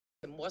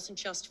wasn't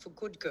just for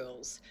good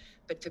girls,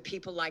 but for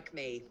people like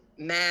me,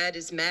 mad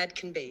as mad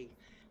can be,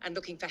 and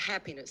looking for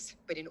happiness,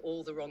 but in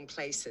all the wrong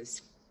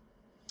places.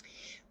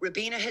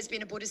 Robina has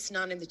been a Buddhist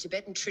nun in the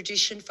Tibetan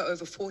tradition for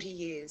over 40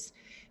 years,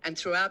 and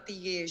throughout the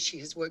years, she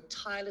has worked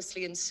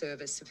tirelessly in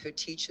service of her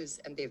teachers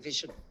and their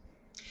vision.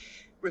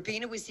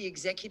 Robina was the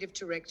executive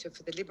director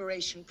for the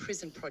Liberation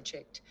Prison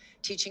Project,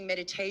 teaching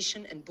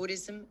meditation and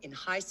Buddhism in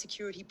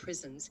high-security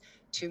prisons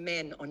to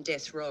men on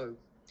death row.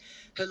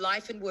 Her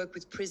life and work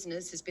with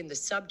prisoners has been the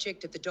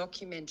subject of the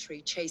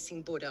documentary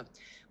Chasing Buddha,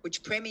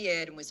 which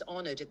premiered and was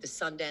honored at the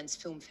Sundance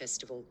Film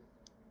Festival.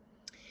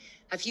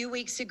 A few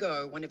weeks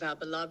ago, one of our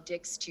beloved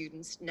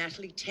ex-students,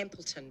 Natalie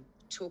Templeton,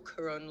 took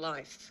her own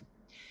life.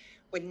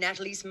 When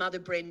Natalie's mother,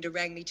 Brenda,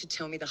 rang me to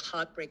tell me the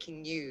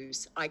heartbreaking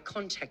news, I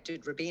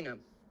contacted Robina.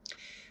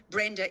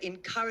 Brenda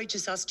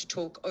encourages us to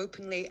talk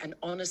openly and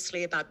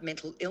honestly about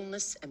mental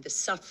illness and the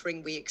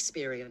suffering we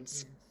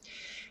experience.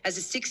 As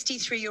a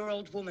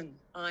 63-year-old woman,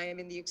 I am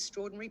in the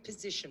extraordinary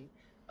position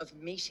of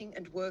meeting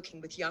and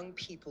working with young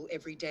people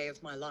every day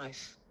of my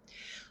life.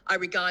 I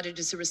regard it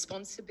as a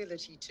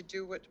responsibility to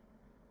do what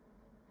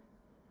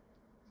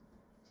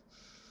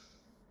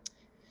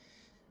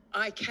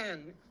I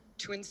can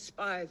to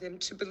inspire them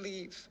to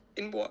believe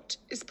in what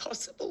is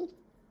possible.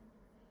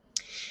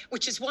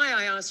 Which is why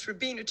I asked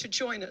Robina to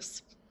join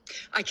us.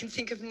 I can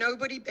think of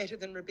nobody better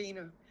than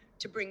Robina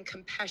to bring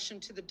compassion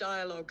to the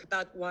dialogue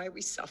about why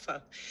we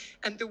suffer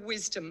and the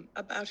wisdom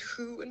about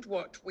who and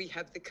what we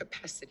have the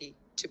capacity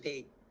to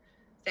be.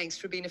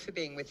 Thanks, Robina, for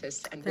being with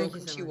us, and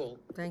welcome to you all.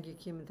 Thank you,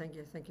 Kim, and thank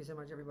you so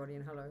much, everybody,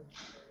 and hello.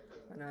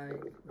 And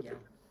yeah.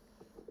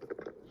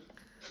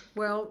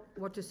 Well,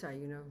 what to say,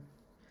 you know?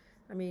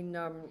 I mean,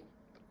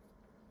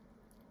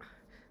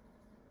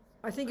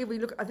 I think if we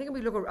look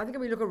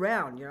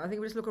around, you know, I think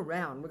we just look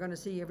around, we're going to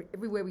see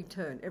everywhere we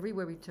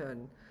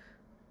turn,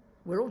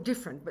 we're all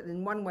different, but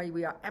in one way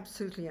we are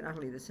absolutely and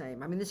utterly the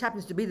same. I mean, this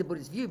happens to be the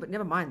Buddhist view, but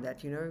never mind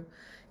that, you know.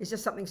 It's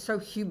just something so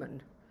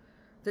human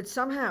that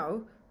somehow,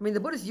 I mean, the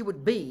Buddhist view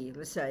would be,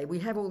 let's say, we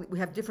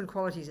have different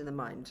qualities in the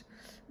mind.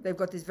 They've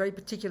got this very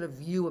particular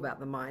view about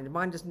the mind.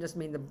 Mind doesn't just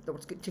mean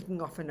what's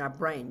ticking off in our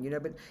brain, you know,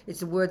 but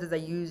it's a word that they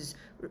use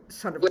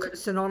sort of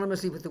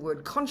synonymously with the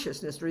word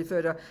consciousness to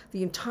refer to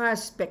the entire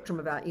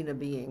spectrum of our inner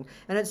being.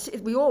 And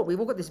we've all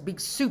got this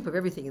big soup of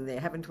everything in there,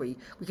 haven't we?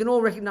 We can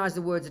all recognize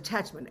the words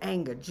attachment,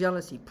 anger,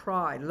 jealousy,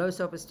 pride, low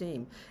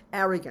self-esteem,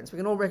 arrogance. We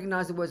can all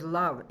recognize the words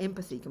love,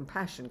 empathy,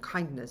 compassion,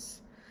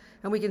 kindness.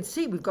 And we can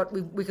see we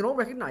can all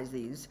recognize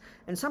these.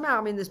 And somehow,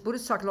 I mean, this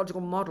Buddhist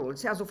psychological model, it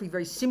sounds awfully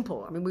very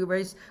simple. I mean, we've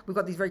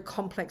got these very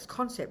complex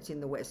concepts in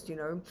the West, you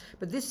know,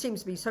 but this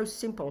seems to be so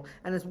simple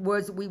and as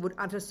words that we would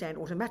understand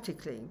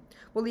automatically.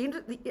 Well,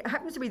 it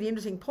happens to be the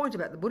interesting point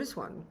about the Buddhist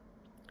one.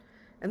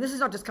 And this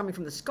is not just coming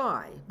from the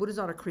sky. Buddha's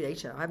not a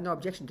creator. I have no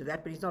objection to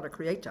that, but he's not a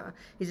creator.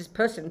 He's this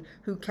person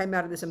who came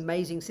out of this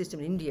amazing system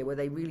in India where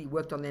they really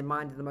worked on their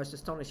mind in the most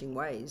astonishing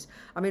ways.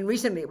 I mean,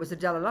 recently it was the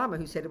Dalai Lama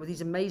who said it was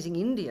these amazing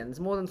Indians,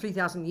 more than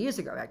 3,000 years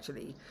ago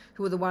actually,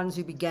 who were the ones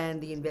who began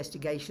the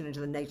investigation into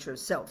the nature of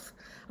self.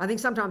 I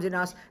think sometimes in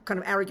us kind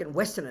of arrogant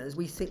Westerners,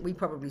 we think we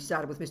probably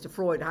started with Mr.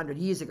 Freud 100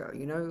 years ago,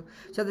 you know.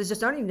 So there's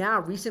just only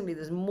now recently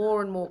there's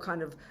more and more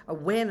kind of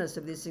awareness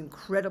of this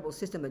incredible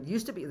system that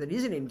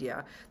is in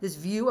India, this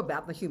view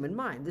about the human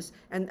mind.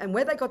 And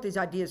where they got these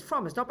ideas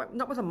from is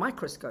not with a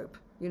microscope.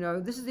 You know,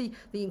 this is the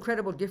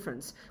incredible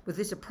difference with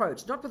this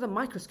approach. Not with a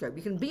microscope.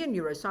 You can be a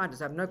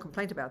neuroscientist, I have no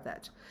complaint about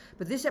that.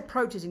 But this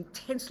approach is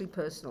intensely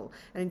personal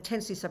and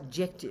intensely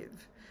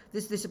subjective.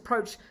 This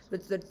approach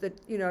that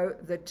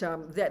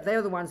they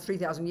are the ones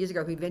 3,000 years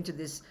ago who invented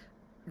this,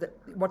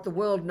 what the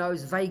world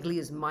knows vaguely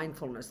as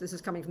mindfulness. This is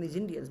coming from these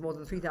Indians more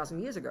than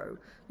 3,000 years ago,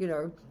 you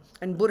know.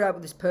 And Buddha,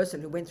 this person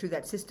who went through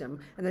that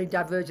system, and then he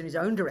diverged in his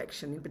own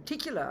direction, in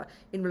particular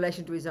in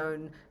relation to his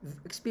own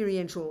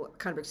experiential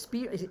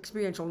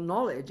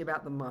knowledge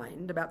about the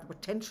mind, about the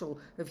potential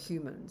of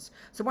humans.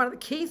 So one of the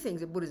key things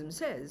that Buddhism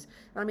says,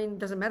 I mean, it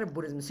doesn't matter if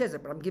Buddhism says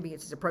it, but I'm giving it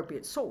its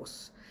appropriate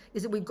source,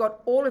 is that we've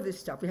got all of this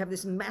stuff. We have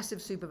this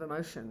massive soup of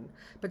emotion,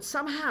 but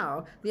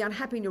somehow the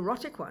unhappy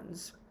neurotic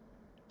ones,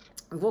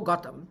 we've all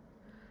got them,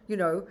 you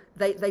know,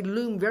 they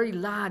loom very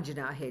large in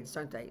our heads,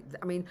 don't they?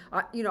 I mean,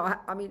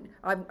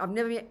 I've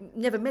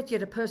never met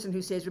yet a person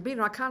who says,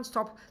 Robina, I can't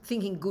stop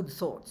thinking good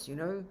thoughts, you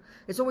know.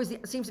 It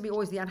seems to be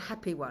always the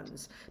unhappy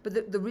ones. But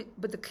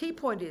the key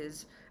point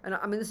is, and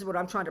I mean, this is what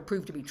I'm trying to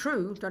prove to be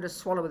true, don't just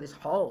swallow this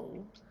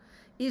whole,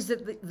 is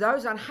that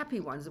those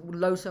unhappy ones,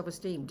 low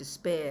self-esteem,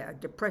 despair,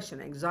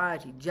 depression,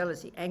 anxiety,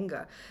 jealousy,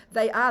 anger,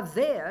 they are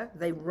there,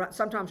 they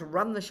sometimes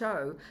run the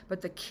show, but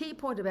the key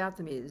point about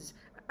them is,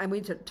 and we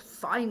need to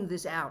find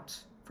this out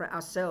for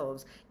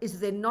ourselves, is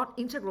they're not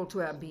integral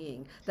to our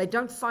being. They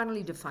don't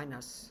finally define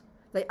us.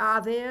 They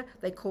are there,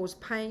 they cause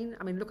pain.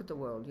 I mean, look at the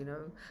world, you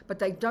know, but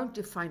they don't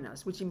define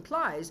us, which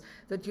implies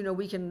that, you know,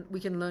 we can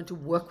learn to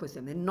work with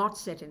them. They're not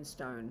set in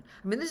stone.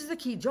 I mean, this is the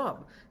key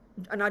job.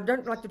 And I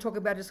don't like to talk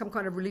about it as some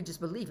kind of religious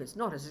belief. It's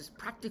not. It's just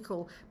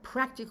practical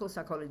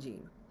psychology.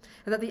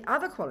 And that the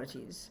other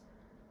qualities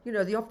You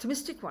know, the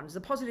optimistic ones,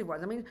 the positive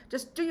ones. I mean,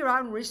 just do your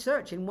own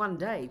research in one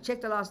day.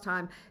 Check the last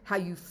time how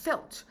you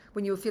felt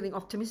when you were feeling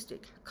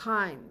optimistic,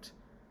 kind,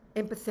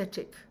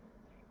 empathetic.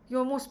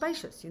 You're more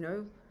spacious, you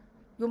know.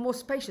 You're more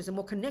spacious and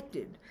more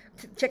connected.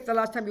 Check the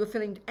last time you were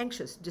feeling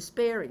anxious,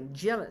 despairing,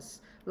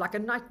 jealous, like a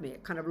nightmare,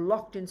 kind of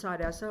locked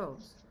inside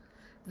ourselves.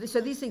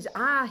 So these things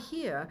are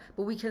here,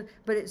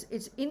 but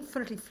it's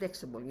infinitely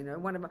flexible, you know.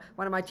 One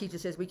of my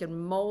teachers says we can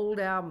mold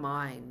our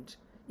mind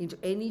into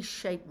any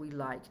shape we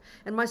like.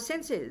 And my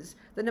sense is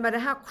that no matter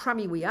how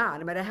crummy we are,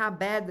 no matter how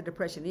bad the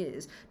depression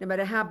is, no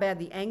matter how bad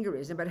the anger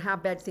is, no matter how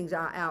bad things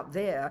are out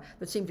there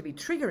that seem to be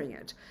triggering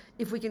it,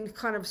 if we can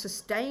kind of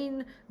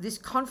sustain this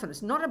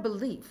confidence, not a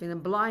belief in a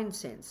blind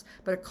sense,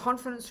 but a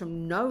confidence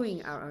from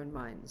knowing our own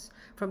minds,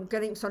 from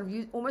getting sort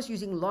of almost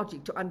using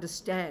logic to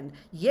understand,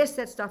 yes,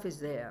 that stuff is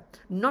there,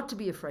 not to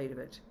be afraid of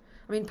it.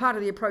 I mean, part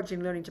of the approach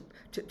in learning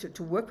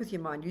to work with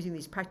your mind using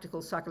these practical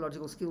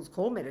psychological skills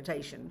called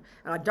meditation,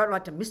 and I don't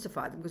like to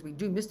mystify them because we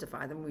do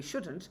mystify them and we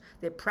shouldn't,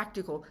 they're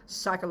practical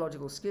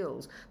psychological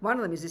skills. One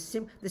of them is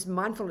this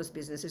mindfulness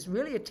business is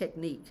really a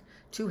technique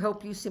to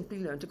help you simply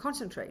learn to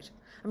concentrate.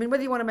 I mean,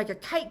 whether you want to make a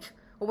cake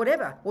or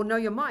whatever, or know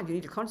your mind, you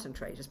need to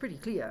concentrate. It's pretty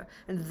clear.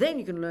 And then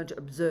you can learn to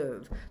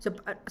observe.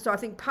 So I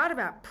think part of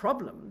our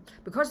problem,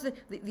 because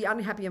the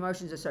unhappy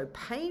emotions are so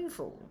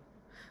painful,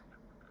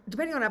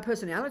 depending on our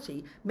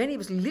personality, many of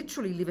us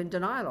literally live in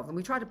denial of them.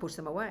 We try to push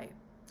them away.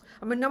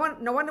 I mean, no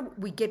wonder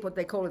we get what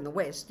they call in the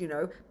West, you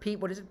know,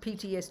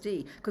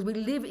 PTSD, because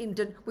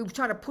we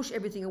try to push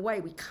everything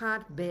away. We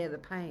can't bear the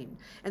pain.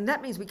 And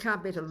that means we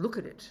can't bear to look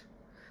at it.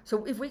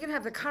 So if we can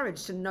have the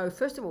courage to know,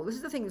 first of all, this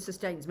is the thing that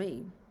sustains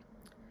me,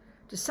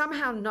 to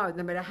somehow know,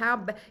 no matter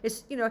how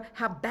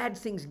how bad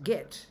things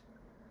get,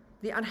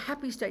 the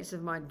unhappy states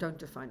of mind don't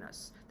define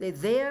us. They're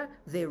there,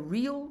 they're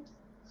real.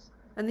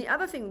 And the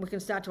other thing we can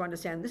start to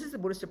understand, this is the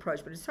Buddhist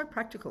approach, but it's so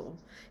practical.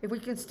 If we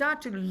can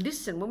start to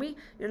listen, when we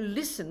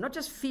listen, not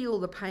just feel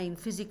the pain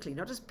physically,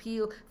 not just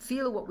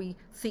feel what we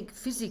think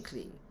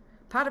physically.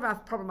 Part of our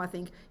problem, I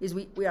think, is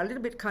we are a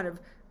little bit kind of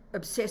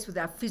obsessed with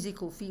our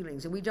physical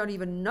feelings, and we don't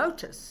even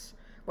notice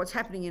what's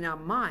happening in our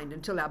mind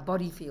until our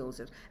body feels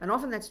it. And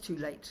often that's too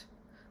late.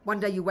 One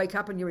day you wake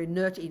up and you're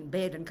inert in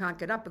bed and can't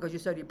get up because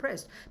you're so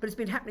depressed. But it's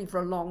been happening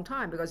for a long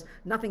time because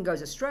nothing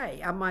goes astray.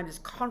 Our mind is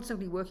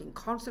constantly working,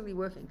 constantly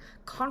working,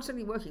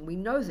 constantly working. We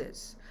know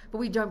this, but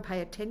we don't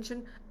pay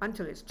attention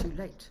until it's too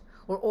late.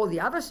 Or the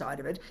other side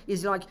of it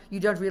is like you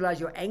don't realize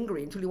you're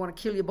angry until you want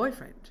to kill your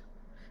boyfriend.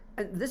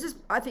 And this is,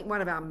 I think,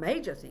 one of our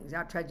major things,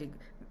 our tragic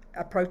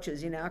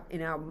approaches in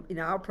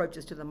our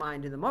approaches to the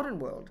mind in the modern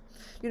world.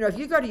 You know, if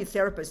you go to your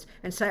therapist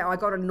and say, I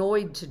got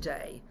annoyed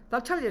today,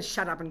 they'll tell you to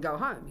shut up and go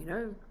home, you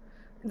know.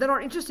 They're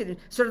not interested in,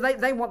 sort of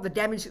they want the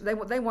damage, they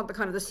want the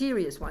kind of the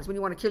serious ones. When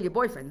you want to kill your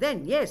boyfriend,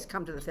 then yes,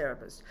 come to the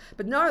therapist.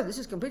 But no, this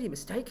is completely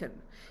mistaken.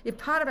 If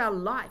part of our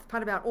life,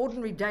 part of our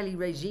ordinary daily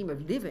regime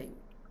of living,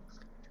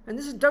 and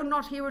this is, do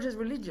not hear it as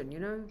religion, you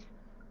know,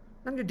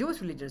 nothing to do with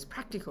religion, it's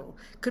practical.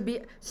 Could be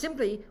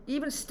simply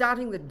even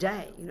starting the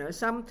day, you know,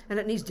 and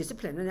it needs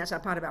discipline, and that's our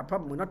part of our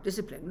problem, we're not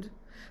disciplined.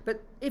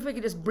 But if we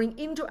could just bring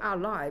into our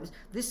lives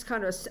this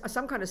kind of,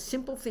 some kind of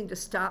simple thing to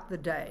start the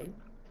day,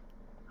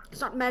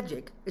 it's not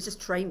magic, it's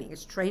just training.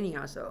 It's training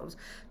ourselves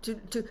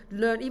to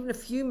learn even a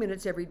few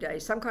minutes every day,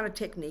 some kind of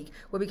technique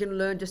where we can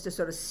learn just to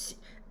sort of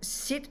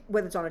sit,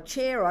 whether it's on a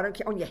chair or I don't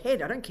care, on your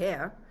head, I don't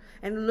care,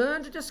 and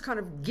learn to just kind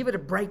of give it a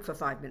break for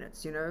 5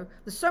 minutes, you know.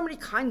 There's so many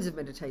kinds of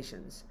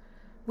meditations.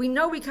 We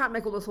know we can't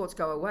make all the thoughts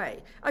go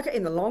away. Okay,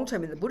 in the long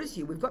term, in the Buddhist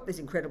view, we've got these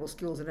incredible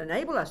skills that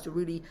enable us to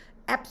really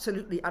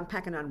absolutely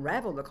unpack and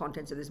unravel the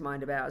contents of this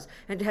mind of ours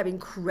and to have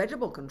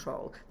incredible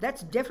control.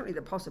 That's definitely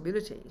the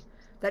possibility.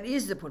 That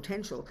is the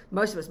potential.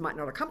 Most of us might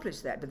not accomplish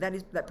that, but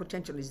that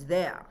potential is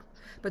there.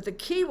 But the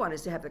key one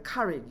is to have the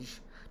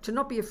courage to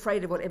not be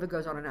afraid of whatever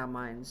goes on in our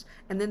minds.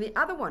 And then the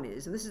other one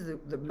is, and this is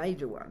the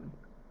major one,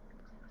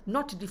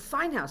 not to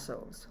define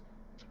ourselves.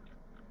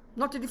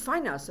 Not to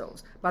define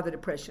ourselves by the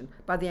depression,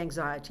 by the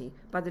anxiety,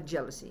 by the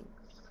jealousy.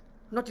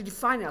 Not to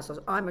define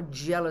ourselves. I'm a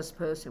jealous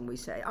person, we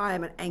say. I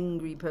am an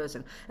angry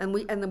person. And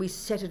then we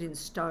set it in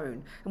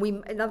stone.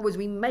 And in other words,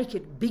 we make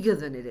it bigger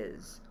than it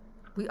is.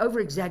 We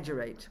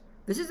over-exaggerate.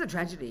 This is the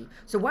tragedy.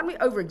 So when we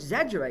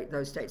over-exaggerate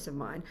those states of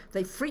mind,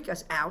 they freak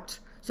us out.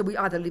 So we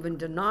either live in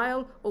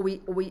denial or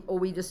we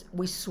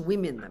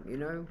swim in them, you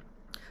know.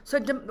 So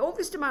all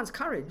this demands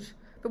courage.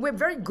 But we're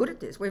very good at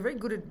this. We're very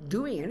good at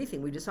doing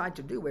anything we decide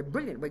to do. We're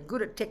brilliant. We're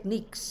good at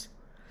techniques.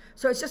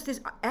 So it's just this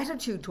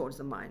attitude towards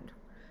the mind.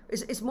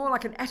 It's more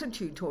like an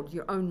attitude towards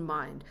your own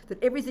mind,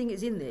 that everything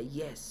is in there,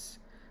 yes.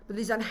 But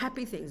these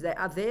unhappy things, they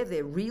are there,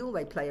 they're real,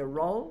 they play a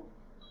role.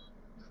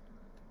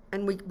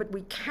 But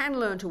we can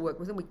learn to work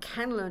with them. We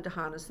can learn to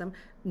harness them,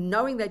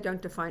 knowing they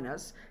don't define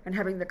us, and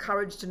having the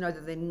courage to know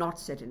that they're not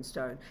set in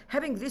stone.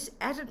 Having this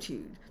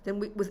attitude, then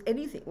with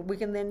anything, we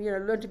can then, you know,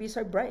 learn to be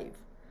so brave.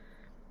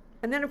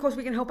 And then, of course,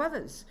 we can help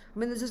others. I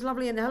mean, there's this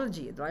lovely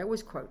analogy that I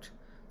always quote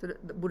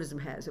that Buddhism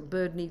has. A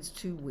bird needs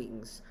 2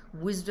 wings,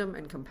 wisdom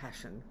and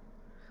compassion.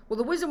 Well,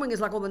 the wisdom wing is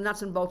like all the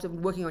nuts and bolts of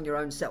working on your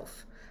own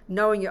self,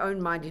 knowing your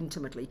own mind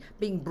intimately,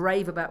 being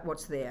brave about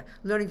what's there,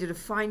 learning to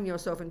define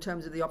yourself in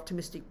terms of the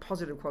optimistic,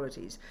 positive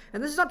qualities.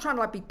 And this is not trying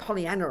to like be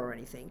Pollyanna or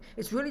anything.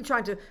 It's really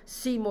trying to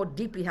see more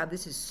deeply how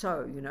this is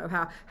so, you know,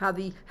 how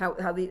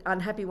the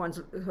unhappy ones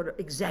sort of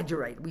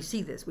exaggerate. We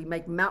see this. We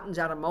make mountains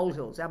out of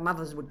molehills. Our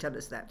mothers would tell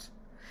us that.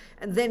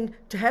 And then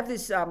to have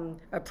this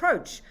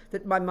approach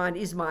that my mind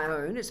is my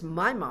own, it's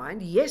my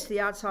mind. Yes, the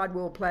outside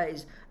world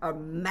plays a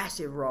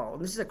massive role.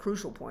 And this is a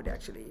crucial point,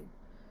 actually.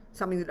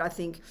 Something that I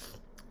think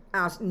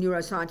our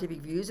neuroscientific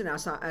views and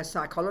our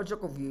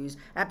psychological views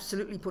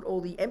absolutely put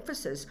all the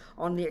emphasis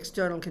on the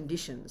external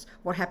conditions.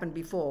 What happened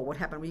before? What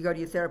happened when you go to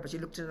your therapist?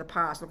 You look to the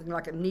past, looking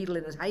like a needle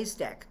in a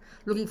haystack,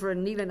 looking for a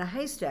needle in a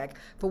haystack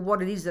for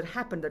what it is that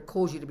happened that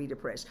caused you to be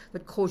depressed,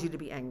 that caused you to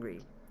be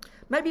angry.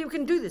 Maybe we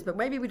can do this, but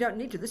maybe we don't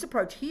need to. This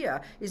approach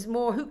here is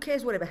more, who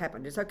cares whatever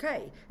happened? It's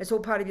okay. It's all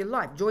part of your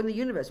life. Join the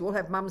universe. We all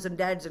have mums and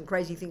dads and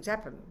crazy things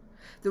happen.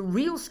 The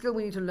real skill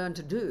we need to learn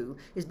to do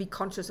is be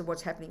conscious of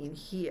what's happening in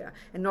here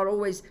and not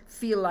always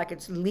feel like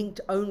it's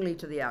linked only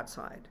to the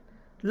outside.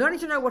 Learning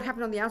to know what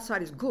happened on the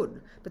outside is good,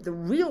 but the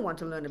real one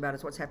to learn about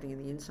is what's happening in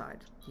the inside,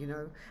 you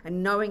know,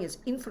 and knowing it's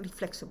infinitely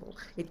flexible.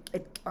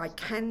 I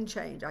can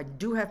change. I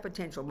do have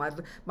potential.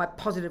 My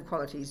positive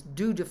qualities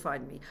do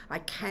define me. I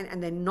can,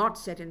 and they're not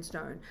set in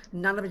stone.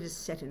 None of it is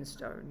set in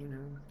stone, you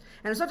know.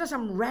 And it's not just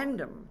some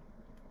random.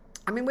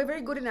 I mean, we're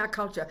very good in our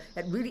culture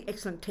at really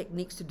excellent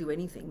techniques to do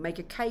anything. Make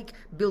a cake,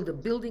 build a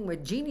building. We're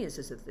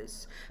geniuses at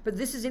this. But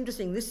this is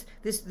interesting.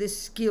 This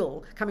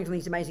skill coming from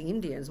these amazing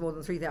Indians more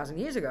than 3,000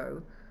 years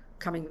ago,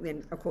 coming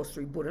then, of course,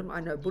 through Buddhism.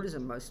 I know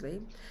Buddhism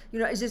mostly. You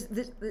know, is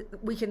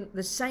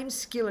the same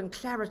skill and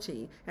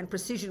clarity and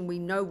precision we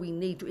know we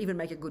need to even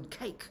make a good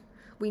cake.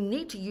 We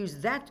need to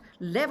use that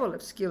level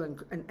of skill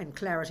and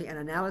clarity and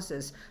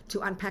analysis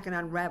to unpack and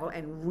unravel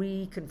and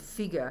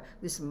reconfigure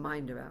this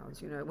mind of ours.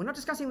 You know, we're not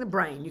discussing the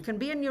brain. You can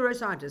be a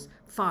neuroscientist,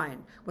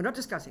 fine. We're not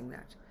discussing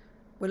that.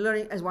 We're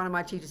learning, as one of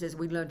my teachers says,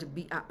 we learn to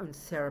be our own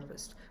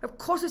therapist. Of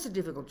course it's a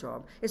difficult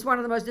job. It's one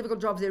of the most difficult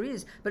jobs there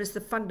is, but it's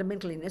the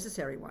fundamentally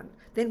necessary one.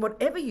 Then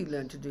whatever you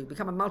learn to do,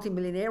 become a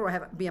multimillionaire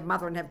or be a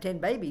mother and have 10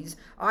 babies,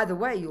 either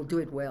way you'll do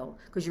it well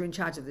because you're in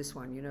charge of this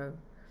one, you know.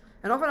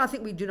 And often I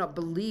think we do not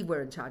believe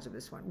we're in charge of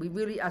this one. We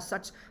really are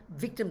such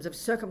victims of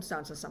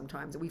circumstances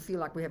sometimes that we feel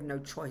like we have no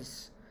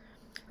choice.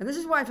 And this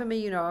is why for me,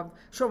 you know, I'm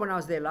sure when I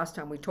was there last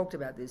time we talked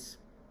about this,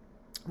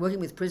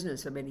 working with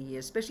prisoners for many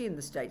years, especially in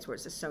the States where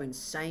it's just so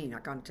insane, I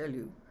can't tell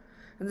you.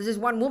 And there's this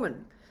one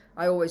woman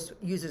I always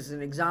use as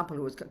an example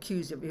who was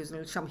accused of, he was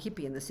some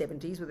hippie in the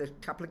 70s with a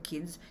couple of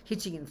kids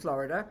hitching in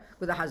Florida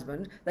with a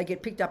husband. They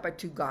get picked up by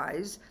two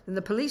guys. Then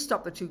the police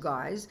stop the two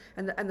guys,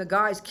 and the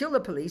guys kill the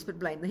police but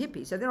blame the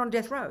hippie. So they're on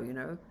death row, you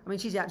know. I mean,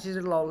 she's a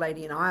little old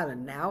lady in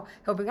Ireland now,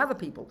 helping other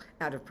people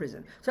out of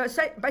prison. So it's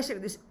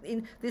basically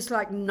this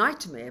like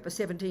nightmare for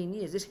 17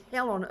 years, this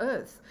hell on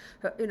earth.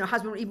 Her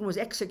husband even was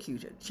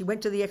executed. She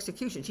went to the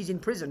execution. She's in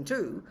prison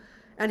too.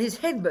 And his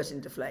head burst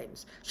into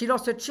flames. She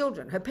lost her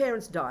children. Her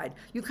parents died.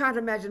 You can't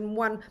imagine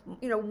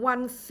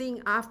one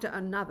thing after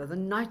another, the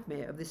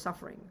nightmare of this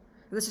suffering.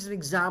 And this is an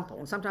example,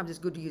 and sometimes it's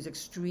good to use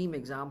extreme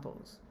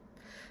examples.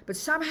 But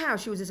somehow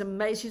she was this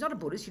amazing, she's not a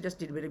Buddhist, she just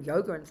did a bit of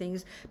yoga and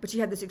things, but she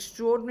had this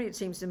extraordinary, it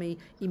seems to me,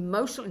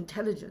 emotional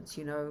intelligence,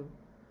 you know,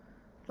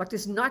 like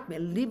this nightmare,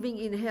 living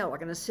in hell,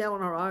 like in a cell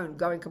on her own,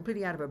 going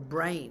completely out of her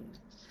brain.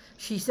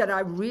 She said, I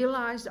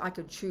realized I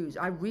could choose.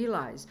 I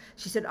realized.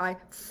 She said, I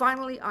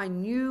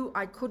knew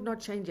I could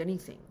not change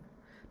anything,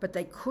 but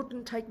they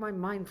couldn't take my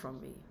mind from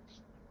me.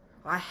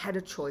 I had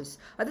a choice.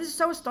 This is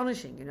so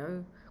astonishing, you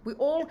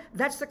know.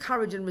 That's the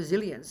courage and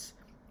resilience.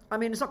 I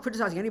mean, it's not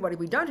criticizing anybody.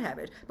 We don't have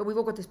it, but we've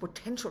all got this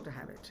potential to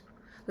have it.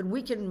 That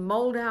we can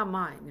mold our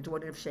mind into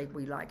whatever shape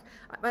we like.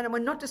 And we're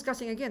not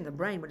discussing, again, the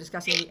brain. We're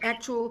discussing the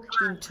actual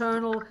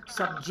internal,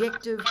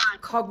 subjective,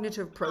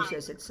 cognitive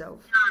process itself.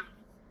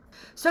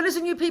 So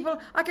listen, you people,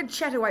 I can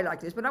chat away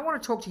like this, but I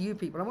want to talk to you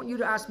people. I want you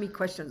to ask me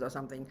questions or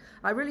something.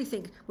 I really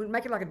think we'll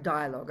make it like a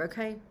dialogue,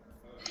 okay?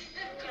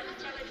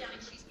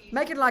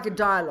 Make it like a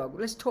dialogue.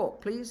 Let's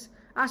talk, please.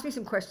 Ask me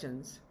some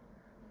questions,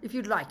 if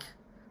you'd like.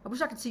 I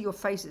wish I could see your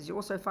faces. You're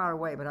all so far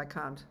away, but I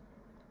can't.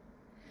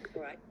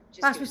 All right.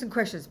 Ask me some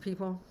questions,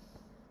 people.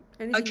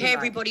 Anything okay,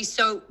 everybody.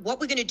 So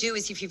what we're going to do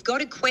is if you've got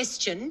a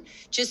question,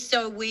 just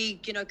so we,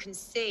 can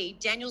see,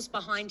 Daniel's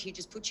behind here.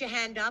 Just put your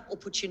hand up or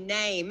put your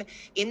name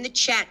in the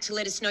chat to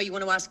let us know you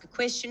want to ask a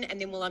question, and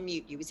then we'll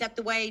unmute you. Is that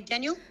the way,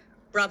 Daniel?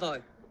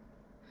 Bravo.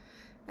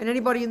 And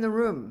anybody in the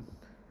room?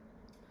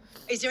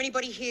 Is there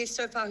anybody here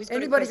so far who's got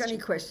anybody a question? Got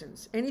any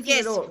questions? Anything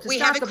at all? Yes, we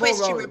have a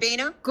question,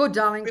 Robina. Good,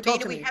 darling. Robina,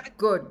 talk to me.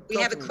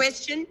 We have a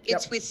question.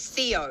 It's with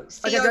Theo.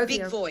 Okay, Theo,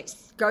 big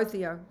voice. Go,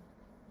 Theo.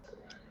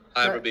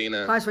 Hi,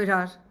 Robina. Hi,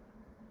 sweetheart.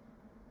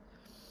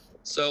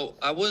 So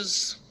I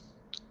was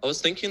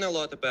thinking a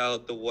lot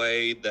about the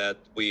way that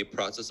we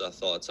process our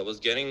thoughts. I was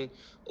getting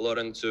a lot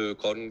into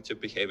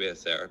cognitive behavior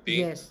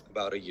therapy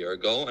about a year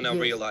ago, and I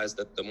realized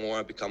that the more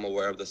I become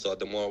aware of the thought,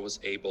 the more I was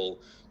able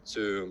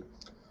to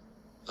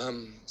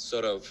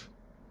sort of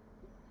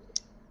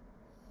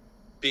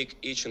pick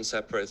each and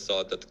separate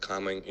thought that's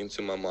coming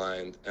into my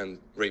mind and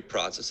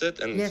reprocess it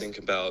and think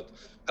about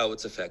how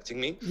it's affecting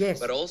me. Yes.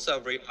 But also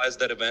I've realized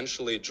that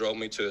eventually it drove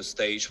me to a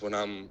stage when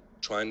I'm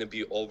trying to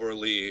be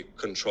overly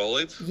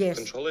controlling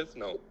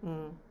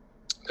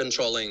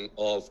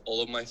of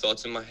all of my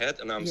thoughts in my head,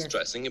 and I'm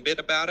stressing a bit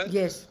about it.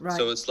 Yes, right.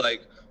 So it's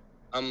like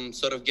I'm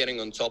sort of getting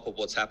on top of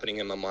what's happening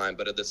in my mind,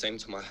 but at the same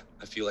time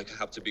I feel like I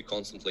have to be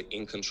constantly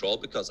in control,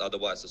 because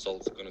otherwise it's all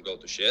going to go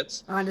to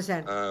shit. I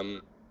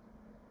understand.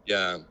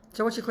 Yeah.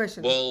 So what's your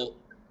question? Well,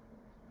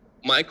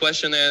 my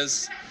question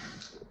is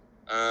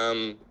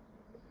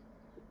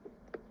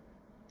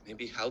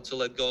maybe how to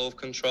let go of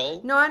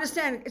control. No, I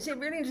understand. It's a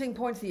really interesting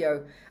point,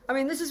 Theo. I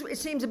mean, it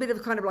seems a bit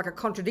of kind of like a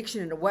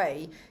contradiction in a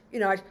way,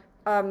 you know,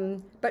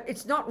 but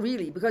it's not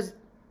really, because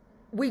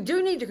we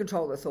do need to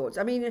control the thoughts.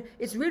 I mean,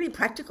 it's really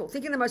practical.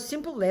 Think in the most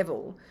simple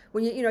level,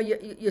 when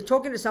you're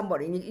talking to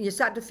somebody and you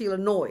start to feel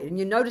annoyed and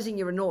you're noticing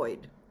you're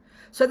annoyed.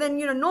 So then,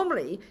 you know,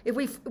 normally if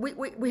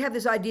we have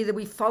this idea that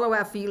we follow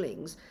our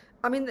feelings,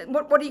 I mean,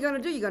 what are you going to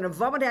do? You're going to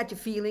vomit out your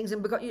feelings,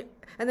 and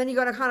then you're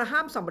going to kind of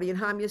harm somebody and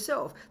harm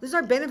yourself. There's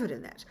no benefit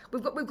in that.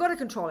 We've got to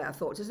control our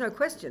thoughts. There's no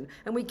question,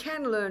 and we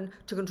can learn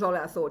to control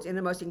our thoughts in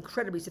the most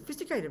incredibly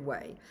sophisticated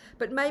way.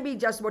 But maybe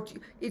just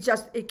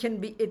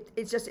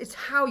it's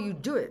how you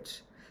do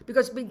it.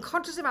 Because being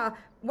conscious of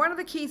one of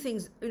the key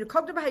things, you know,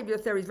 cognitive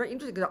behavioral therapy is very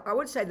interesting, because I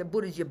would say that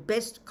Buddha is your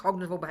best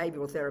cognitive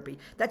behavioral therapy.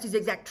 That's his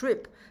exact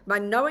trip. By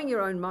knowing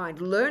your own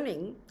mind,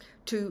 learning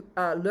to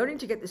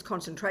get this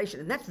concentration,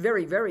 and that's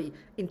very, very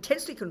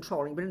intensely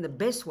controlling, but in the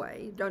best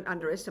way. Don't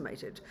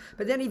underestimate it.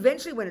 But then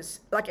eventually, when it's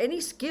like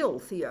any skill,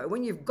 Theo,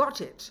 when you've got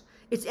it,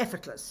 it's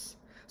effortless.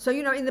 So,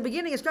 you know, in the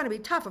beginning, it's going to be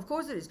tough. Of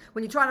course it is.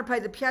 When you're trying to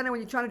play the piano,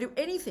 when you're trying to do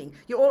anything,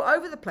 you're all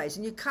over the place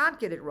and you can't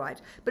get it right.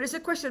 But it's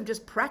a question of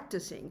just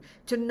practicing.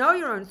 To know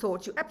your own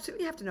thoughts, you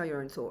absolutely have to know your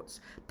own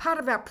thoughts. Part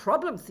of our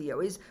problem, Theo,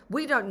 is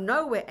we don't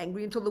know we're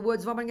angry until the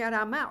words vomiting out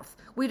our mouth.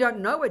 We don't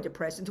know we're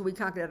depressed until we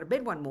can't get out of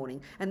bed one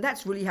morning. And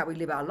that's really how we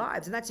live our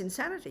lives. And that's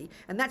insanity.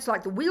 And that's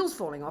like the wheels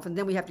falling off, and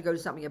then we have to go do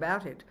something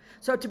about it.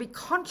 So to be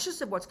conscious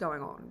of what's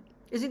going on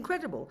is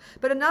incredible.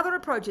 But another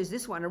approach is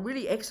this one, a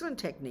really excellent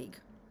technique,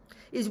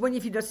 is when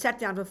if you just sat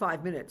down for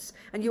 5 minutes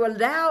and you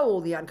allow all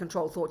the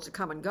uncontrolled thoughts to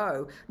come and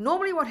go.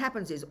 Normally what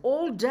happens is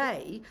all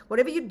day,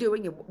 whatever you're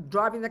doing, you're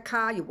driving the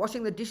car, you're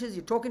washing the dishes,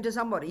 you're talking to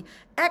somebody,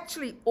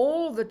 actually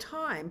all the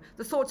time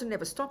the thoughts are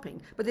never stopping,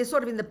 but they're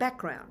sort of in the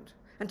background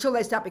until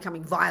they start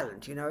becoming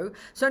violent, you know.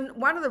 So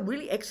one of the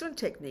really excellent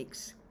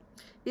techniques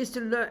is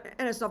to learn,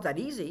 and it's not that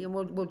easy, and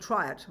we'll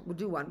try it. We'll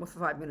do one for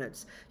 5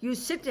 minutes. You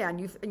sit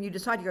down and you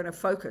decide you're going to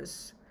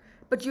focus,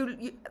 but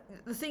the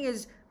thing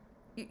is,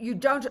 you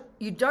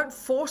can't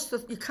force the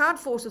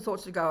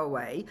thoughts to go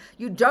away.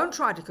 You don't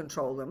try to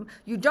control them.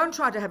 You don't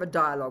try to have a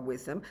dialogue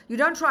with them. You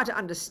don't try to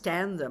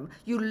understand them.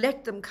 You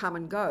let them come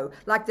and go,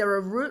 like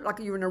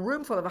you're in a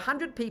room full of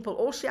 100 people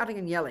all shouting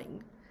and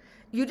yelling.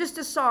 You just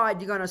decide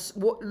you're going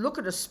to look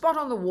at a spot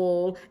on the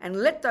wall and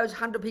let those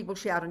 100 people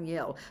shout and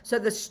yell. So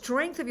the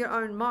strength of your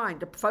own mind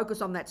to focus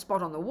on that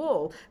spot on the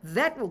wall,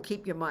 that will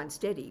keep your mind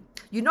steady.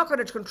 You're not going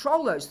to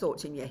control those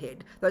thoughts in your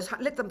head.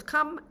 Let them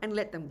come and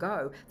let them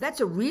go. That's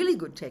a really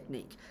good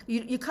technique.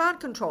 You can't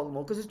control them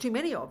all because there's too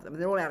many of them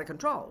and they're all out of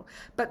control.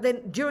 But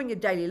then during your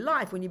daily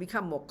life, when you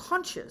become more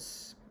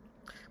conscious,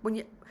 when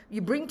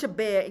you bring to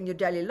bear in your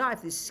daily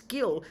life this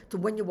skill to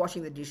when you're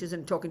washing the dishes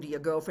and talking to your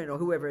girlfriend or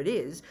whoever it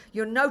is,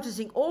 you're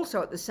noticing also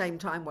at the same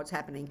time what's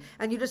happening.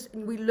 And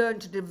we learn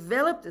to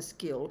develop the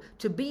skill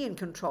to be in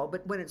control.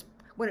 But when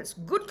it's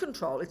good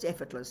control, it's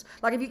effortless.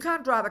 Like if you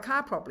can't drive a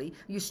car properly,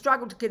 you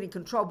struggle to get in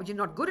control, but you're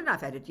not good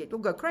enough at it yet, you'll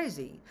go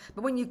crazy.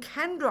 But when you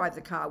can drive the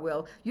car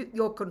well,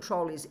 your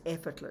control is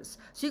effortless.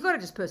 So you've got to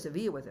just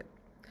persevere with it.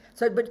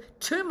 So, but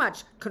too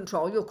much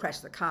control, you'll crash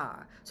the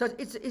car. So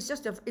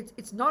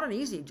it's not an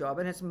easy job,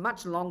 and it's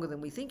much longer than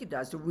we think it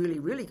does to really,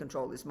 really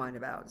control this mind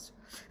of ours.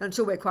 And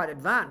until we're quite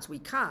advanced, we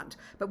can't.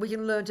 But we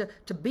can learn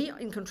to be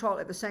in control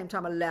at the same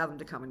time, allow them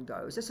to come and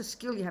go. It's just a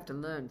skill you have to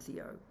learn,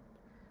 Theo.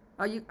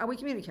 Are we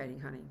communicating,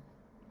 honey?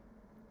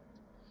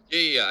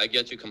 Yeah, I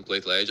get you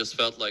completely. I just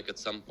felt like at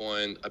some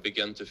point I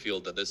began to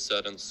feel that there's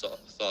certain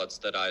thoughts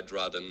that I'd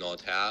rather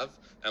not have,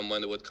 and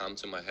when it would come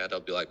to my head,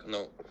 I'll be like,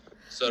 no.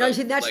 That's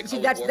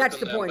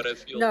the point.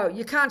 No,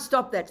 you can't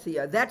stop that,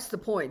 Theo. That's the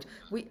point.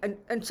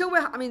 Until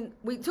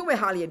we're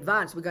highly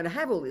advanced, we're going to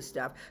have all this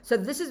stuff. So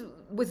this is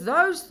with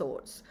those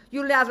thoughts,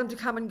 you allow them to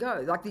come and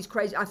go. Like these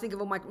crazy. I think of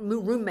all my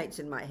roommates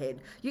in my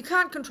head. You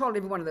can't control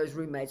every one of those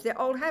roommates.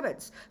 They're old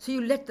habits. So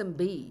you let them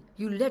be.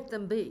 You let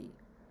them be.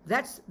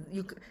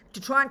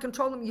 To try and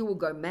control them, you will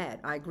go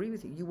mad. I agree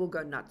with you. You will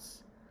go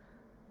nuts.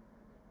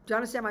 Do you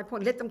understand my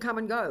point? Let them come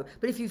and go.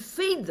 But if you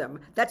feed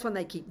them, that's when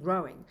they keep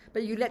growing.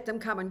 But you let them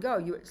come and go.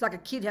 It's like a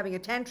kid having a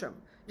tantrum.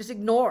 Just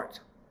ignore it.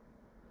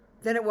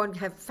 Then it won't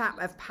have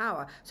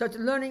power. So it's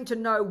learning to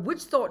know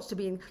which thoughts to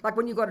be in. Like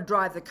when you've got to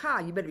drive the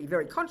car, you better be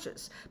very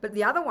conscious. But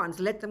the other ones,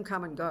 let them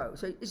come and go.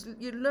 So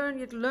you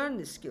have to learn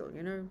this skill,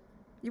 you know.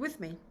 You with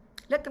me?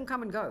 Let them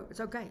come and go. It's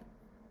okay.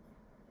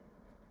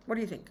 What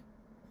do you think?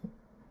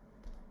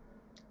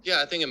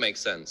 Yeah, I think it makes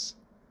sense.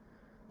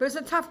 But it's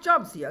a tough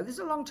job, Theo. This is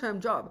a long-term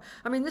job.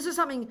 I mean, this is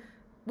something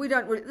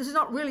this is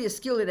not really a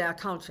skill in our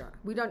culture.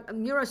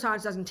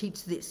 Neuroscience doesn't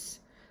teach this.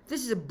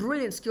 This is a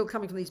brilliant skill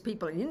coming from these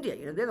people in India.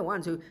 You know, they're the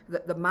ones who,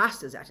 the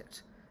masters at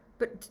it.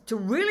 But to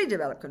really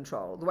develop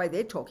control, the way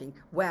they're talking,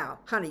 wow,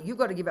 honey, you've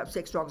got to give up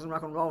sex, drugs, and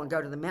rock and roll and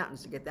go to the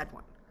mountains to get that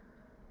one.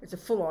 It's a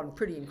full-on,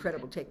 pretty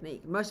incredible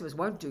technique. Most of us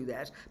won't do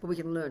that, but we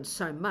can learn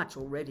so much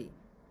already.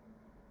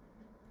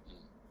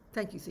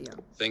 Thank you, Theo.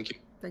 Thank you.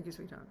 Thank you,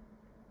 sweetheart.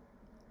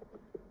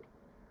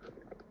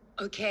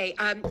 Okay,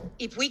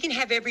 if we can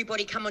have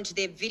everybody come onto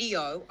their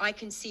video, I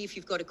can see if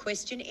you've got a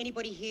question.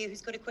 Anybody here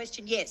who's got a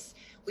question? Yes,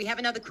 we have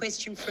another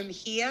question from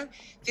here.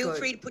 Feel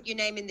free to put your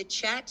name in the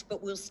chat,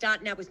 but we'll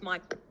start now with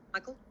Michael.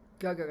 Michael?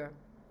 Go.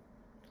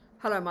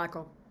 Hello,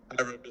 Michael.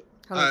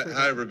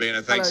 Hi,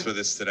 Robina. Thanks for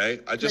this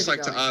today. I'd just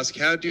like to ask,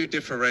 how do you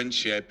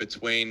differentiate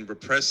between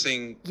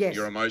repressing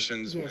your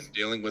emotions when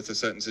dealing with a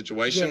certain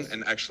situation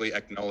and actually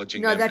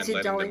acknowledging them and letting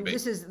them be? No,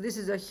 that's it, darling. This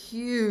is a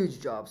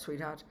huge job,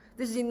 sweetheart.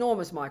 This is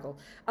enormous, Michael.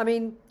 I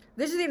mean,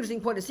 this is the interesting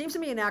point. It seems to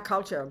me in our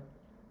culture,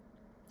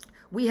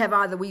 we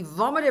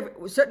vomit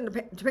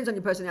depends on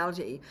your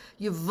personality.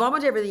 You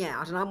vomit everything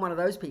out, and I'm one of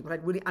those people who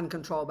had really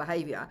uncontrolled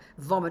behaviour,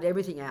 vomit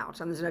everything out,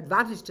 and there's an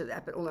advantage to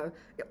that,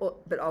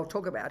 but I'll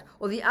talk about.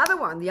 Or the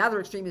other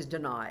extreme is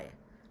deny,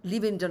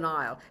 live in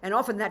denial, and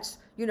often that's,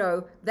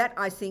 that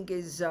I think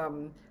is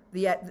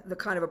the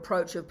kind of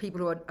approach of people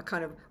who are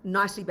kind of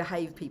nicely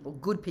behaved people,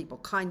 good people,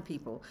 kind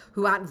people,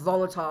 who aren't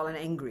volatile and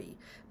angry.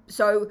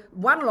 So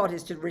one lot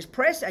is to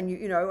repress, and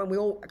and we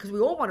all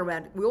we're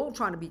all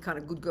trying to be kind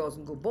of good girls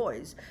and good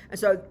boys, and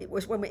so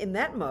when we're in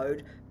that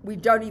mode, we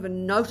don't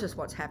even notice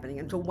what's happening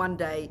until one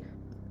day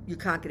you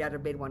can't get out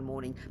of bed one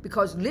morning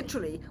because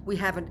literally we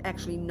haven't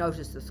actually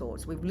noticed the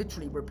thoughts. We've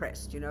literally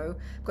repressed,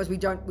 because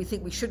we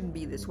think we shouldn't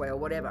be this way or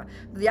whatever.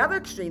 The other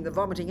extreme, the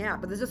vomiting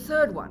out, but there's a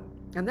third one,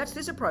 and that's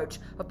this approach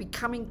of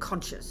becoming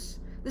conscious.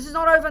 This is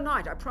not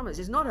overnight, I promise,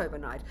 it's not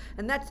overnight.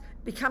 And that's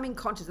becoming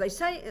conscious. They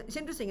say, it's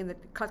interesting in the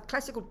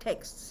classical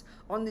texts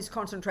on this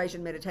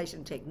concentration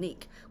meditation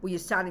technique, where you're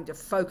starting to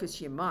focus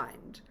your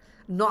mind,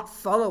 not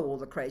follow all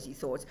the crazy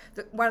thoughts.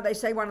 They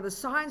say one of the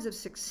signs of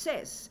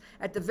success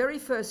at the very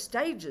first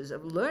stages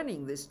of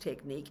learning this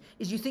technique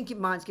is you think your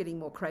mind's getting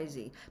more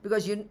crazy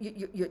because you're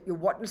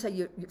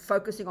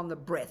focusing on the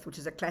breath, which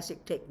is a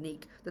classic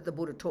technique that the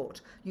Buddha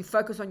taught. You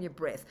focus on your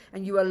breath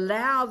and you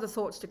allow the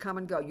thoughts to come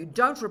and go. You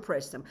don't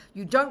repress them.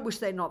 You don't wish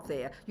they're not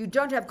there. You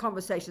don't have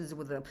conversations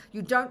with them.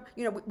 You don't,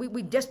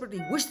 we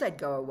desperately wish they'd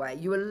go away.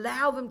 You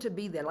allow them to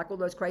be there, like all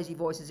those crazy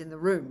voices in the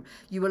room.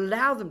 You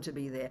allow them to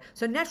be there.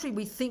 So naturally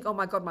we think, oh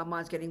my God, my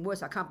mind's getting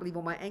worse. I can't believe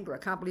all my anger. I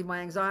can't believe my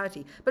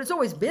anxiety. But it's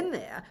always been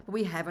there, but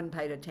we haven't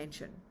paid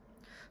attention.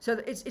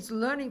 So it's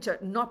learning to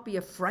not be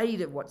afraid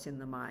of what's in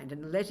the mind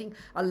and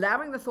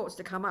allowing the thoughts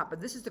to come up.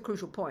 But this is the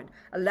crucial point.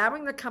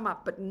 Allowing them to come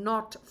up, but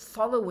not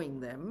following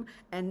them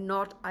and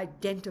not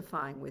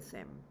identifying with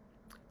them.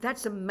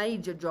 That's a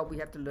major job we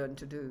have to learn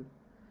to do.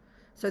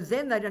 So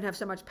then they don't have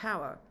so much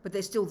power, but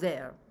they're still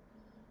there.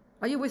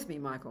 Are you with me,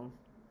 Michael?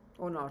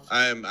 Or not?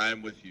 I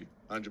am with you,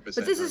 100%.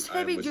 But this is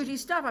heavy-duty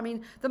stuff. I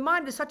mean, the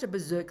mind is such a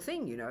berserk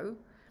thing,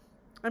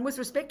 And with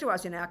respect to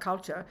us in our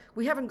culture,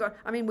 we've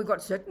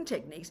got certain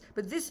techniques,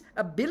 but this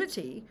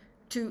ability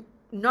to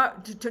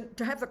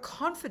have the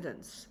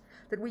confidence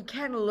that we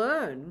can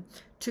learn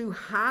to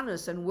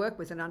harness and work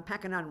with and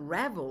unpack and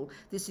unravel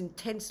this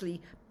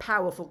intensely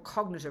powerful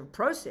cognitive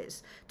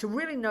process, to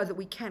really know that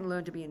we can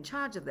learn to be in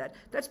charge of that,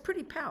 that's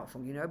pretty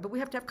powerful, but we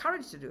have to have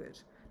courage to do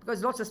it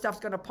because lots of stuff's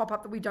going to pop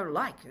up that we don't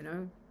like,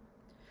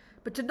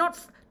 But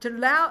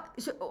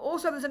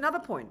also there's another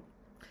point.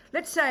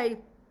 Let's say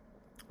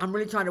I'm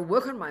really trying to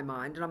work on my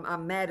mind and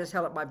I'm mad as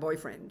hell at my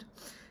boyfriend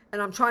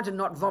and I'm trying to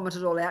not vomit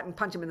it all out and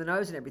punch him in the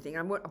nose and everything,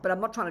 but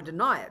I'm not trying to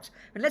deny it.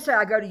 And let's say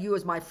I go to you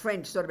as my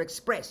friend to sort of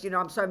express,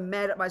 I'm so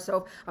mad at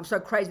myself, I'm so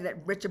crazy, that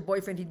wretched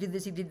boyfriend, he did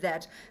this, he did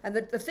that. And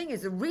the thing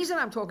is, the reason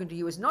I'm talking to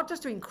you is not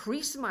just to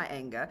increase my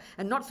anger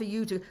and not for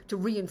you to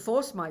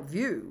reinforce my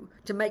view,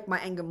 to make my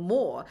anger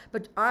more,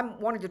 but I'm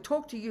wanting to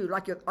talk to you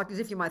like as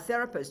if you're my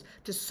therapist,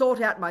 to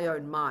sort out my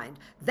own mind.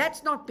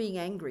 That's not being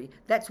angry,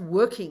 that's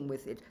working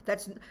with it.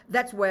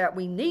 That's where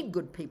we need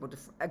good people,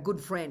 a good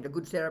friend, a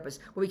good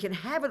therapist, where we can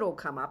have it all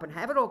come up and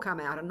have it all come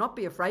out and not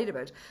be afraid of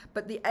it.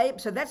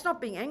 So that's not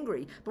being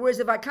angry. But whereas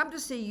if I come to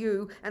see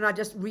you and I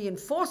just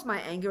reinforce my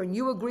anger and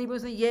you agree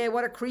with me, yeah,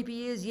 what a creep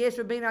he is, yes,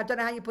 Robina, I don't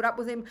know how you put up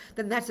with him,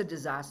 then that's a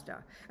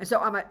disaster. And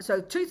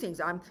so two things.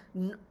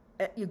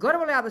 You've got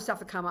to allow the stuff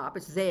to come up.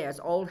 It's there,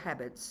 it's old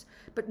habits,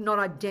 but not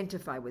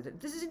identify with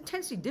it. This is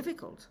intensely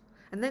difficult.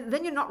 And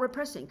then you're not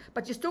repressing,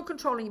 but you're still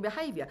controlling your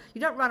behaviour. You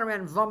don't run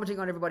around vomiting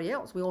on everybody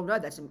else. We all know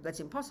that's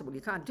impossible.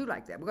 You can't do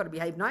like that. We've got to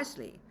behave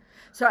nicely.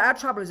 So our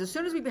trouble is, as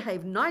soon as we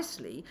behave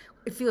nicely,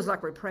 it feels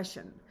like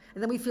repression.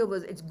 And then we feel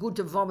that it's good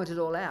to vomit it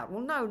all out.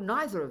 Well, no,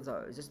 neither of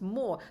those. It's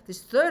more,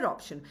 this third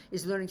option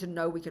is learning to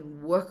know we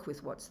can work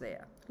with what's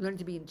there, learning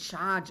to be in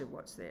charge of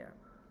what's there.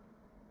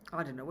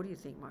 I don't know. What do you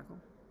think, Michael?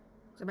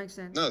 that make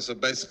sense? No, so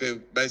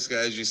basically,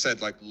 as you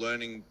said, like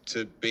learning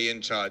to be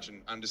in charge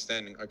and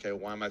understanding, okay,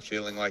 why am I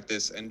feeling like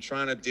this, and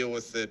trying to deal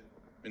with it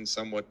in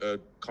somewhat a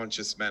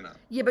conscious manner.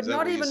 Yeah, but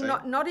not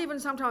even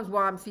sometimes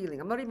why I'm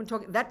feeling. I'm not even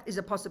talking. That is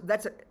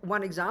that's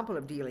one example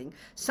of dealing.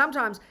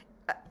 Sometimes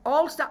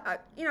all stuff,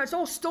 it's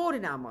all stored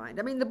in our mind.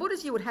 I mean, the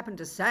Buddhist you would happen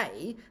to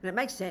say, and it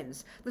makes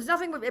sense, there's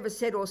nothing we've ever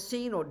said or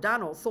seen or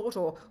done or thought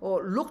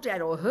or looked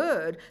at or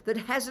heard that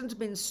hasn't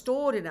been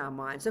stored in our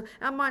mind. So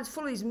our mind's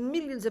full of these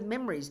millions of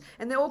memories,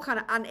 and they're all kind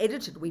of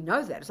unedited. We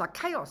know that. It's like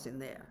chaos in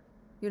there.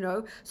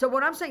 So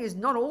what I'm saying is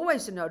not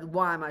always to know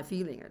why am I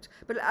feeling it,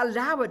 but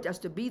allow it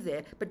just to be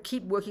there, but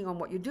keep working on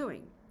what you're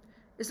doing.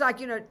 It's like,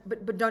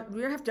 but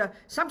we don't have to,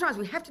 sometimes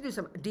we have to do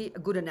some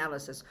good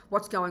analysis.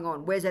 What's going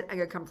on? Where's that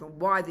anger come from?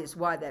 Why this?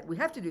 Why that? We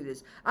have to do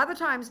this. Other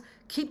times,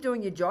 keep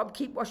doing your job,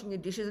 keep washing your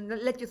dishes, and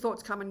let your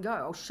thoughts come and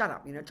go. Oh, shut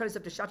up, tell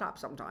yourself to shut up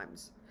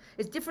sometimes.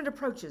 It's different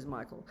approaches,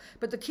 Michael.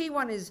 But the key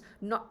one is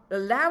not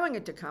allowing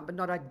it to come, but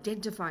not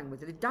identifying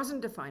with it. It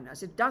doesn't define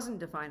us. It doesn't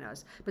define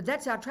us. But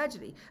that's our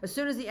tragedy. As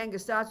soon as the anger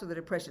starts or the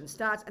depression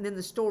starts, and then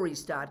the stories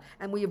start,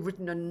 and we have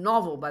written a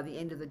novel by the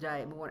end of the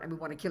day, and we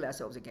want to kill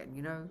ourselves again,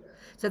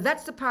 So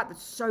that's the part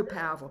that's so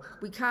powerful.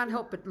 We can't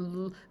help but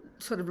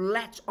sort of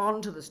latch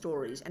onto the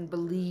stories and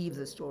believe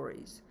the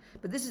stories.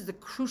 But this is the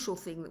crucial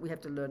thing that we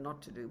have to learn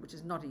not to do, which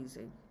is not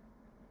easy.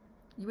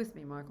 You with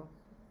me, Michael?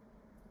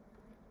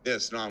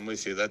 Yes, no, I'm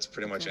with you. That's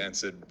pretty much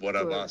answered what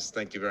I've asked.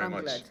 Thank you very much.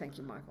 I'm glad. Thank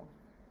you, Michael.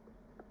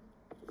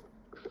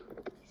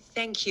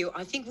 Thank you.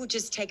 I think we'll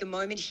just take a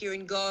moment here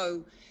and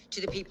go to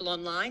the people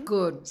online.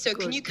 Good. So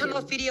can you come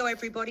off video,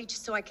 everybody,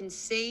 just so I can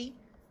see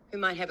who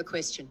might have a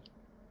question?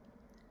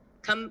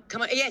 Come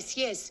on.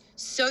 Yes.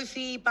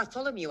 Sophie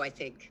Bartholomew, I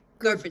think.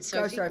 Go for it,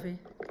 Sophie. Go, Sophie.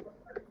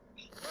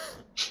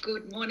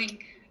 Good morning.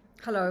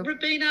 Hello.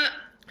 Rabina.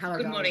 Hello,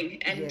 good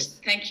morning. And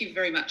thank you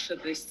very much for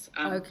this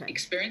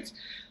experience.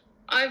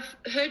 I've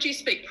heard you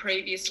speak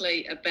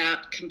previously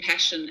about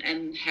compassion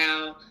and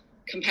how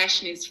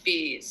compassion is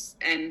fierce,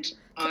 and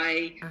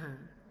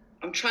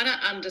I'm trying to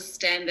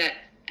understand that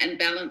and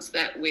balance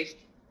that with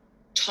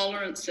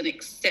tolerance and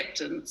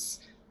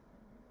acceptance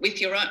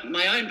with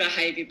my own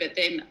behaviour, but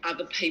then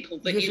other people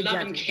that you love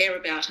and care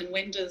about. And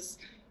when does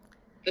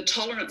the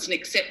tolerance and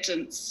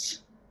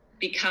acceptance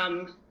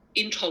become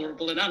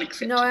intolerable and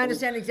unacceptable? No, I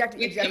understand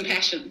exactly.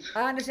 Compassion.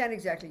 I understand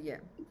exactly. Yeah.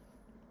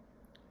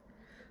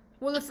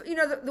 Well,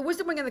 the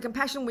wisdom wing and the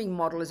compassion wing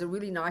model is a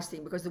really nice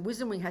thing, because the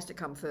wisdom wing has to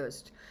come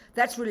first.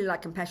 That's really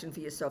like compassion for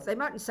yourself. They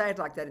mightn't say it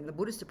like that in the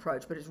Buddhist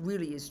approach, but it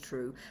really is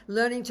true.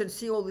 Learning to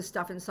see all this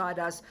stuff inside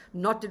us,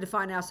 not to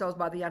define ourselves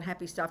by the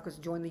unhappy stuff, because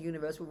join the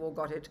universe, we've all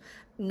got it.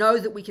 Know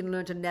that we can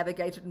learn to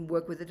navigate it and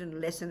work with it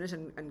and lessen it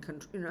and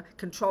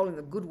control in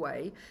the good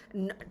way.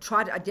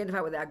 Try to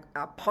identify with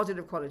our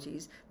positive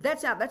qualities.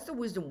 That's the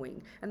wisdom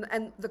wing.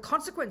 And the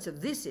consequence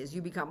of this is we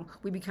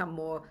become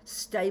more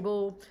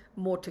stable,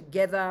 more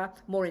together,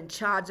 more in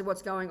charge of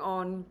what's going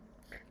on,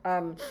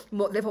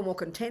 therefore more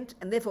content,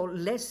 and therefore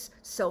less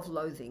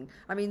self-loathing.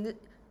 I mean,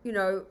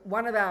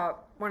 one of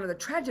the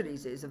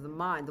tragedies is of the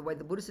mind, the way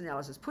the Buddhist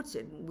analysis puts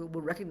it, and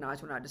we'll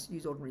recognize when I just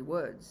use ordinary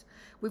words.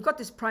 We've got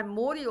this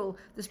primordial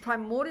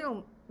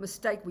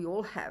mistake we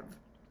all have.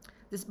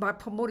 This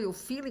primordial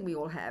feeling we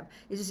all have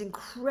is this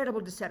incredible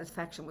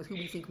dissatisfaction with who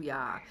we think we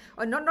are.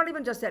 Or not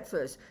even just that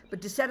first,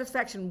 but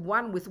dissatisfaction,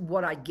 one, with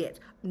what I get.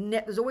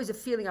 There's always a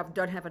feeling of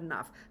don't have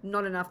enough,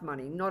 not enough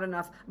money, not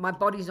enough, my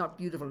body's not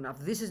beautiful enough,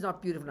 this is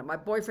not beautiful enough, my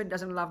boyfriend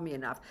doesn't love me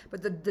enough.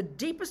 But the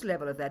deepest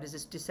level of that is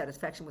this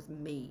dissatisfaction with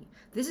me.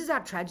 This is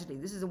our tragedy.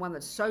 This is the one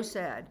that's so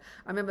sad.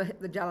 I remember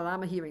the Dalai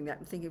Lama hearing that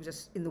and thinking it was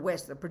just in the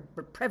West, the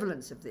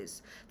prevalence of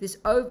this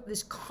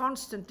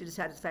constant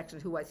dissatisfaction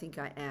with who I think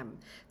I am.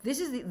 This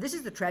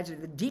is the tragedy,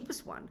 the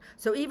deepest one.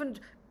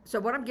 So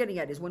what I'm getting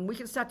at is when we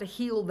can start to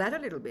heal that a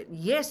little bit.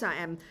 Yes, I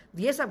am.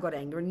 Yes, I've got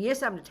anger, and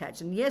yes, I'm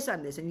attached, and yes,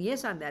 I'm this, and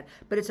yes, I'm that.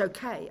 But it's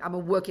okay. I'm a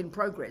work in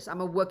progress.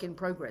 But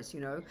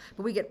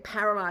we get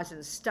paralyzed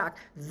and stuck.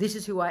 This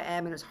is who I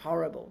am, and it's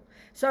horrible.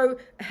 So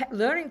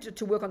learning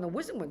to work on the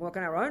wisdom wing, work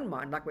on our own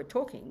mind, like we're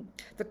talking,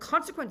 the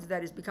consequence of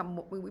that is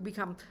we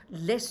become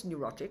less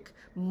neurotic,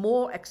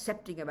 more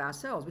accepting of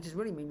ourselves, which is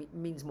really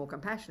means more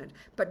compassionate.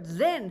 But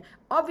then,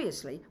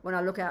 obviously, when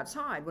I look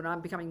outside, when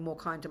I'm becoming more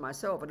kind to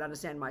myself and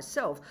understand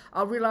myself,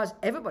 I'll realize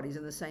everybody's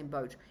in the same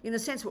boat. In a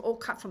sense, we're all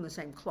cut from the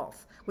same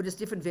cloth. We're just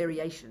different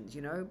variations,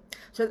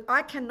 So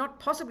I cannot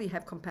possibly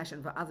have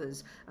compassion for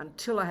others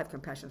until I have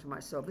compassion for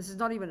myself. This is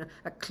not even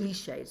a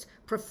cliche. It's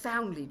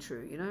profoundly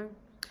true,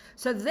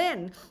 So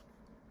then,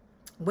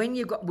 when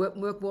you've got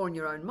work more in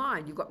your own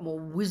mind, you've got more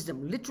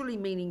wisdom, literally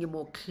meaning you're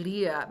more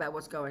clear about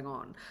what's going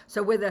on.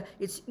 So whether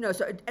it's,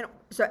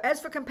 so as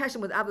for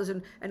compassion with others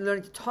and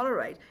learning to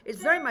tolerate, it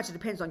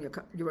depends on your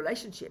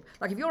relationship.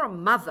 Like if you're a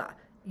mother,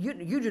 you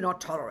do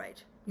not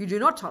tolerate. You do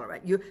not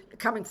tolerate. You're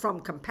coming from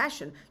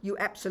compassion, you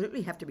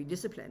absolutely have to be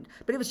disciplined.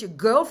 But if it's your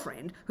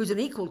girlfriend who's an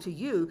equal to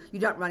you, you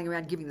don't running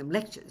around giving them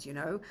lectures,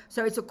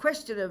 So it's a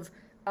question of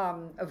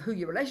of who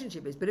your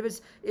relationship is. But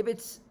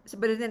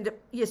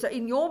so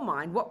in your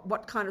mind,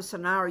 what kind of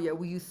scenario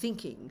were you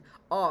thinking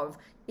of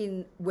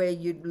in where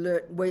you'd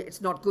learn where it's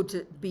not good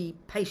to be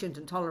patient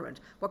and tolerant?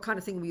 What kind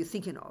of thing were you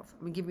thinking of?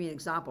 I mean, give me an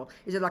example.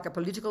 Is it like a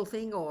political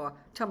thing, or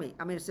tell me?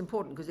 I mean, it's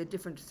important because they're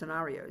different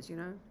scenarios, you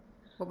know.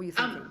 What were you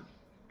thinking?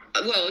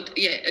 Well,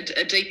 yeah,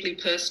 a deeply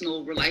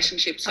personal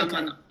relationship,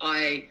 someone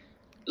I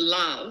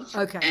love,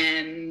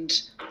 and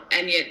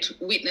yet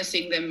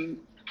witnessing them,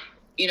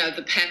 you know,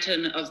 the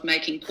pattern of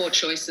making poor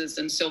choices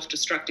and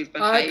self-destructive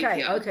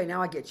behaviour. Okay,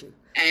 now I get you.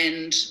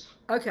 And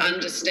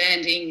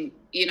understanding,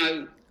 you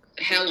know,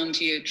 how long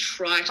do you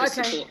try to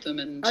support them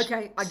and I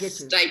get you.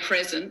 Stay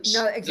present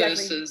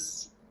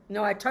versus...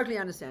 No, I totally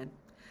understand.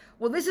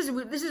 Well, this is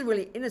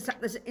really, in a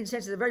sense,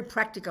 it's a very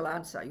practical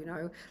answer, you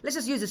know. Let's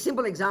just use a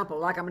simple example,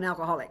 like I'm an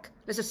alcoholic.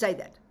 Let's just say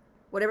that,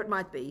 whatever it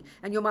might be,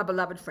 and you're my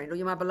beloved friend or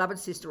you're my beloved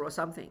sister or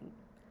something.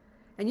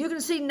 And you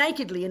can see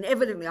nakedly and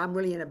evidently I'm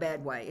really in a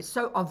bad way. It's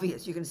so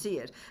obvious, you can see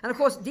it. And of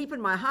course, deep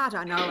in my heart,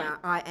 I know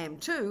I am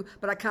too,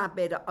 but I can't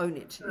bear to own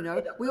it, you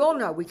know. We all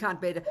know we can't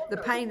bear to, the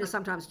pain is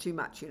sometimes too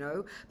much, you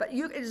know. But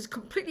it is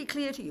completely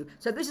clear to you.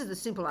 So this is the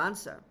simple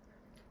answer.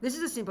 This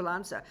is a simple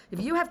answer.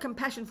 If you have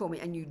compassion for me,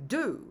 and you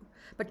do,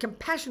 but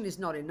compassion is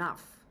not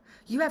enough.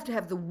 You have to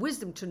have the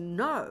wisdom to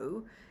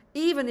know,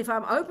 even if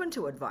I'm open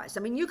to advice. I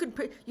mean,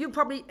 you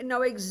probably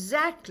know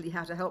exactly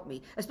how to help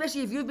me,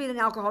 especially if you've been an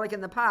alcoholic in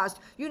the past.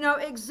 You know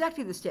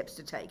exactly the steps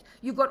to take.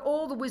 You've got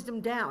all the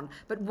wisdom down.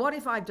 But what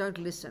if I don't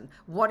listen?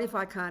 What if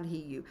I can't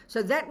hear you?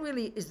 So that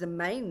really is the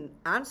main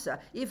answer.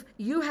 If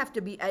you have to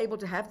be able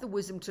to have the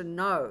wisdom to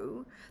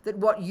know that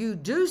what you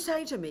do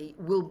say to me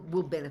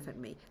will benefit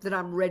me, that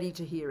I'm ready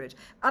to hear it.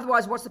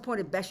 Otherwise, what's the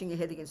point of bashing your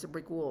head against a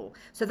brick wall?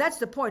 So that's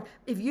the point.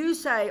 If you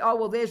say, oh,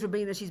 well, there's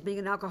Robina, she's being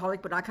an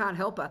alcoholic, but I can't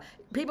help her.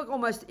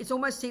 It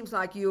almost seems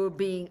like you're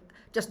being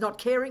just not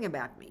caring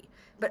about me.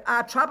 But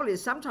our trouble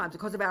is sometimes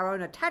because of our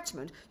own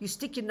attachment, you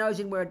stick your nose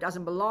in where it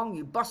doesn't belong,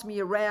 you boss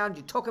me around,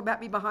 you talk about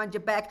me behind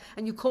your back,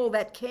 and you call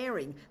that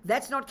caring.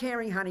 That's not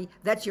caring, honey.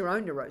 That's your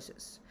own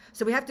neurosis.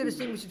 So we have to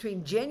distinguish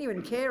between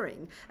genuine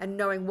caring and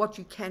knowing what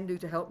you can do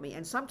to help me.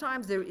 And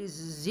sometimes there is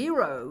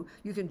zero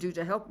you can do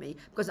to help me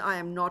because I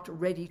am not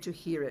ready to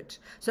hear it.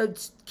 So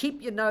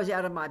keep your nose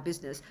out of my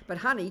business. But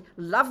honey,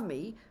 love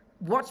me,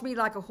 watch me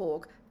like a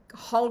hawk,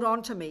 hold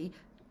on to me,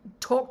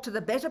 talk to the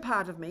better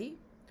part of me,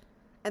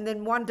 and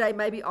then one day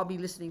maybe I'll be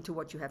listening to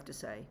what you have to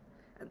say.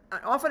 And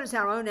often it's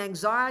our own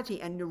anxiety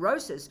and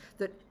neurosis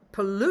that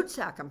pollutes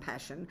our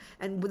compassion,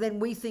 and then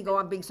we think, oh,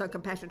 I'm being so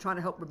compassionate trying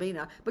to help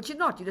Robina, but you're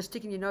not. You're just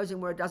sticking your nose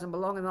in where it doesn't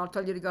belong, and I'll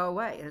tell you to go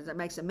away, and it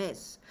makes a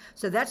mess.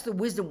 So that's the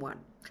wisdom one.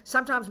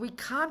 Sometimes we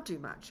can't do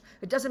much.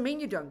 It doesn't mean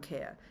you don't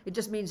care. It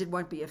just means it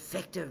won't be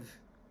effective.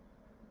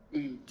 Do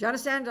you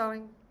understand,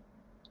 darling?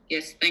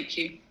 Yes, thank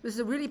you. This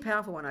is a really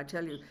powerful one, I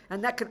tell you.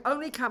 And that can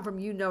only come from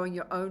you knowing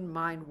your own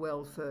mind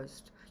well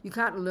first. You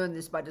can't learn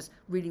this by just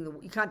reading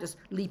you can't just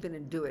leap in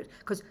and do it.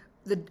 Because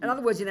in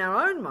other words, in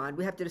our own mind,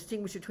 we have to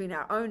distinguish between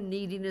our own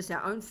neediness,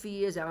 our own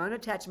fears, our own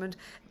attachment,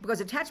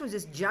 because attachment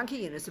is this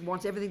junkie in us that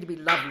wants everything to be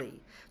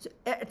lovely. So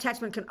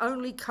attachment can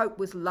only cope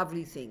with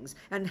lovely things.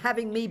 And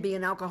having me be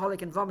an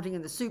alcoholic and vomiting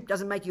in the soup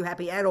doesn't make you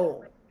happy at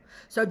all.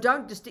 So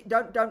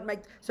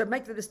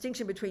make the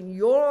distinction between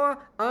your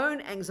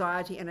own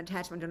anxiety and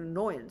attachment and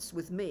annoyance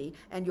with me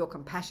and your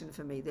compassion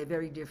for me. They're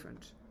very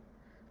different.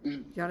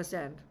 Do you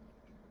understand?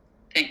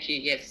 Thank you,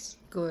 yes.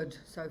 Good,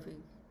 Sophie.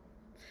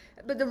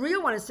 But the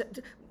real one is,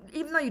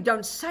 even though you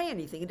don't say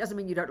anything, it doesn't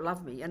mean you don't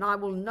love me, and I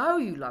will know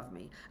you love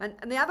me. And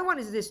the other one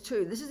is this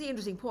too. This is the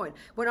interesting point.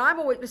 When I'm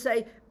always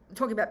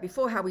talking about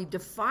before how we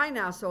define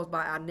ourselves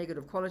by our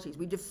negative qualities.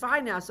 We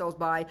define ourselves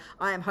by,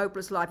 I am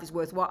hopeless, life is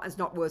worthwhile, it's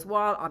not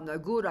worthwhile, I'm no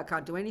good, I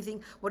can't do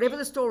anything, whatever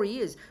the story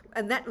is.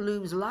 And that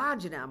looms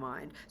large in our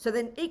mind. So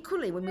then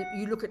equally, when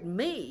you look at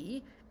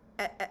me,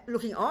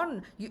 looking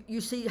on,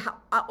 you see how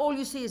all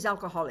you see is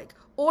alcoholic.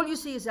 All you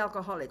see is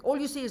alcoholic. All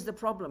you see is the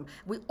problem.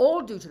 We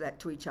all do that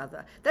to each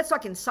other. That's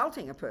like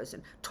insulting a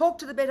person. Talk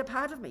to the better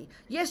part of me.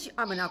 Yes,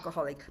 I'm an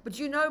alcoholic, but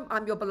you know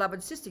I'm your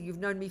beloved sister. You've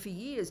known me for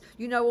years.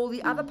 You know all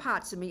the other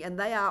parts of me, and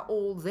they are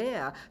all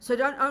there. So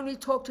don't only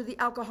talk to the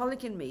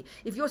alcoholic in me.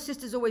 If your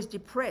sister's always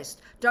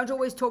depressed, don't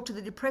always talk to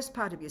the depressed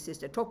part of your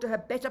sister. Talk to her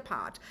better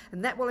part,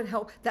 and that will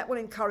help. That will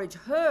encourage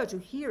her to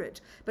hear it.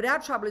 But our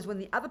trouble is when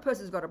the other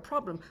person's got a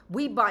problem,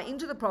 we buy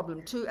into the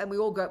problem too, and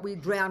we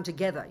drown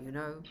together, you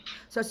know.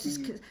 So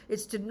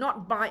it's to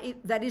not buy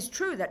it. That is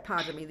true, that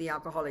part of me, the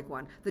alcoholic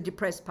one, the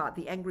depressed part,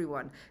 the angry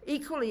one.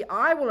 Equally,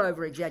 I will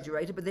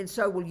over-exaggerate it, but then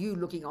so will you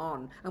looking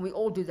on, and we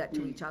all do that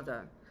to each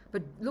other.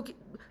 But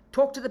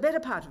talk to the better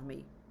part of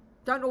me.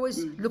 Don't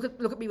always look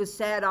at me with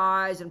sad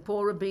eyes and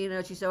poor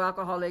Robina, she's so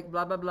alcoholic,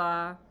 blah, blah,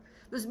 blah.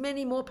 There's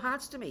many more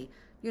parts to me.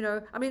 You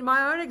know, I mean,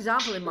 my own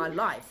example in my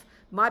life,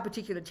 my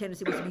particular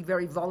tendency was to be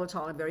very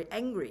volatile and very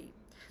angry.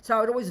 So I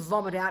would always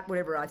vomit out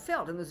whatever I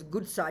felt, and there's a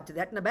good side to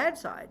that and a bad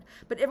side.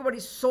 But everybody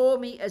saw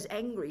me as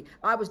angry.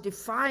 I was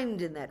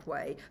defined in that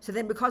way. So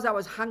then because I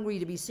was hungry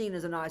to be seen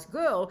as a nice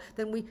girl,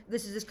 then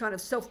this is this kind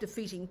of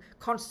self-defeating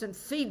constant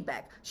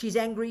feedback. She's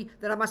angry,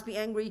 then I must be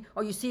angry,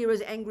 or you see her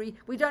as angry.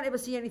 We don't ever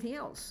see anything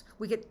else.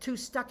 We get too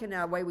stuck in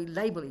our way we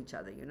label each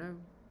other, you know.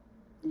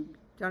 Do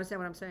you understand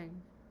what I'm saying?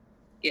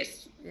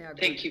 Yes. Yeah.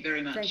 Thank you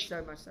very much. Thanks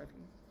so much, Sophie.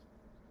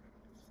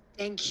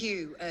 Thank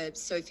you,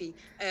 Sophie.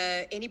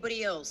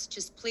 Anybody else?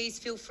 Just please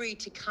feel free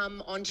to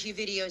come onto your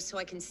video so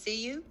I can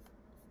see you.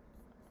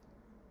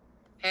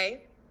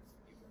 Hey?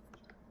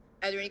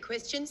 Are there any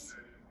questions?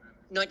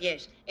 Not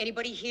yet.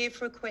 Anybody here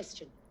for a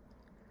question?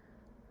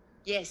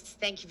 Yes,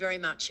 thank you very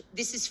much.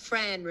 This is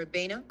Fran,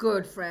 Robina.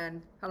 Good,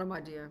 Fran. Hello,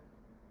 my dear.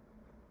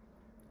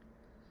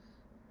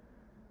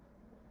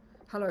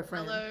 Hello,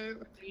 Fran. Hello,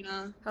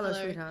 Robina. Hello,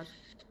 sweetheart.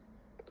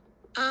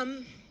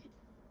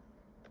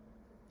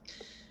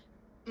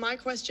 My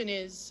question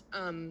is,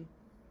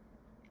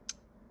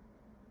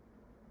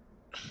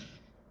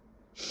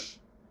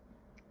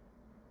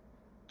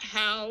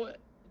 how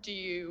do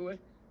you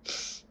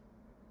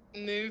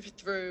move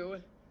through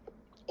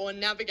or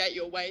navigate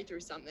your way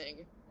through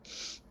something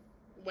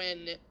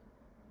when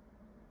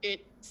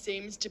it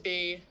seems to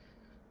be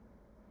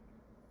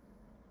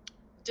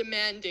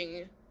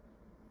demanding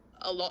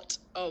a lot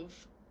of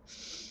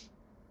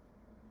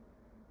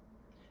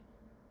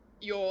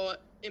your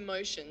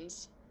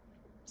emotions,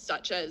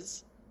 such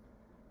as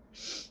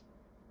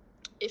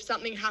if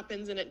something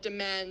happens and it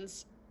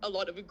demands a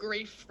lot of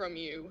grief from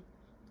you,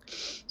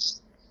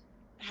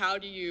 how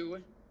do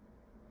you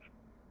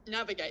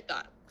navigate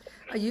that?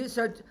 Are you,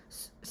 so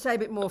say a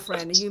bit more,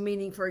 Fran. Are you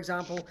meaning, for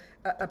example,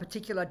 a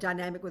particular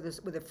dynamic with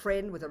a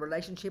friend, with a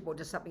relationship, or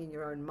just something in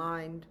your own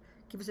mind?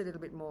 Give us a little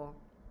bit more.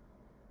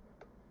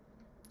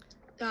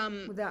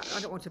 Without, I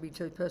don't want to be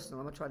too personal.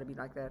 I'm not trying to be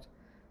like that.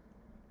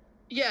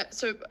 Yeah.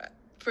 So,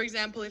 for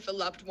example, if a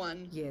loved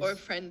one yes. or a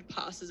friend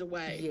passes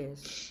away,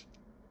 yes,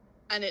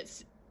 and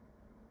it's,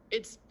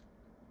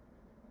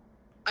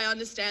 I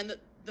understand that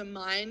the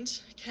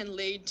mind can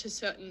lead to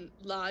certain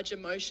large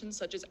emotions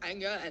such as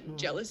anger and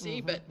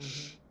jealousy, but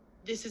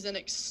this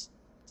is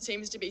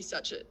seems to be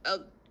such a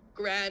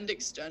grand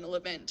external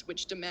event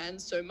which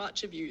demands so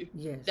much of you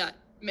yes. that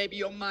maybe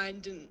your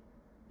mind didn't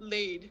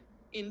lead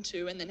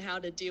into, and then how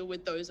to deal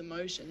with those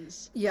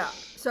emotions. Yeah.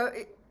 So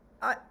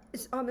I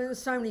mean, there's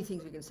so many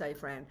things we can say,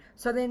 Fran.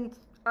 So then,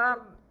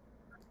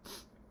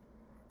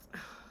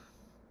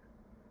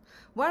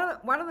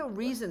 one of the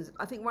reasons,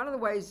 I think one of the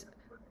ways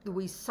that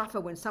we suffer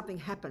when something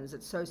happens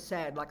that's so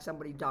sad, like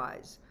somebody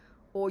dies,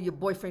 or your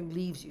boyfriend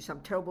leaves you, some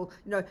terrible,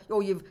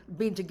 or you've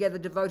been together,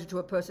 devoted to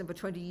a person for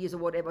 20 years or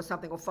whatever,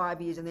 something, or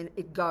 5 years, and then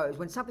it goes.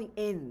 When something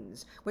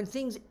ends, when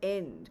things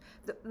end,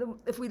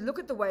 if we look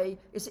at the way,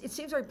 it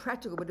seems very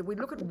practical, but if we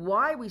look at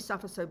why we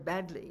suffer so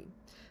badly,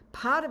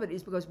 part of it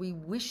is because we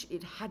wish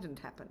it hadn't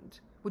happened.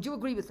 Would you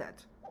agree with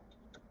that?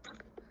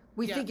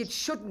 We yes. think it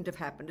shouldn't have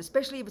happened,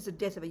 especially if it's the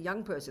death of a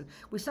young person.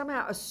 We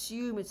somehow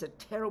assume it's a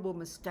terrible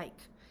mistake.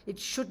 It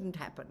shouldn't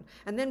happen.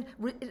 And then,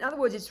 in other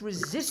words, it's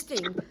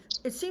resisting.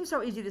 It seems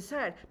so easy to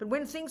say it, but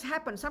when things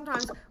happen,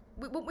 sometimes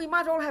we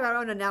might all have our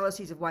own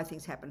analyses of why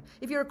things happen.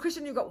 If you're a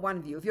Christian, you've got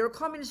one view. If you're a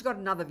communist, you've got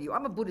another view.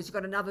 I'm a Buddhist, you've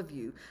got another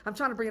view. I'm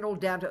trying to bring it all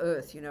down to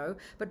earth,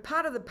 But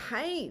part of the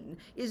pain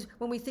is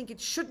when we think it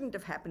shouldn't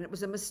have happened. It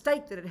was a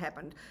mistake that it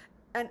happened.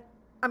 And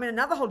I mean,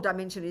 another whole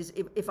dimension is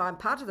if I'm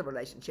part of the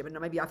relationship, and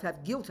maybe I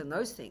have guilt and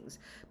those things.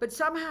 But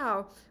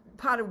somehow,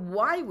 part of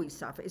why we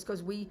suffer is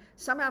because we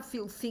somehow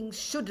feel things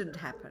shouldn't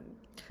happen.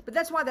 But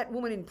that's why that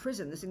woman in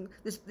prison,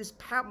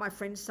 my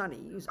friend Sunny,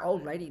 who's an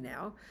old lady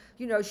now,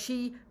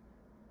 she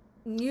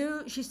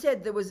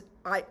said there was,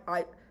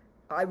 I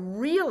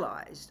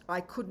realized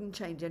I couldn't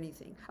change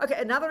anything. Okay,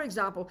 another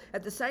example,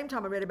 at the same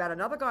time I read about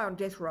another guy on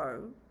death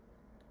row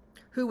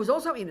who was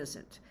also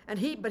innocent,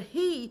 but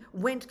he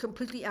went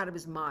completely out of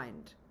his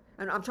mind.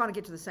 And I'm trying to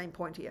get to the same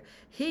point here.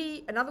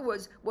 He, in other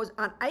words, was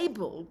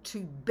unable to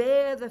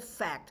bear the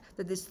fact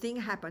that this thing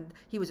happened.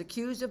 He was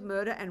accused of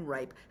murder and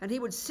rape, and he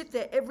would sit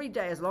there every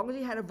day, as long as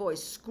he had a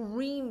voice,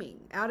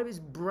 screaming out of his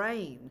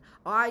brain,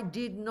 I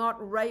did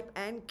not rape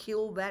and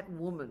kill that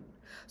woman.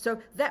 So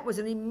that was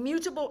an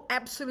immutable,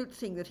 absolute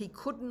thing that he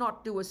could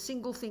not do a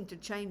single thing to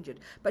change it.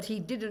 But he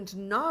didn't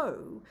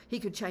know he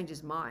could change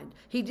his mind.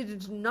 He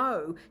didn't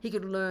know he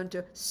could learn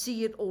to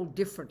see it all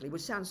differently,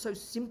 which sounds so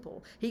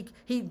simple.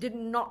 He did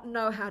not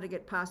know how to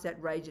get past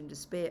that rage and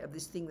despair of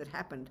this thing that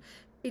happened.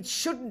 It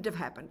shouldn't have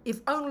happened.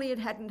 If only it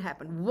hadn't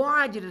happened.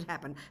 Why did it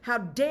happen? How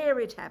dare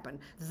it happen?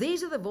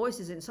 These are the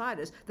voices inside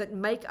us that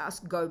make us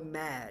go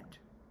mad.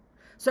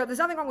 So there's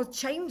nothing wrong with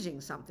changing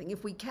something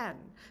if we can.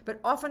 But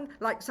often,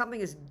 like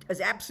something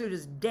as absolute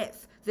as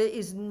death, there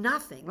is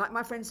nothing. Like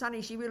my friend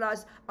Sunny, she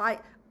realized I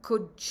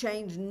could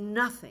change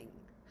nothing,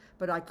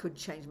 but I could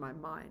change my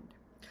mind.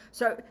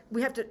 So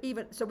we have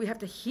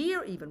to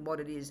hear even what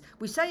it is.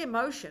 We say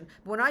emotion,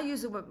 but when I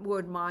use the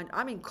word mind,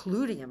 I'm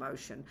including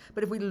emotion.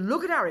 But if we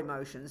look at our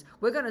emotions,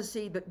 we're going to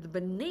see that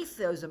beneath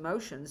those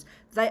emotions,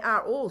 they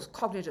are all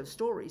cognitive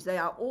stories. They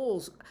are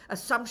all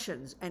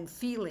assumptions and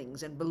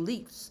feelings and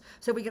beliefs.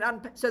 So we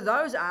can so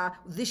those are,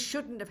 this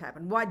shouldn't have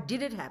happened. Why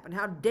did it happen?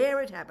 How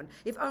dare it happen?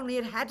 If only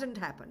it hadn't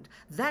happened.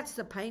 That's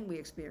the pain we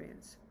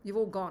experience. You've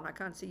all gone. I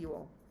can't see you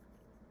all.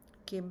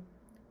 Kim,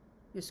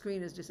 your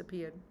screen has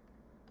disappeared.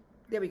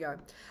 There we go.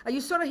 Are you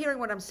sort of hearing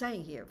what I'm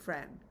saying here,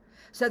 Fran?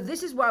 So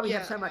this is why we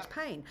have so much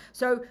pain.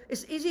 So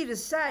it's easy to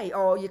say,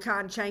 oh, you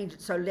can't change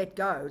it, so let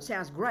go. It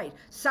sounds great.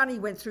 Sunny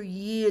went through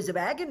years of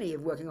agony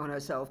of working on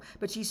herself,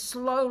 but she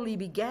slowly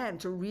began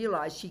to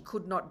realize she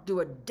could not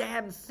do a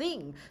damn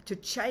thing to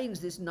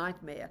change this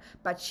nightmare,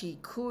 but she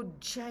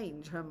could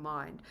change her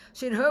mind.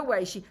 So in her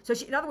way,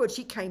 in other words,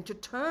 she came to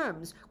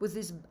terms with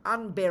this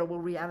unbearable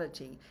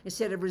reality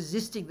instead of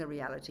resisting the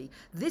reality.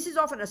 This is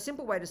often a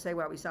simple way to say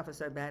why we suffer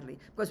so badly,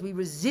 because we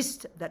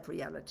resist that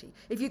reality.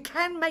 If you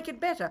can make it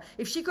better,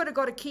 if she could have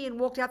got a key and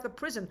walked out the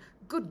prison,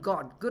 good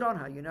God, good on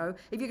her, you know.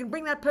 If you can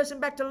bring that person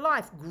back to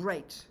life,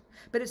 great.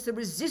 But it's the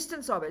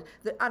resistance of it,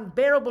 the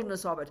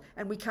unbearableness of it,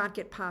 and we can't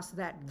get past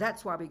that.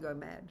 That's why we go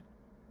mad.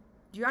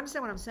 Do you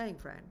understand what I'm saying,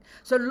 Fran?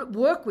 So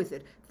work with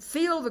it.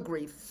 Feel the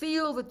grief,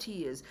 feel the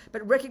tears,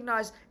 but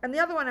recognize, and the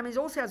other one, I mean, it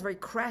all sounds very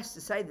crass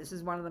to say this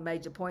is one of the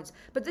major points,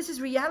 but this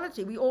is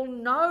reality. We all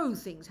know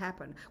things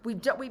happen. We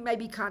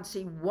maybe can't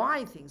see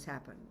why things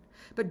happen.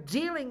 But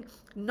dealing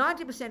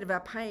 90% of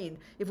our pain,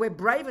 if we're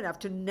brave enough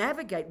to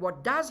navigate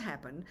what does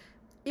happen,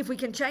 if we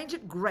can change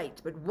it,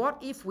 great. But what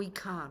if we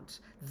can't?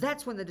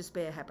 That's when the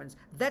despair happens.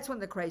 That's when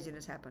the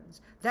craziness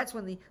happens. That's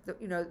when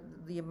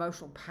the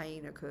emotional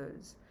pain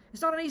occurs.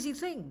 It's not an easy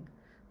thing,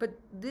 but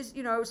this,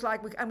 it's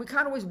like, we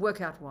can't always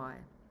work out why.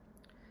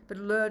 But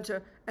learn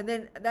to,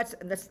 and that's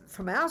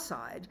from our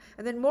side.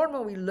 And then more and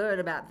more we learn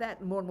about that,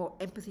 and more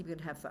empathy we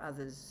can have for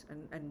others,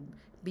 and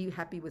be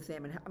happy with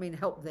them, and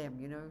help them,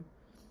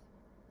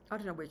 I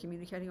don't know, we're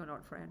communicating or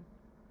not, Fran?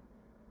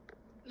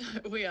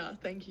 We are,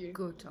 thank you.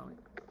 Good, Tony.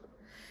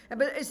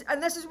 And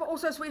this is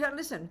also, sweetheart,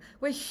 listen,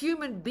 we're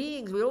human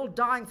beings. We're all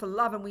dying for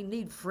love, and we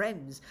need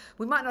friends.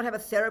 We might not have a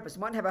therapist,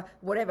 we might have a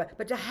whatever,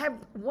 but to have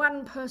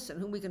one person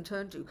whom we can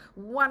turn to,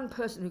 one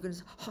person who can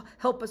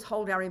help us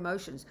hold our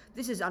emotions,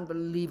 this is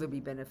unbelievably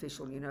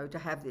beneficial, to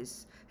have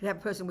this. To have a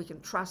person we can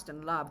trust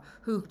and love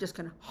who just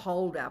can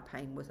hold our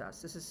pain with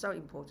us. This is so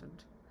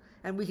important.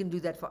 And we can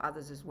do that for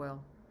others as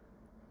well.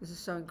 This is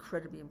so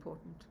incredibly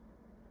important.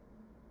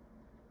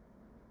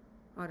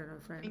 I don't know,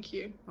 Fran. Thank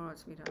you. All right,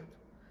 sweetheart.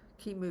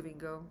 Keep moving,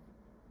 girl.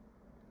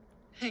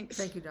 Thanks.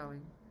 Thank you,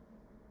 darling.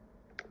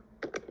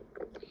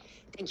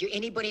 Thank you.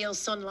 Anybody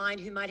else online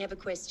who might have a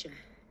question?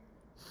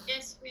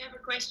 Yes, we have a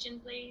question,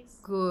 please.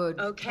 Good.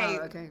 Okay.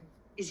 Tara, okay.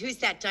 Who's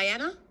that,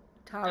 Diana?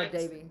 Tara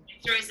Davey.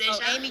 It's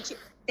Rosetta. Oh, Amy.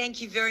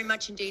 Thank you very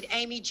much indeed.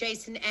 Amy,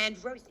 Jason, and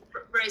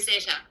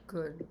Rosetta.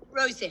 Good.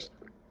 Rosetta.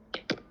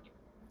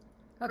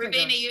 Okay,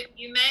 Robina,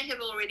 you may have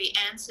already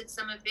answered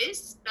some of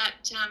this,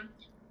 but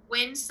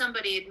when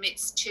somebody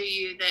admits to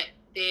you that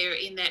they're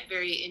in that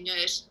very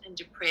inert and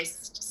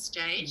depressed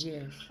state,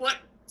 yes,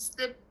 what's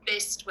the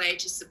best way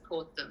to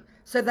support them?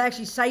 So they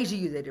actually say to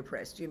you they're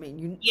depressed, you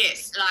mean?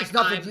 Yes, like it's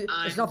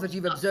not that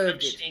you've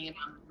observed it. And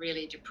I'm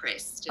really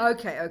depressed.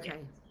 Okay. I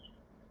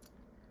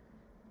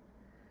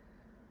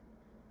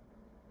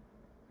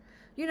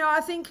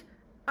think,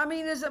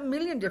 there's a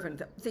million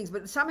different things,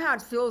 but somehow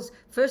it feels,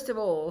 first of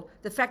all,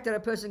 the fact that a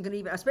person can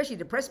even, especially a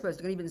depressed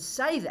person, can even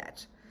say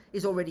that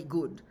is already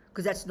good,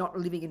 because that's not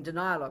living in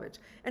denial of it.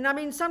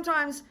 And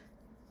sometimes,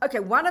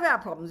 one of our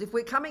problems, if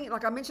we're coming,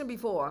 like I mentioned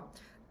before,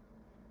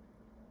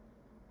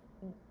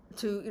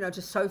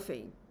 to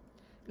Sophie,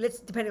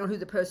 depending on who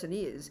the person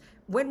is,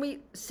 when we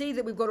see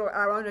that we've got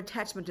our own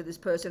attachment to this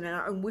person and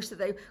our own wish that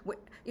they,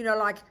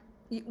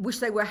 you wish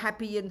they were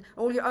happy, and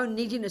all your own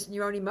neediness and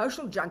your own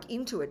emotional junk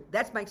into it,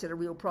 that makes it a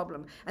real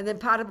problem. And then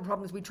part of the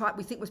problem is we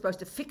think we're supposed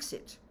to fix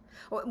it.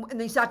 And then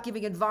you start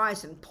giving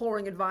advice and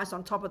pouring advice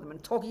on top of them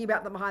and talking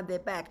about them behind their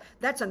back.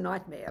 That's a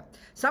nightmare.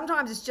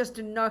 Sometimes it's just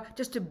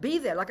to be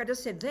there, like I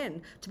just said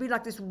then, to be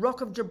like this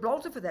rock of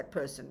Gibraltar for that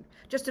person.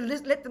 Just to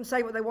let them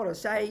say what they want to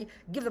say,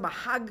 give them a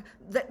hug,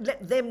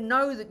 let them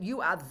know that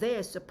you are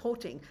there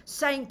supporting,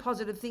 saying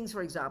positive things,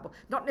 for example.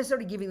 Not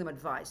necessarily giving them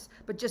advice,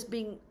 but just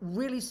being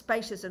really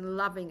spacious and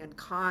loving and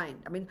kind.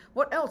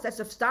 What else? That's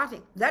the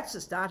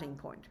starting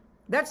point.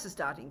 That's the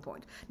starting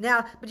point.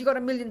 Now, but you've got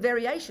a million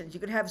variations. You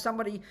could have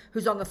somebody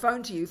who's on the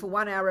phone to you for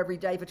 1 hour every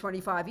day for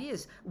 25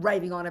 years,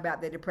 raving on about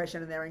their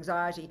depression and their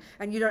anxiety,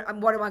 and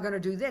and what am I going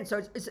to do then?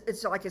 So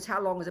it's like it's how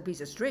long is a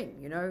piece of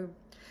string,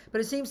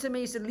 But it seems to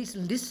me it's at least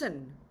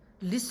listen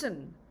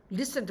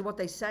to what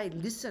they say,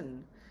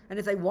 listen. And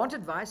if they want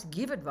advice,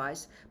 give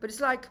advice. But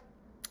it's like,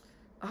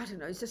 I don't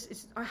know,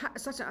 it's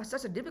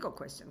such a difficult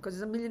question, because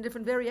there's a million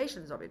different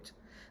variations of it.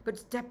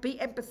 But to be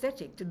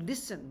empathetic, to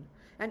listen.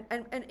 And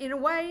in a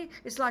way,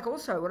 it's like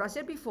also what I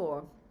said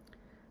before.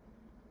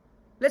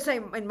 let's say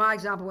in my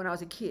example, when I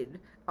was a kid,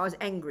 I was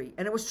angry,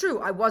 and it was true,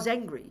 I was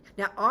angry.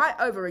 Now, I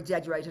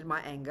over-exaggerated my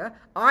anger.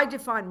 I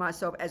defined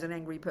myself as an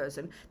angry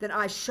person. Then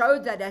I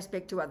showed that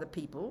aspect to other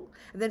people,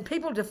 and then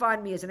people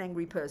defined me as an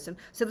angry person.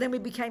 So then we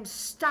became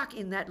stuck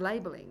in that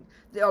labeling.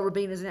 Oh,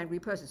 Robina's an angry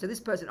person. So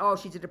this person, oh,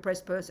 she's a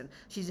depressed person.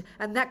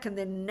 And that can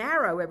then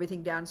narrow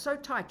everything down so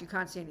tight you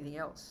can't see anything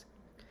else.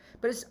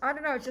 But it's, I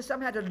don't know, it's just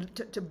somehow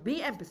to be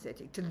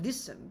empathetic, to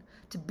listen,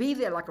 to be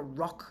there like a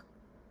rock.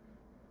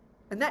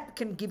 And that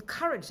can give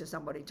courage to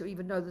somebody to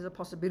even know there's a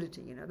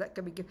possibility, you know, that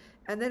can be,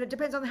 and then it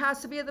depends on how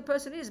severe the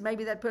person is.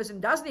 Maybe that person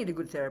does need a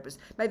good therapist.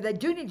 Maybe they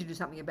do need to do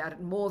something about it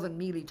more than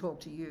merely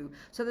talk to you.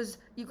 So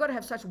you've got to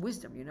have such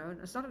wisdom, you know,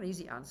 and it's not an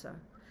easy answer.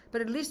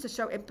 But at least to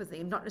show empathy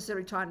and not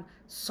necessarily try and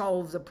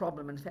solve the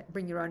problem and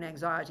bring your own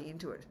anxiety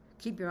into it.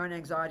 Keep your own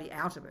anxiety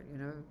out of it, you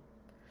know.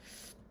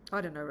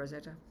 I don't know,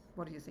 Rosetta.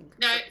 What do you think?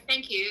 No,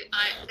 thank you.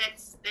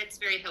 That's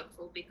very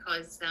helpful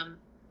because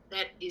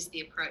that is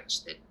the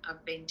approach that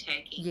I've been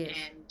taking. Yes.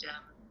 And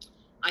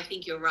I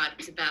think you're right.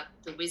 It's about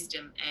the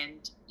wisdom,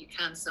 and you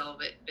can't solve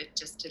it, but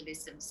just to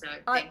listen. So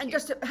thank you.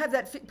 Just to have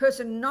that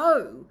person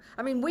know.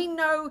 I mean, we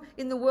know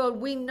in the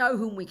world, we know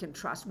whom we can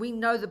trust. We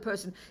know the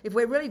person. If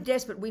we're really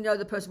desperate, we know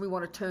the person we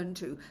want to turn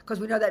to, because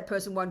we know that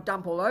person won't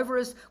dump all over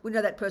us. We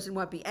know that person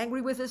won't be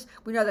angry with us.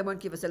 We know they won't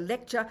give us a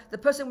lecture. The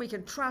person we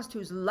can trust,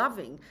 who's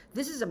loving,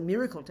 this is a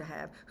miracle to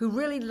have, who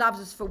really loves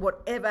us for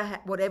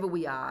whatever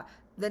we are,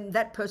 then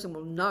that person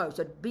will know.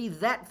 So be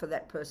that for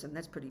that person.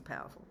 That's pretty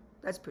powerful.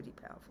 That's pretty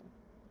powerful.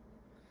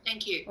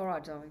 Thank you. All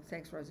right, darling.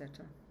 Thanks,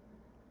 Rosetta.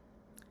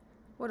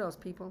 What else,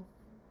 people?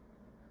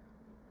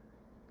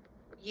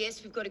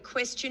 Yes, we've got a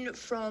question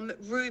from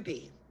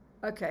Ruby.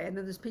 Okay, and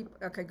then there's people.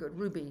 Okay, good.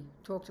 Ruby,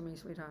 talk to me,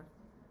 sweetheart.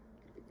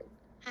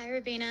 Hi,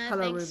 Robina.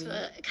 Hello, Thanks Ruby.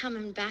 for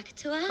coming back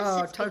to us.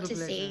 Oh, it's total good to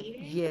pleasure. see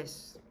you.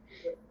 Yes.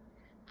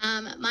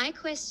 My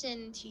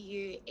question to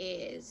you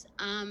is,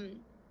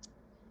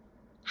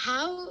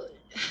 how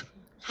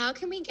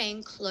can we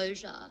gain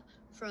closure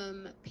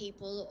from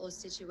people or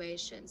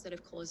situations that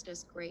have caused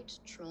us great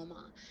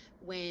trauma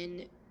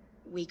when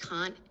we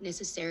can't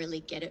necessarily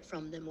get it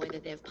from them, whether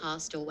they've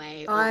passed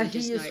away or I we hear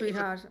just you, know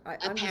sweetheart.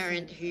 a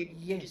parent who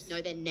you just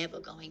know they're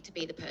never going to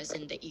be the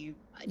person that you're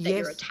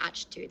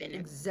attached to. Then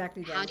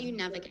exactly. How do you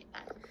navigate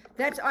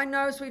that? I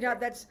know,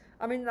 sweetheart.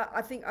 I mean,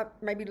 I think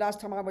maybe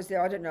last time I was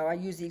there, I don't know, I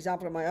used the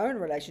example of my own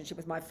relationship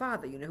with my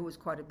father, you know, who was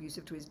quite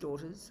abusive to his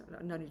daughters.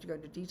 No need to go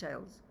into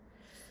details.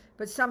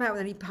 But somehow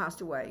then he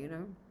passed away, you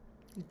know.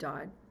 He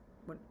died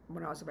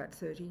when I was about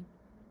 30.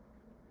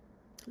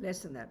 Less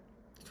than that,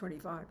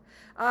 25.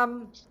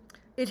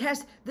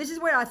 This is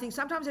where I think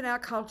sometimes in our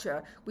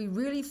culture, we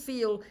really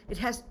feel we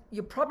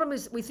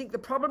think the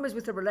problem is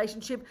with the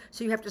relationship,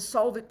 so you have to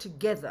solve it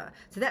together.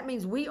 So that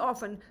means we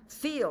often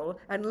feel,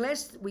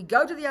 unless we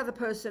go to the other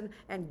person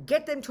and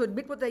get them to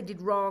admit what they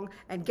did wrong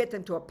and get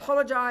them to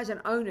apologize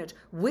and own it,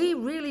 we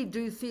really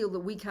do feel that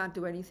we can't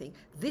do anything.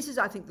 This is,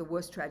 I think, the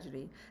worst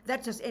tragedy.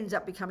 That just ends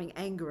up becoming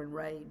anger and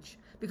rage.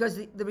 Because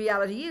the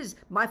reality is,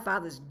 my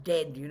father's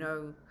dead, you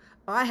know.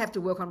 I have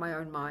to work on my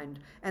own mind,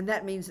 and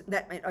that means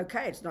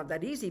okay, it's not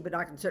that easy, but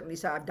I can certainly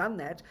say I've done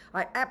that.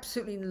 I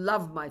absolutely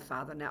love my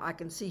father now. I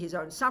can see his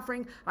own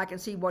suffering. I can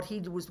see what he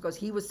did was because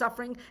he was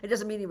suffering. It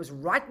doesn't mean he was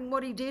right in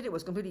what he did. It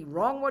was completely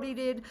wrong what he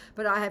did.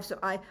 But I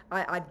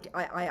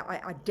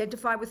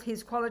identify with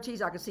his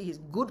qualities. I can see his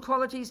good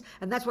qualities,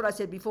 and that's what I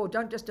said before.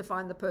 Don't just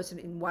define the person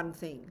in one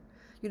thing.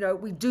 You know,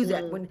 we do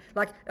that when,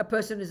 like, a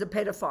person is a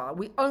pedophile.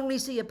 We only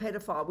see a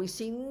pedophile. We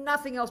see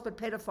nothing else but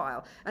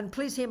pedophile. And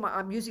please hear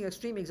I'm using an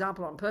extreme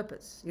example on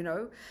purpose, you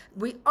know.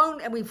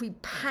 And if we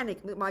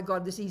panic, my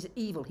God, he's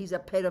evil. He's a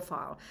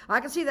pedophile. I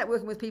can see that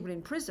working with people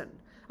in prison.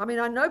 I mean,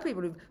 I know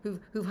people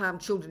who've harmed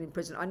children in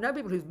prison. I know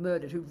people who've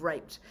murdered, who've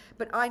raped.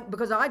 But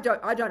because I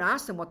don't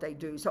ask them what they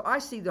do, so I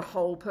see the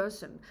whole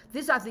person.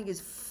 This, I think,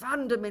 is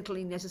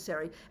fundamentally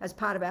necessary as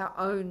part of our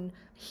own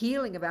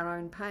healing of our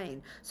own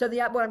pain. So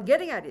what I'm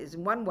getting at is,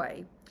 in one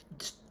way,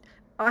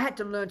 I had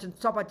to learn to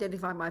stop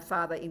identifying my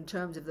father in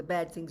terms of the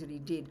bad things that he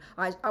did.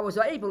 I was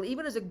able,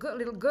 even as a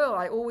little girl,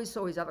 I always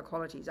saw his other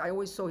qualities. I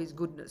always saw his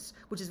goodness,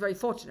 which is very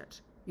fortunate.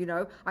 You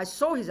know, I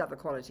saw his other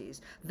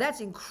qualities.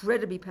 That's an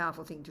incredibly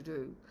powerful thing to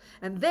do.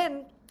 And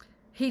then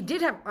he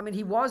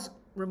was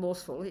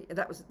remorseful.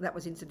 That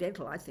was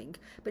incidental, I think.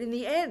 But in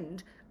the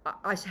end,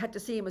 I had to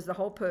see him as the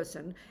whole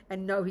person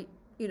and know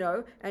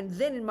and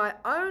then in my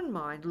own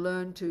mind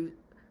learn to,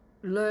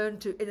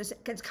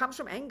 it comes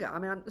from anger. I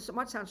mean, it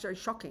might sound very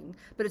shocking,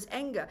 but it's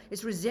anger.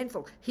 It's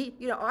resentful.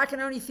 I can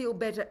only feel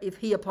better if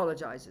he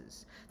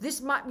apologizes.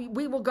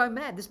 We will go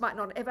mad. This might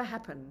not ever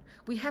happen.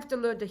 We have to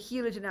learn to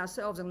heal it in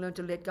ourselves and learn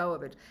to let go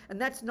of it. And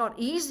that's not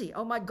easy.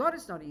 Oh my God,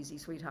 it's not easy,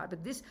 sweetheart.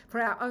 But this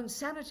for our own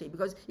sanity,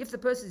 because if the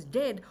person's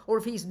dead or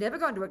if he's never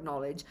going to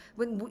acknowledge,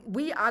 when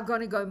we are going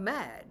to go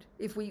mad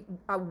if we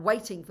are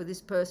waiting for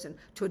this person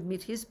to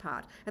admit his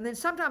part. And then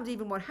sometimes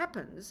even what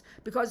happens,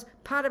 because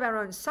part of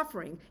our own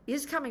suffering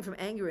is coming from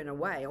anger in a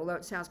way, although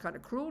it sounds kind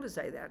of cruel to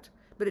say that,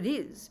 but it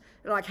is.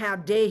 Like, how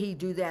dare he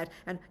do that?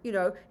 And, you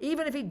know,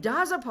 even if he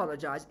does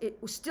apologize, it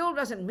still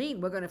doesn't mean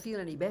we're going to feel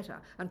any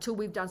better until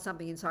we've done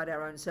something inside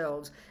our own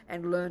selves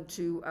and learn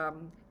to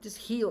just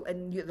heal.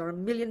 And there are a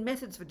million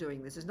methods for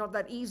doing this. It's not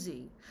that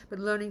easy, but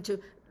learning to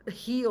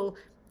heal.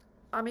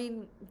 I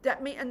mean,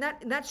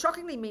 that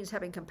shockingly means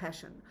having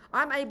compassion.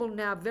 I'm able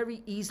now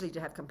very easily to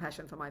have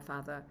compassion for my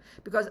father,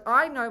 because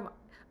I know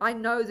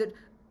that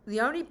the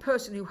only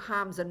person who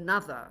harms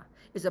another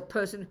is a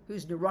person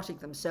who's neurotic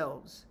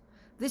themselves.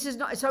 This is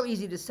not, it's so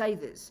easy to say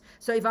this.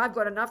 So if I've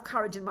got enough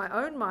courage in my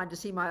own mind to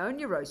see my own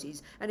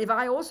neuroses, and if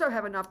I also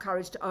have enough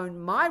courage to own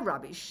my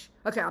rubbish,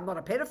 okay, I'm not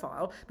a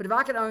pedophile, but if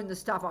I can own the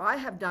stuff I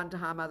have done to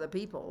harm other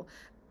people,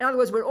 in other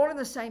words, we're all in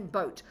the same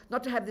boat,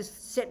 not to have this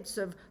sense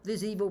of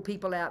there's evil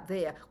people out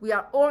there. We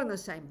are all in the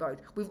same boat.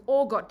 We've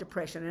all got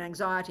depression and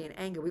anxiety and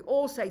anger. We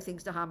all say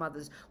things to harm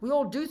others. We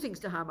all do things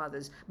to harm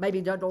others. Maybe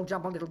don't all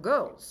jump on little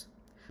girls,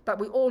 but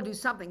we all do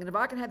something. And if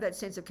I can have that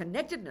sense of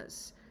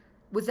connectedness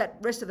with that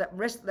rest of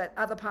that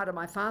other part of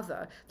my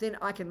father, then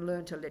I can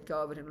learn to let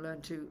go of it and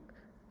learn to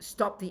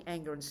stop the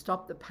anger and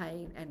stop the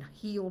pain and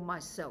heal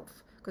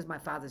myself, because my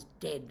father's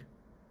dead.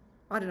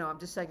 I don't know, I'm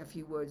just saying a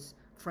few words,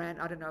 Fran.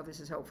 I don't know if this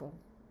is helpful,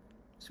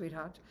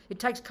 sweetheart. It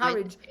takes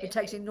courage. It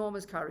takes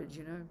enormous courage,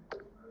 you know.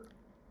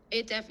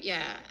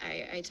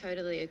 I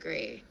totally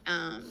agree.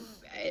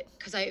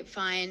 Because I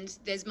find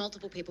there's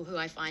multiple people who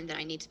I find that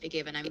I need to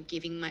forgive, and I'm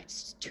giving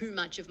too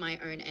much of my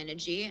own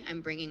energy.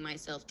 I'm bringing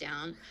myself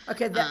down.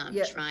 Okay, go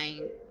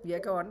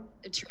on.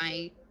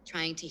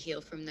 Trying to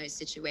heal from those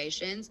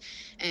situations.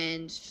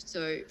 And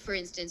so, for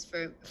instance,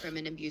 from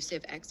an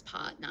abusive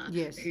ex-partner,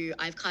 yes, who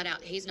I've cut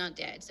out, he's not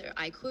dead, so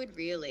I could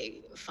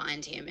really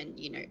find him and,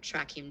 you know,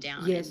 track him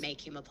down, yes, and make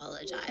him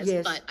apologize.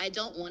 Yes. But I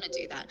don't want to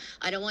do that.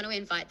 I don't want to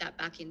invite that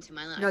back into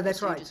my life. No,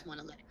 that's right. I just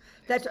want to let it go.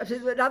 That's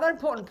another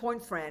important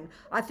point, Fran.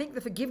 I think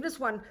the forgiveness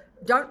one,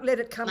 don't let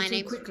it come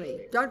too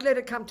quickly. Don't let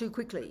it come too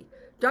quickly.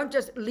 Don't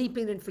just leap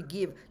in and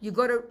forgive. You've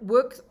got to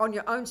work on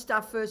your own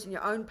stuff first, and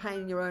your own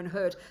pain and your own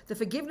hurt. The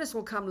forgiveness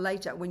will come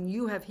later when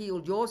you have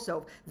healed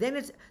yourself. Then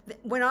it's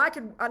when I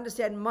could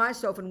understand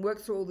myself and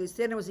work through all this,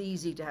 then it was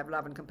easy to have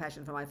love and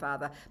compassion for my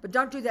father. But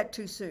don't do that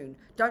too soon.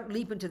 Don't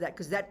leap into that,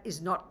 because that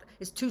is not,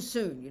 it's too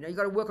soon. You know, you've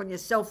got to work on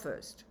yourself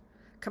first.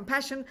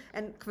 Compassion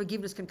and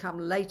forgiveness can come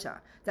later.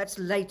 That's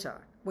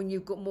later, when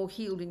you've got more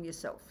healed in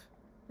yourself.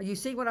 You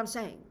see what I'm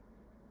saying?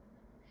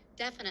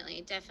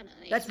 Definitely.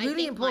 That's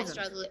really important. My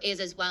struggle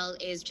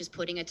is just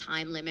putting a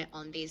time limit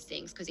on these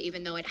things, because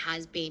even though it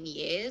has been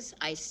years,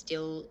 it's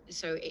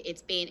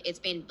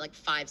been like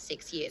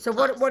 5-6 years. So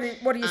what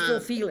are you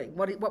still feeling?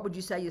 What would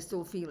you say you're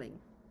still feeling?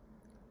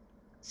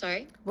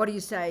 Sorry? What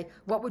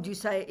would you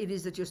say it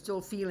is that you're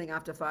still feeling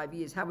after 5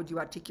 years? How would you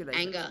articulate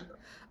Anger. it?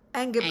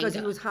 Anger because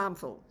he was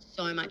harmful.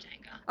 So much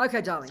anger.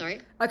 Okay, darling.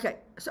 Sorry? Okay,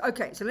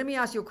 so let me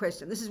ask you a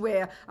question. This is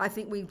where I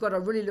think we've got to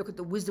really look at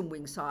the wisdom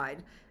wing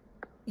side.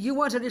 You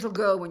weren't a little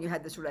girl when you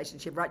had this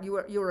relationship, right?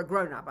 You're a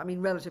grown-up. I mean,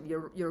 relatively,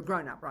 you're a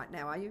grown-up right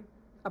now, are you?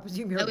 I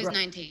presume you're I was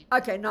 19.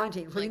 Okay,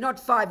 19. So you're not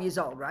 5 years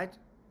old, right?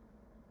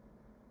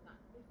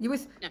 You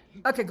with? No.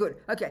 Okay, good.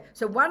 Okay,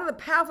 so one of the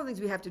powerful things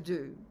we have to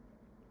do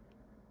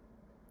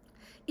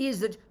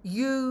is that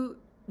you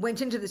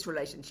went into this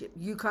relationship.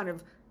 He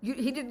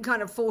didn't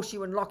kind of force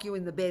you and lock you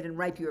in the bed and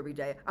rape you every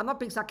day. I'm not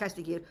being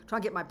sarcastic here. Try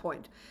and get my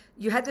point.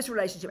 You had this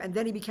relationship, and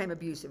then he became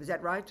abusive. Is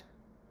that right?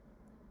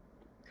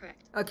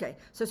 Correct. Okay,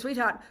 so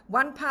sweetheart,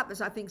 one part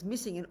that I think is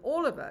missing in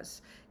all of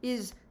us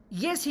is,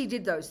 yes, he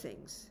did those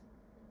things,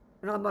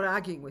 and I'm not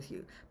arguing with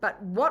you, but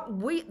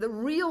the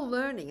real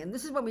learning, and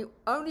this is when we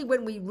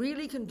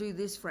really can do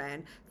this,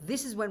 Fran,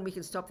 this is when we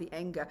can stop the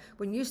anger.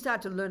 When you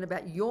start to learn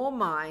about your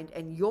mind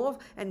and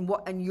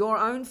your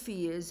own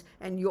fears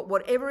and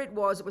whatever it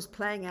was that was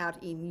playing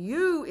out in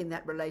you in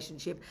that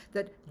relationship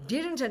that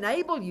didn't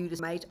enable you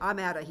to mate, I'm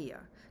out of here.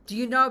 Do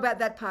you know about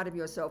that part of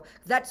yourself?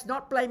 That's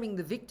not blaming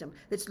the victim.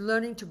 That's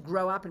learning to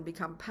grow up and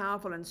become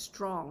powerful and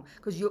strong,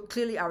 because you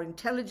clearly are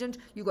intelligent.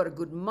 You've got a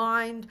good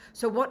mind.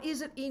 So what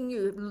is it in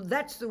you?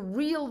 That's the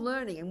real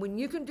learning. And when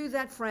you can do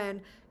that,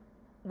 Fran,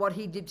 what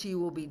he did to you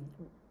will be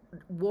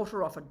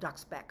water off a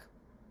duck's back.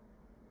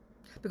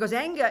 Because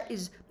anger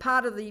is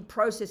part of the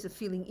process of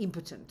feeling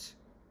impotent.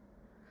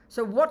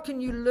 So what can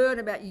you learn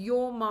about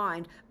your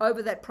mind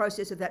over that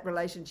process of that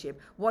relationship?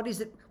 What is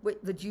it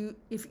that you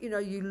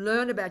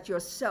learn about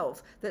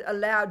yourself that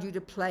allowed you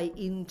to play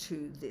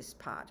into this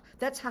part?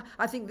 That's how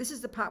I think this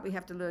is the part we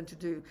have to learn to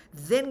do.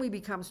 Then we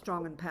become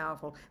strong and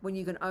powerful, when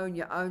you can own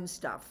your own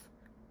stuff.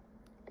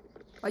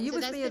 Are you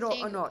with me at all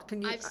or not?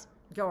 Can you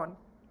go on?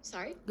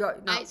 Sorry? Go,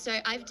 no. So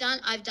I've done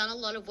a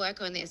lot of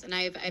work on this, and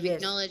I've yes,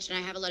 acknowledged, and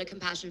I have a lot of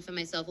compassion for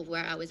myself of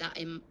where I was at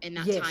in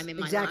that yes, time in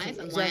my life,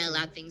 and why I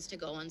allowed things to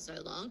go on so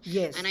long.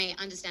 Yes. And I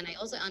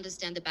also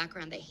understand the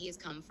background that he's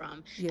come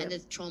from, yeah, and the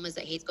traumas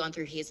that he's gone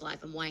through his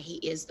life, and why he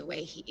is the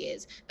way he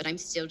is. But I'm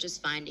still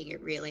just finding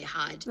it really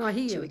hard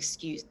to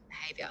excuse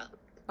behavior.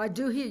 I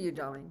do hear you,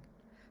 darling.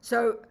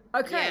 So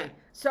okay. Yeah.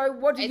 So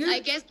what do you? I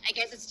guess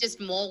it's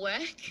just more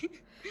work.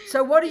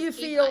 So what do you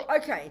feel?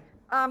 Okay.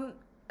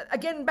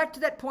 again, back to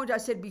that point I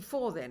said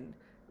before then,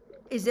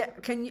 is that,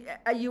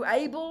 are you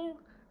able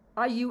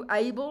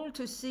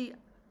to see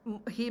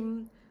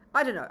him?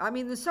 I don't know. I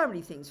mean, there's so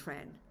many things,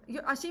 Fran.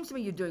 It seems to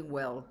me you're doing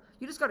well.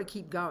 You just got to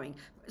keep going.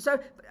 So,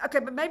 okay,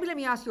 but maybe let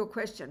me ask you a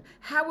question.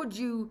 How would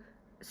you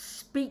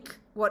speak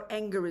what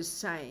anger is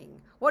saying?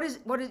 What is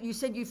you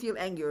said you feel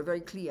anger, you're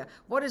very clear.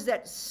 What is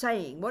that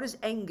saying? What is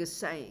anger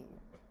saying?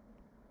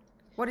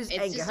 What is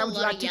anger? It's just a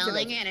lot of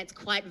yelling, and it's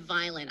quite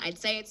violent. I'd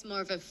say it's more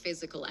of a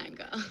physical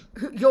anger.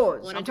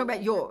 Yours. I'm talking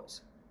about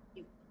yours.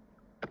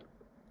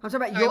 I'm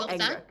talking about your anger.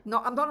 That? No,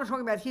 I'm not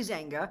talking about his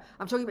anger.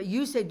 I'm talking about,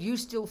 you said you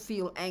still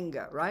feel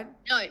anger, right?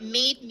 No,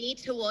 me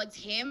towards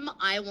him,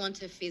 I want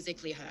to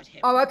physically hurt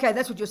him. Oh, okay,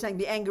 that's what you're saying.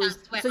 The anger is,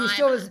 so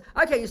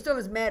you're still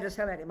as mad as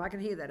hell at him. I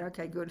can hear that.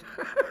 Okay, good.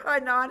 I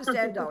know, I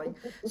understand, darling.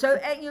 So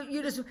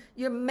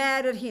you're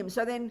mad at him.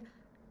 So then,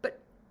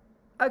 but,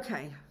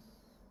 okay.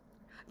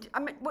 I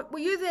mean, were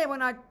you there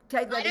when I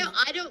take that?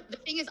 The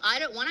thing is, I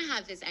don't want to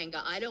have this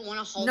anger. I don't want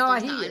to hold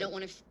on to that.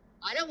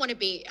 I don't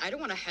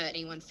want to hurt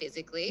anyone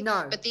physically.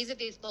 No. But these are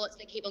these thoughts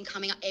that keep on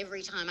coming up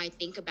every time I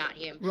think about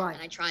him. Right.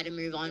 And I try to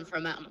move on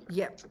from it.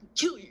 Yep.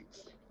 Kill you.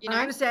 You know?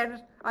 I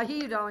understand. I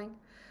hear you, darling.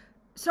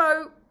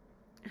 So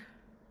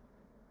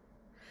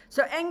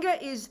anger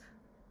is,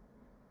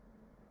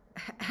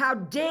 how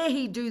dare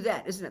he do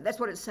that, isn't it? That's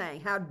what it's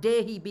saying. How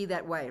dare he be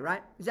that way,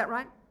 right? Is that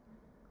right?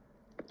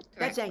 Correct,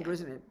 that's anger,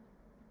 isn't it?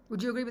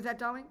 Would you agree with that,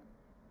 darling?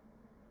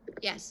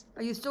 Yes.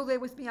 Are you still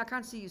there with me? I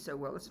can't see you so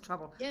well. That's the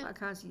trouble. Yeah. I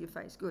can't see your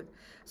face. Good.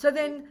 So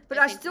then, but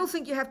I still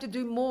think you have to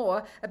do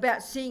more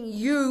about seeing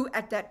you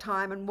at that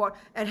time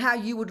and how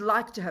you would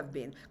like to have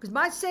been. Because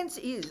my sense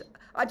is,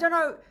 I don't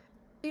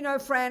know,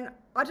 Fran,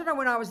 I don't know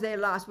when I was there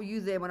last. Were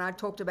you there when I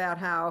talked about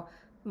how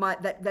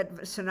that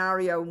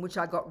scenario in which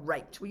I got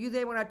raped? Were you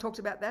there when I talked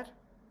about that?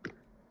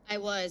 I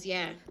was,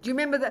 yeah. Do you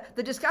remember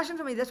the discussion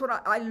for me? That's what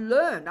I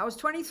learned. I was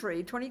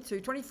 23,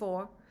 22,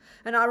 24.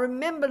 And I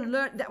remember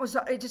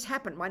it just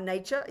happened. My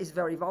nature is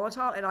very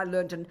volatile, and I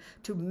learned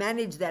to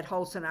manage that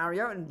whole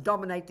scenario and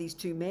dominate these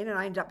two men, and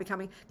I ended up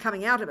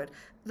coming out of it.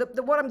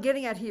 What I'm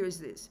getting at here is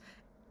this.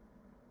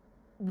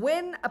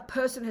 When a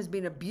person has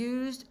been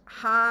abused,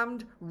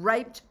 harmed,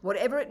 raped,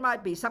 whatever it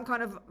might be, some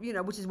kind of,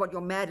 which is what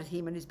you're mad at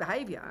him and his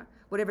behavior,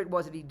 whatever it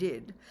was that he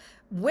did,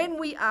 when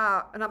we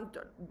are, and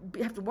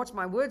you have to watch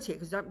my words here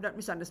because don't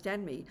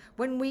misunderstand me,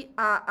 when we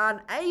are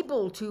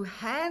unable to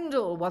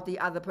handle what the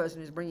other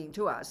person is bringing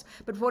to us,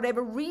 but for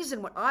whatever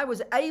reason, when I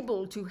was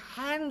able to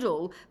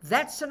handle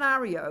that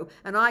scenario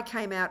and I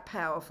came out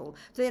powerful,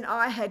 then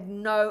I had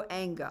no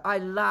anger. I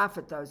laugh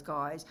at those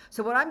guys.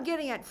 So what I'm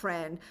getting at,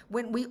 Fran,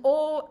 when we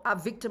all are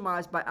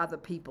victimized by other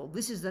people,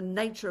 this is the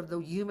nature of the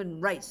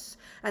human race.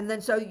 And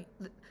then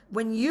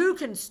when you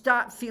can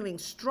start feeling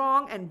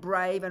strong and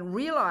brave and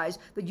realize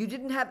that you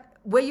didn't have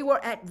where you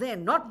were at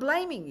then, not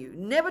blaming you,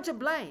 never to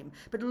blame,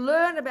 but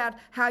learn about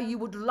how you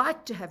would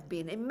like to have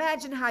been.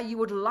 Imagine how you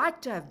would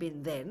like to have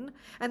been then,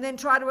 and then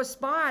try to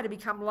aspire to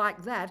become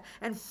like that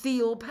and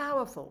feel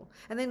powerful,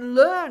 and then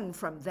learn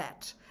from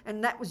that.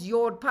 And that was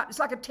your part. It's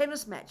like a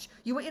tennis match.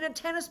 You were in a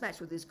tennis match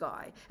with this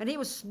guy, and he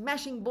was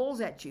smashing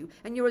balls at you,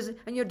 and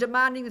you're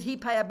demanding that he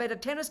play a better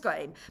tennis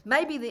game.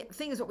 Maybe the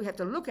thing is, what we have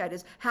to look at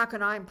is, how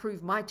can I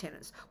improve my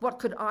tennis? What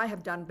could I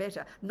have done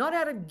better? Not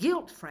out of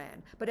guilt,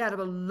 Fran, but out of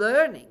a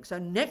learning. So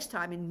next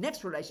time, in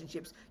next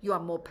relationships, you are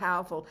more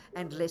powerful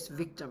and less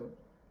victim.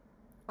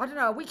 I don't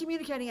know. Are we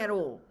communicating at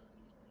all?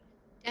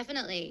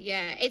 Definitely,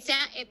 yeah.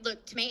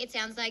 Look, to me, it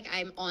sounds like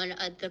I'm on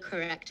the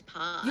correct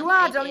path. You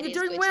are, darling. You're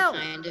doing well.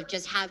 Kind of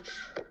just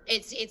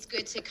it's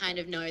good to kind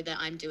of know that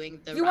I'm doing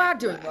the right work. You are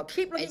doing well.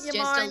 Keep looking at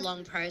your mind. It's just a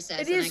long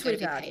process. It is, and I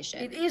sweetheart. Be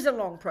patient. It is a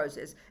long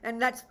process,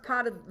 and that's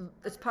part of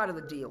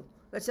the deal.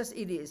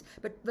 It is.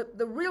 But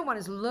the real one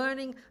is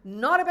learning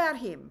not about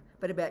him,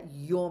 but about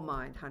your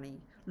mind, honey.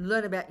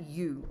 Learn about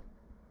you.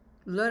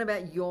 Learn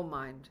about your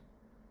mind.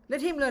 Let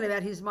him learn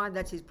about his mind.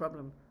 That's his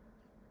problem.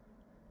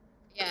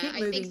 Yeah,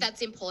 I think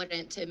that's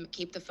important to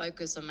keep the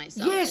focus on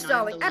myself. Yes,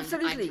 darling,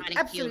 absolutely. I'm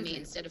trying to heal me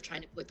instead of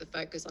trying to put the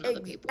focus on other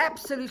people.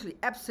 Absolutely,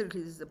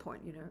 absolutely. This is the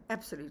point,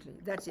 Absolutely.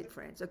 That's it,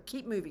 Fran. So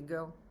keep moving,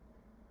 girl.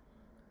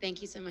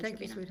 Thank you so much, Thank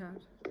Robina. you,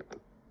 sweetheart.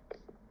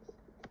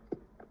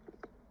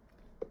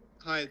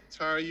 Hi,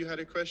 Tara, you had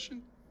a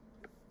question?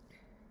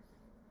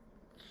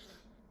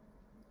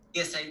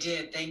 Yes, I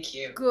did. Thank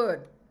you.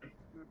 Good.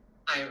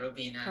 Hi,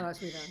 Robina. Hello,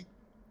 sweetheart.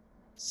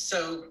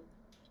 So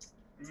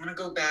I want to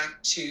go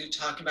back to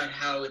talking about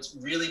how it's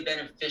really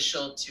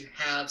beneficial to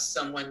have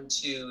someone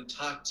to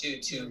talk to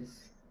yes.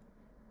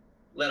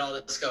 Let all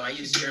this go. I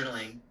use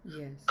journaling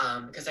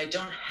because I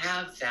don't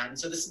have that. And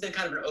so this has been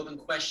kind of an open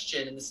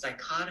question in this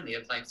dichotomy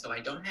of like, so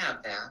I don't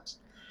have that.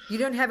 You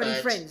don't have any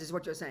friends is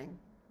what you're saying.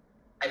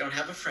 I don't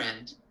have a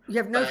friend. You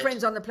have no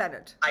friends on the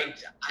planet.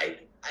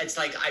 It's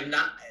like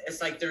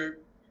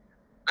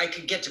I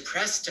could get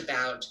depressed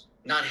about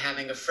not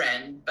having a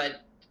friend,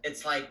 but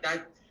it's like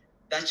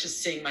that's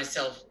just seeing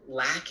myself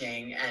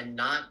lacking and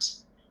not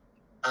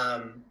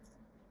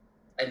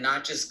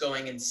just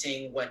going and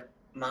seeing what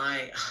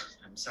I'm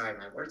sorry,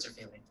 my words are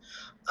failing.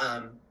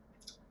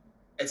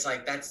 it's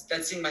like that's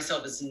seeing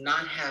myself as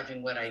not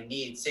having what I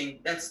need, seeing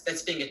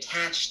that's being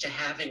attached to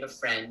having a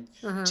friend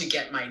to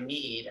get my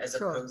need, as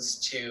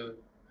opposed to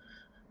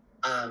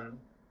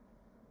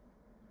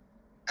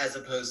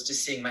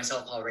seeing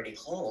myself already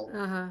whole.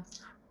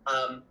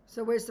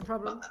 So where's the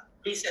problem?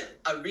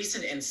 A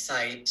recent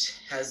insight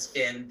has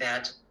been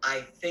that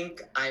I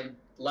think I'm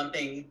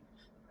lumping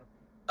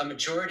a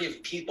majority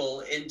of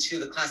people into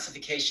the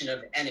classification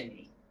of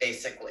enemy,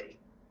 basically,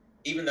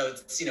 even though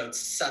it's, you know, it's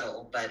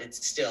subtle, but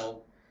it's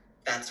still,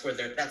 that's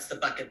the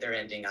bucket they're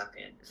ending up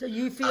in. So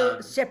you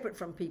feel separate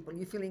from people.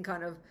 You're feeling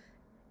kind of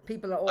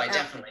people are all out.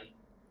 Definitely.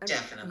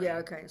 Yeah.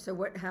 Okay. So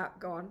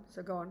go on.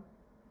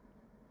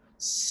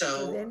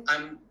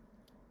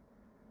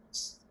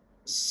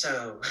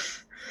 So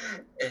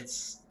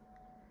it's.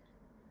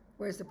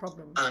 Where's the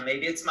problem?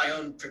 Maybe it's my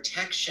own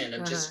protection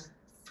of just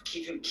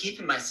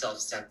keeping myself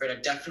separate. I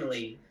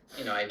definitely,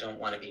 you know, I don't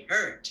want to be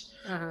hurt.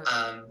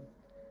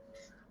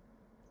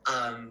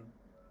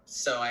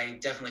 So I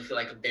definitely feel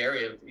like a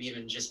barrier of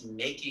even just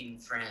making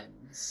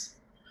friends.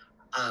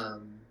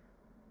 And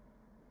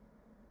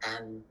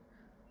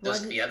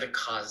there's be other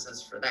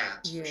causes for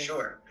that, for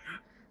sure.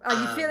 Are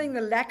you feeling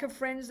the lack of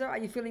friends, though? Are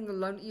you feeling the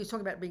lonely? You're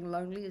talking about being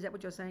lonely. Is that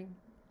what you're saying?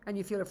 And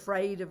you feel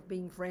afraid of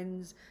being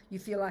friends. You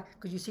feel like,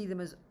 because you see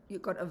them as,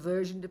 you've got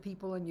aversion to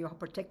people and you're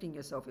protecting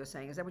yourself, you're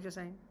saying. Is that what you're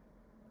saying?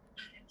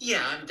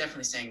 Yeah, I'm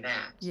definitely saying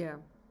that. Yeah.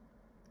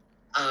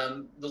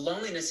 The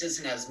loneliness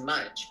isn't as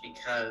much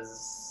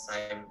because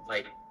I'm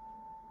like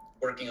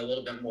working a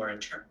little bit more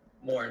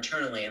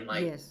internally and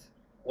like,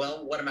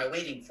 well, what am I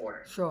waiting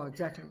for? Sure,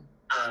 exactly.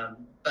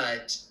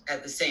 But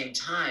at the same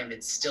time,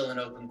 it's still an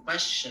open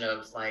question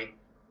of like,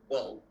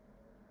 well,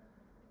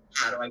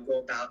 how do I go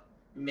about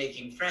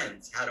making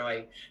friends? How do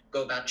I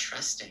go about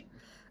trusting?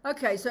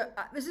 Okay, so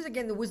this is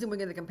again the wisdom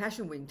wing and the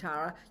compassion wing,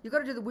 Tara. You've got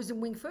to do the wisdom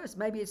wing first.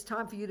 Maybe it's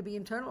time for you to be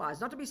internalized,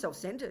 not to be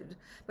self-centered,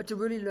 but to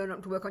really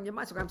learn to work on your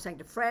mind. So I'm saying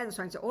to friends,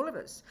 I'm saying to all of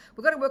us,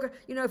 we've got to work on,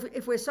 you know,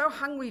 if we're so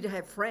hungry to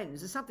have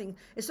friends, there's something,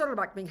 it's sort of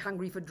like being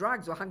hungry for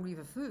drugs or hungry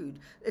for food.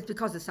 It's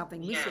because there's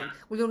something missing.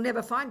 Well, you'll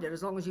never find it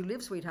as long as you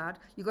live, sweetheart.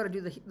 You've got to do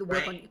the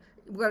work on,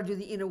 we've got to do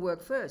the inner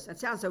work first. It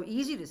sounds so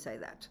easy to say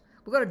that.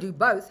 We've got to do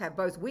both, have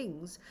both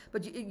wings,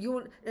 but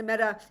you no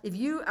matter if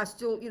you are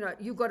still, you know,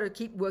 you've got to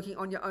keep working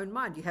on your own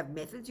mind. You have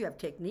methods, you have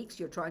techniques,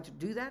 you're trying to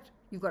do that.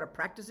 You've got to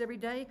practice every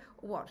day,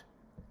 or what?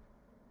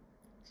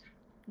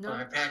 No,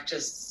 my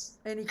practice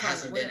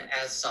hasn't been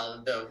as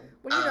solid though.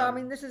 Well, you know, I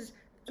mean, this is,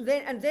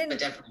 then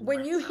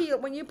when you heal,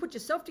 when you put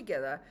yourself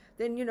together,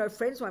 then, you know,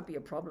 friends won't be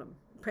a problem.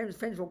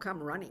 Friends will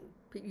come running.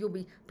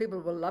 People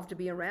will love to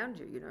be around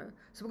you, you know.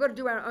 So we've got to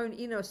do our own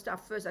inner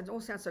stuff first. It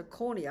all sounds so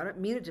corny. I don't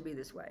mean it to be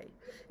this way.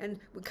 And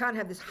we can't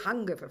have this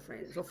hunger for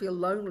friends or feel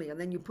lonely. And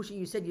then you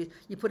said you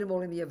put them all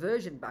in the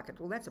aversion bucket.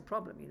 Well, that's a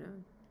problem, you know.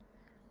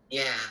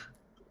 Yeah,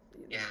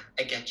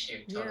 I get you,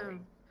 totally. Yeah.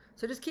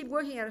 So just keep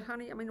working at it,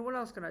 honey. I mean, what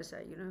else can I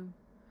say, you know?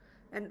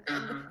 And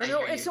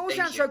it all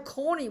sounds so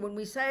corny when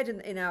we say it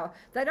in our.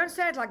 They don't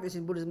say it like this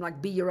in Buddhism,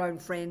 like be your own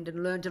friend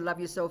and learn to love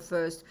yourself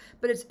first.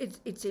 But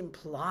it's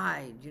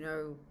implied, you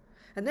know.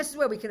 And this is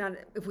where we can,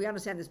 if we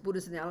understand this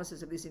Buddhist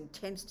analysis of this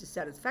intense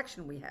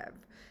dissatisfaction we have,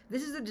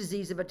 this is the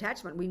disease of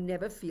attachment. We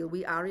never feel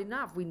we are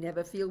enough. We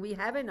never feel we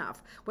have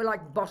enough. We're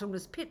like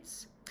bottomless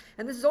pits.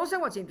 And this is also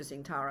what's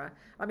interesting, Tara.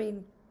 I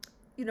mean,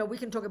 you know, we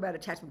can talk about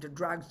attachment to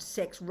drugs,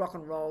 sex, rock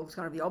and roll, it's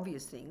kind of the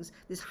obvious things,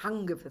 this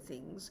hunger for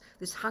things,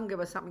 this hunger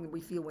for something that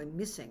we feel we're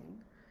missing.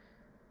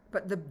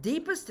 But the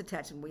deepest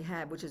attachment we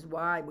have, which is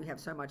why we have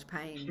so much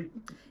pain,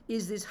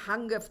 is this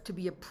hunger to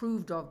be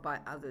approved of by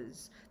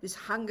others, this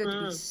hunger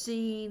to be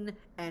seen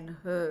and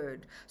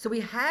heard. So we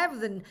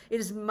have it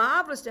is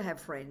marvelous to have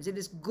friends. It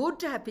is good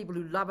to have people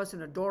who love us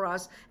and adore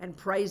us and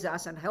praise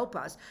us and help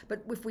us.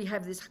 But if we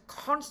have this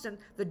constant,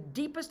 the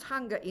deepest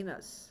hunger in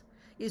us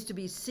is to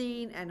be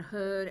seen and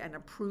heard and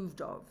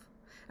approved of.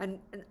 And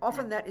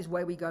often that is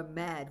where we go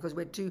mad, because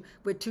we're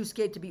too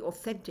scared to be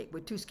authentic.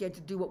 We're too scared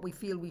to do what we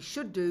feel we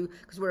should do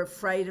because we're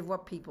afraid of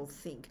what people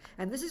think.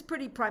 And this is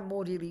pretty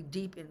primordially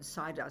deep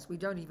inside us. We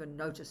don't even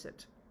notice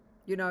it.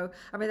 You know,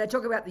 I mean, they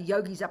talk about the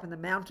yogis up in the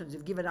mountains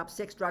who've given up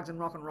sex, drugs and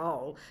rock and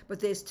roll,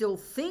 but they're still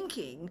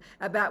thinking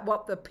about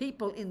what the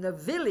people in the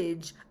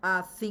village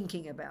are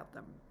thinking about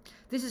them.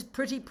 This is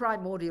pretty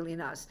primordial in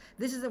us.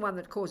 This is the one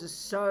that causes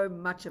so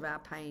much of our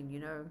pain, you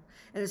know.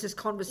 And it's this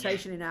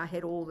conversation in our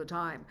head all the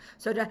time.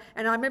 And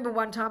I remember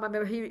one time, I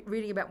remember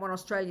reading about one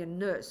Australian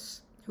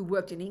nurse who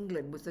worked in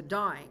England with the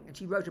dying. And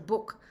she wrote a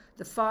book,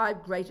 The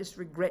 5 Greatest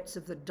Regrets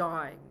of the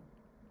Dying.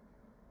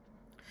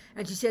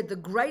 And she said, the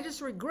greatest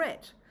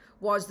regret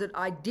was that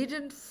I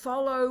didn't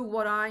follow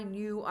what I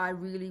knew I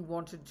really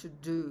wanted to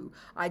do.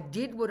 I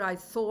did what I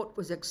thought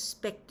was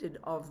expected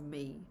of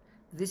me.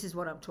 This is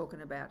what I'm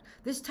talking about.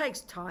 This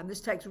takes time.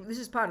 This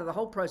is part of the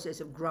whole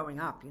process of growing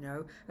up, you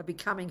know, of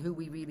becoming who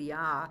we really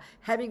are,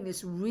 having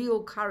this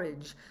real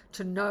courage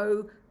to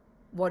know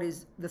what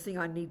is the thing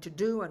I need to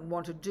do and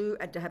want to do,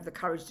 and to have the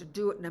courage to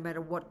do it no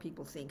matter what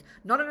people think.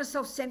 Not in a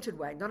self-centered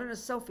way, not in a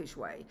selfish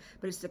way,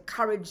 but it's the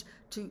courage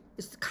to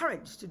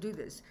do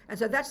this. And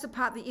so that's the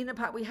part, the inner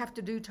part we have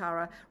to do,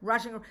 Tara,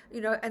 writing,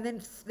 you know, and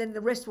then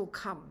the rest will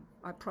come.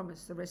 I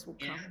promise the rest will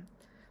come.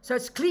 So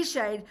it's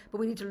cliched, but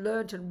we need to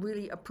learn to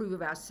really approve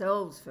of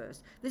ourselves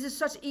first. This is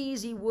such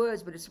easy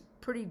words, but it's a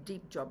pretty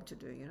deep job to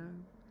do, you know.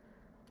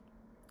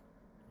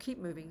 Keep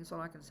moving is all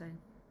I can say.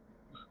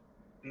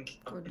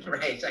 Good.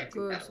 Right, I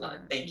do that a lot.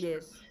 Thank you.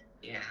 Yes.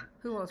 Yeah.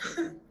 Who else was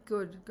there?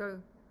 Good, go.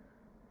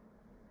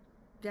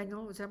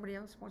 Daniel, is somebody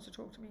else wants to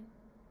talk to me?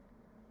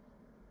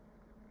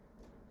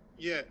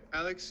 Yeah,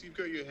 Alex, you've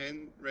got your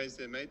hand raised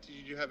there, mate.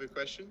 Did you have a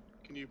question?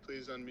 Can you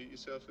please unmute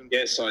yourself? And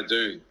yes, I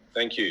do.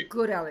 Thank you.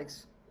 Good,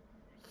 Alex.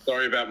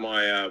 Sorry about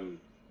my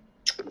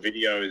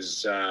video.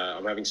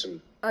 I'm having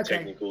some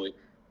technical...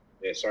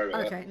 Yeah, sorry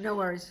about that. Okay, no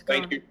worries.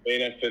 Thank you,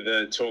 Bina, for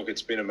the talk.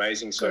 It's been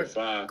amazing so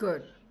far.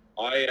 Good.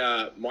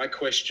 My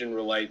question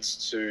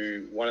relates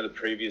to one of the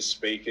previous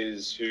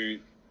speakers who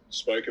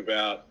spoke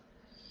about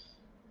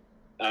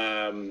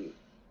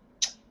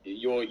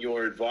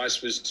your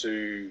advice was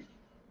to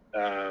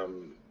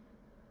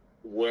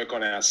work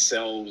on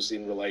ourselves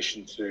in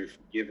relation to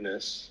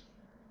forgiveness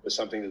for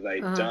something that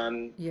they've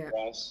done to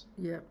us.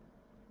 Yeah.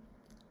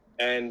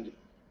 And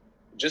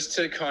just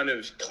to kind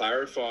of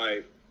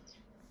clarify,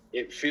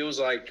 it feels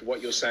like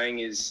what you're saying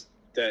is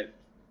that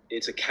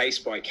it's a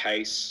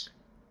case-by-case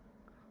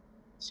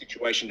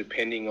situation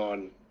depending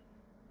on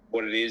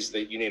what it is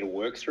that you need to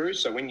work through.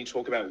 So when you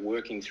talk about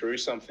working through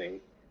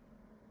something,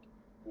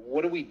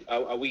 what are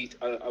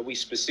we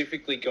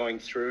specifically going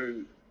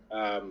through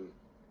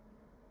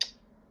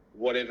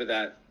whatever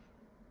that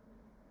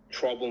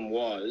problem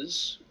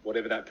was,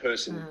 whatever that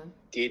person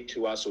did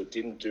to us or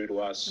didn't do to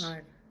us,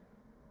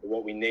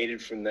 what we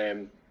needed from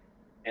them,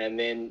 and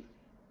then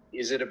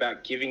is it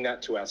about giving that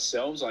to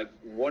ourselves? Like,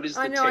 what is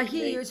the technique? I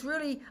hear you. It's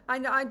really,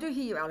 I do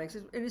hear you, Alex.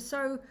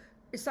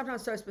 It's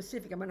sometimes so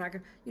specific. I mean,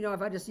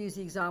 if I just use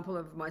the example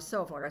of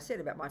myself, like I said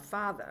about my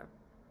father,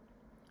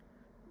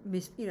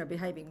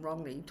 behaving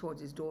wrongly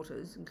towards his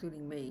daughters,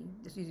 including me,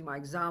 just using my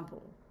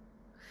example.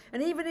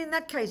 And even in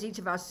that case, each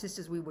of our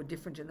sisters, we were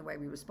different in the way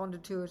we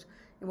responded to it,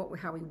 and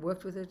how we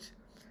worked with it.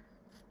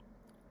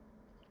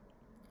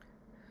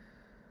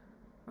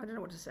 I don't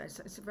know what to say.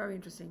 It's very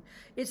interesting.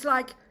 It's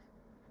like,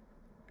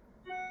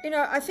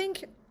 I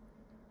think,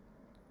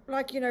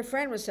 like,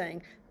 Fran was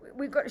saying,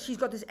 she's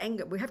got this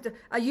anger.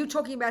 Are you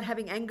talking about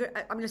having anger?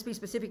 I'm going to be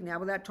specific now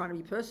without trying to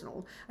be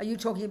personal. Are you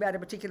talking about a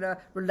particular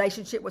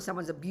relationship where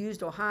someone's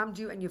abused or harmed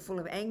you and you're full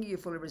of anger, you're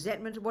full of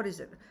resentment? What is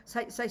it?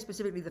 Say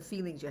specifically the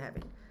feelings you're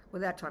having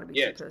without trying to be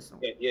too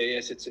personal.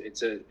 Yes,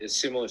 it's a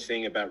similar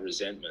thing about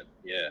resentment,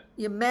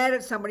 You're mad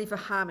at somebody for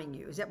harming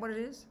you. Is that what it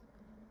is?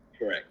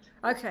 Correct.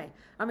 Okay.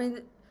 I mean,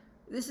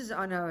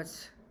 I know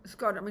it's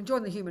God,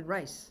 join the human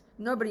race.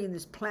 Nobody in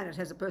this planet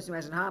has a person who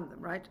hasn't harmed them,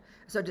 right?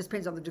 So it just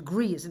depends on the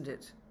degree, isn't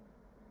it?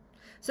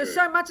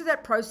 So much of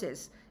that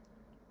process,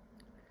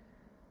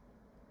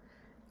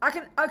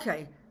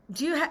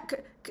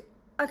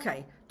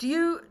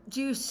 do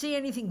you see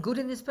anything good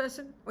in this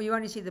person, or you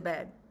only see the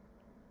bad?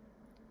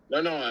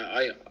 No,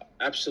 I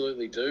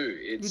absolutely do.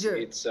 You do?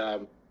 It's I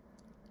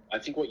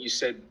think what you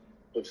said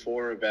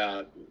before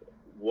about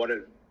what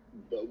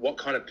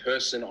kind of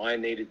person I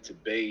needed to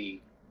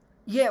be.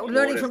 Yeah,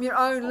 learning from your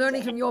own,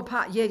 learning from your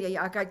part.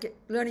 Yeah. Okay,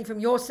 learning from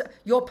your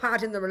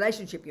part in the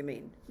relationship. You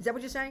mean? Is that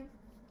what you're saying?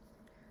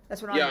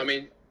 That's what I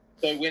mean.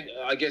 So when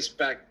I guess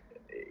back,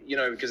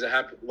 because it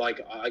happened.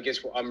 Like I guess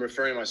I'm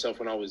referring to myself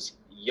when I was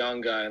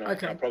younger, and I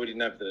probably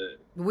didn't have the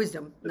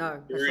wisdom,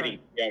 maturity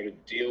to be able to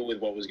deal with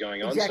what was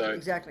going on.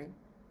 Exactly.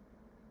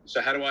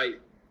 So how do I?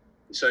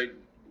 So,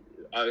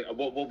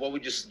 what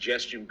would your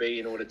suggestion be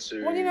in order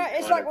to? Well,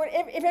 it's like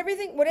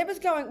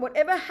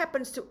whatever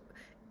happens to.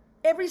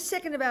 Every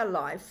second of our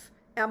life,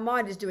 our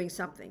mind is doing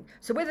something.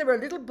 So whether we're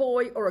a little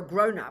boy or a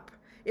grown-up,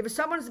 if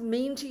someone's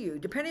mean to you,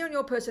 depending on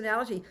your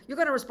personality, you're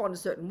going to respond a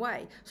certain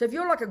way. So if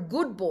you're like a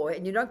good boy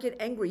and you don't get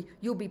angry,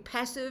 you'll be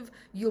passive,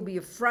 you'll be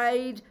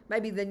afraid,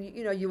 maybe then,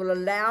 you will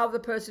allow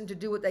the person to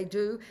do what they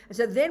do. And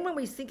so then when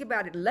we think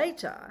about it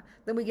later,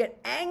 then we get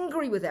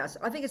angry with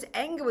ourselves. I think it's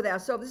anger with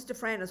ourselves. This is to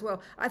Fran as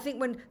well. I think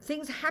when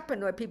things happen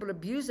where people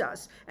abuse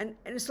us, and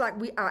it's like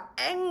we are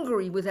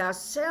angry with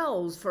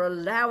ourselves for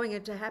allowing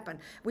it to happen.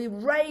 We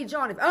rage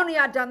on, if only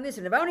I'd done this,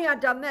 and if only I'd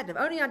done that, and if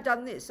only I'd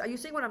done this. Are you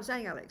seeing what I'm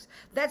saying, Alex?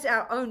 That's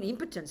our own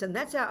impotence, and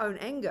that's our own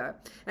anger.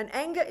 And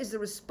anger is the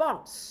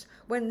response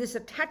when this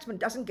attachment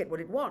doesn't get what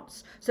it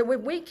wants. So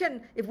if we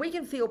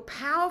can feel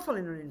powerful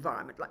in an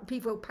environment, like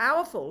people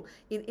powerful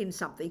in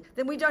something,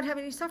 then we don't have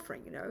any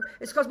suffering,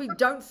 It's because we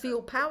don't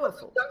feel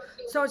powerful.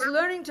 So it's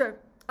learning to,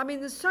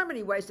 there's so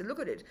many ways to look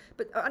at it,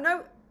 but I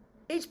know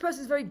each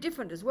person's very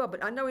different as well.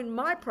 But I know in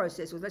my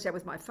process, let's say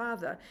with my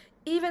father,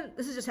 even,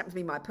 this has just happened to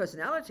be my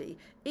personality,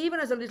 even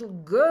as a little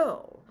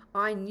girl,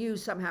 I knew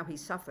somehow he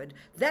suffered.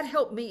 That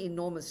helped me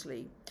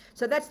enormously.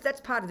 So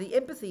that's part of the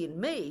empathy in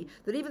me,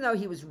 that even though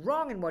he was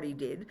wrong in what he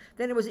did,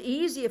 then it was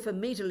easier for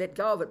me to let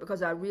go of it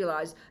because I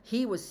realized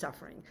he was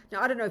suffering.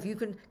 Now, I don't know if you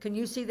can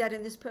you see that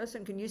in this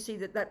person? Can you see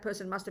that that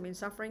person must have been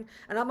suffering?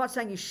 And I'm not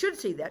saying you should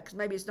see that, because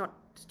maybe it's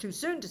too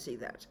soon to see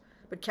that.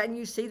 But can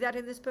you see that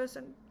in this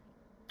person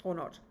or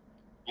not?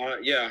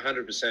 Yeah,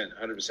 100%,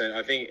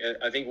 100%.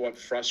 I think what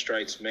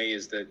frustrates me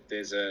is that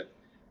there's the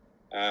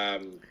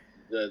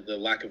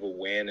lack of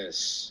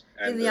awareness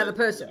and in the other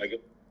person.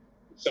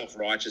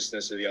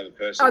 Self-righteousness of the other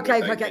person.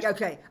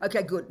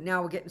 Okay, good.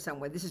 Now we're getting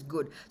somewhere. This is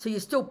good. So you're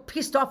still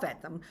pissed off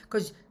at them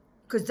because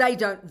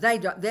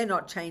they're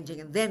not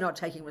changing and they're not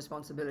taking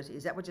responsibility.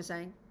 Is that what you're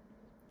saying?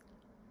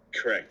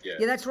 Correct. Yeah.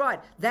 Yeah, that's right.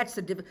 That's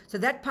the difference. So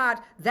that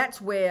part,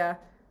 that's what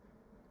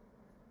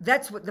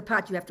the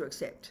part you have to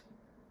accept.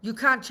 You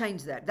can't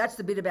change that. That's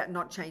the bit about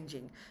not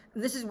changing.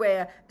 And this is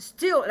where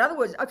still, in other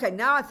words, okay,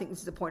 now I think this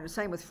is the point, the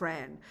same with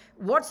Fran.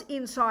 What's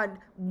inside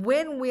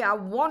when we are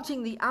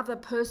wanting the other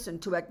person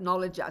to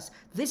acknowledge us?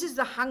 This is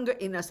the hunger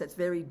in us that's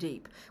very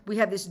deep. We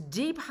have this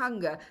deep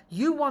hunger.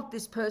 You want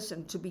this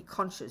person to be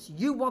conscious.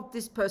 You want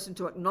this person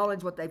to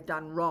acknowledge what they've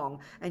done wrong.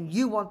 And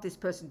you want this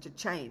person to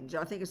change.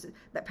 I think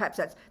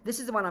this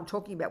is the one I'm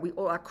talking about. We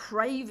all are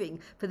craving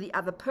for the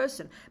other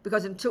person,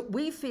 because until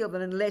we feel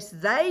that unless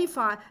they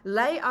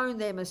own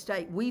their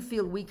mistake, we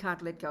feel we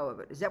can't let go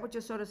of it. Is that what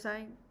you're sort of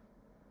saying?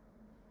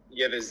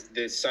 Yeah,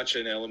 there's such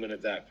an element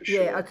of that for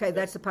sure. Yeah, okay,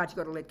 that's the part you've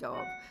got to let go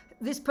of.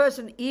 This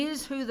person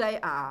is who they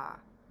are.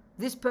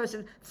 This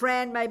person,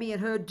 Fran maybe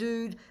and her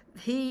dude,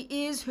 he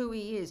is who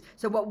he is.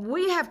 So what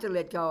we have to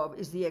let go of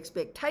is the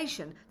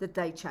expectation that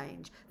they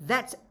change.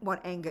 That's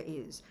what anger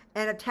is.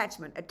 And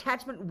attachment.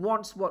 Attachment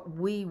wants what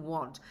we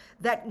want.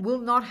 That will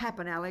not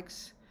happen,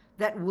 Alex.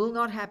 That will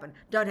not happen.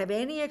 Don't have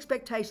any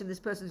expectation this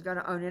person is going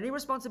to own any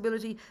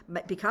responsibility,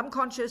 become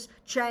conscious,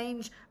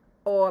 change,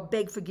 or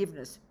beg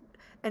forgiveness.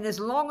 And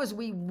as long as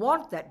we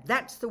want that,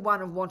 that's the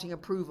one of wanting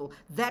approval.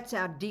 That's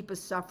our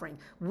deepest suffering.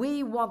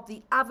 We want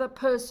the other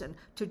person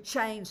to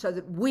change so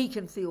that we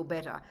can feel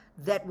better.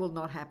 That will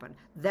not happen.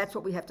 That's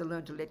what we have to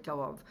learn to let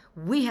go of.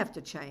 We have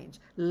to change.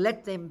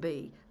 Let them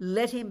be.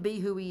 Let him be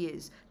who he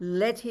is.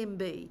 Let him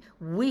be.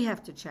 We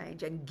have to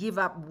change and give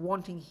up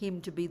wanting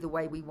him to be the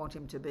way we want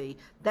him to be.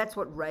 That's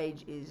what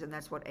rage is, and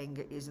that's what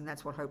anger is, and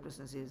that's what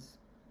hopelessness is.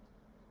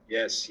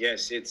 Yes.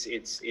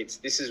 It's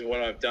this is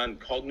what I've done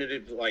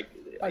cognitive,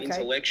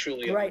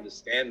 intellectually. Great. I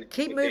understand.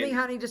 Keep moving,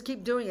 honey. Just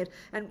keep doing it.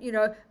 And,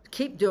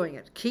 keep doing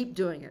it. Keep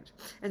doing it.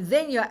 And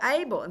then you're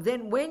able. And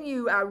then when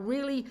you are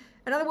really,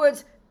 in other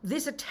words,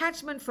 this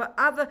attachment for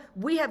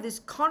we have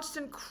this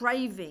constant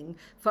craving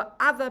for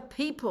other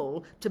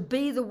people to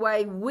be the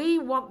way we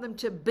want them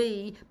to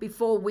be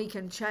before we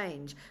can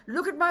change.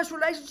 Look at most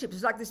relationships.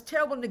 It's like this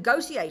terrible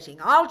negotiating.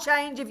 I'll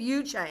change if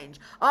you change.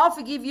 I'll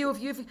forgive you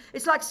if you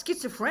It's like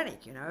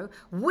schizophrenic,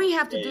 We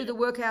have to do the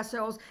work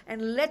ourselves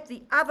and let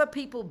the other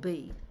people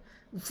be.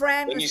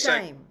 Fran, the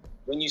same.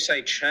 When you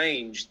say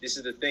change, this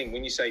is the thing.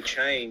 When you say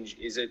change,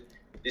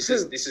 this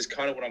is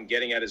kind of what I'm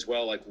getting at as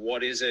well. Like,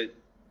 what is it?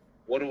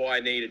 What do I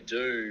need to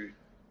do?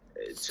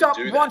 Stop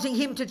wanting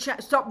him to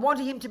stop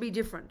wanting him to be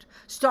different.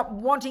 Stop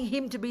wanting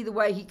him to be the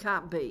way he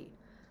can't be.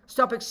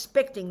 Stop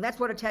expecting. That's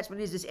what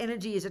attachment is. This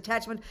energy is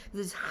attachment.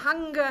 This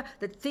hunger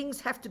that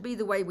things have to be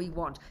the way we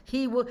want.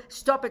 He will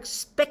stop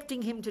expecting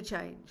him to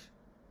change.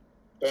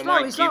 So am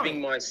I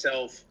giving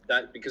myself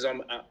that because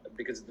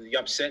the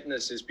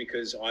upsetness is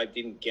because I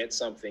didn't get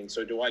something?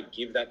 So do I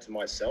give that to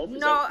myself?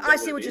 No, I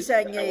see what you're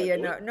saying. Yeah.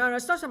 No,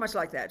 it's not so much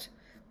like that.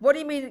 What do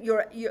you mean?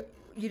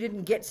 You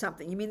didn't get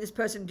something? You mean this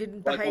person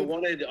didn't behave? I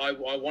wanted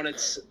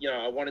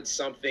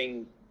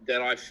something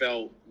that I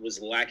felt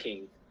was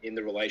lacking in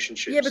the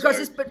relationship. Yeah,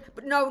 because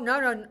but no,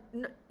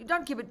 you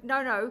don't give it.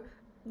 No.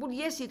 Well,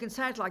 yes, you can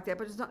say it like that,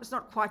 but it's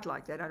not quite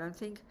like that. I don't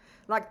think.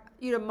 Like,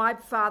 my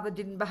father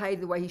didn't behave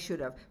the way he should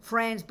have.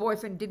 Fran's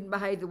boyfriend didn't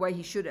behave the way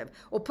he should have.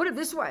 Or put it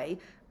this way,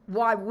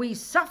 why we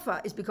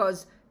suffer is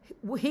because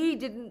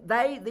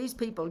these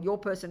people, your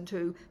person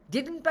too,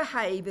 didn't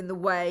behave in the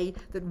way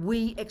that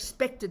we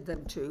expected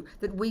them to,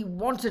 that we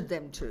wanted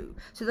them to.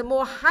 So the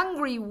more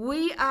hungry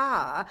we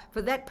are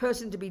for that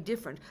person to be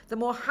different, the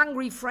more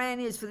hungry Fran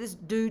is for this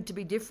dude to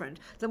be different,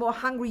 the more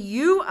hungry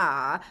you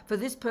are for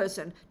this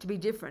person to be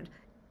different,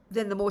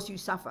 then the more you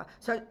suffer.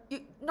 So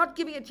you're not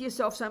giving it to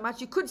yourself so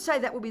much. You could say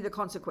that would be the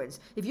consequence.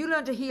 If you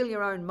learn to heal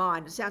your own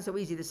mind, it sounds so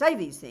easy to say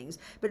these things,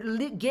 but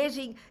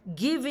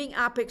giving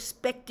up,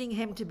 expecting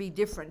him to be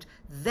different,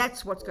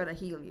 that's what's going to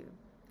heal you.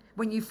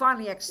 When you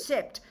finally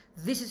accept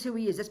This is who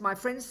he is. That's my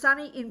friend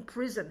Sunny in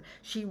prison.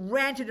 She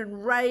ranted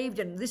and raved,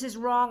 and this is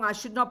wrong, I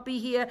should not be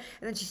here.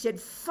 And then she said,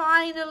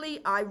 finally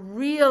I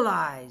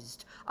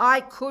realized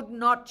I could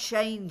not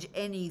change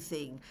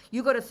anything.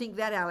 You got to think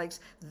that,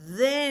 Alex.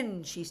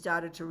 Then she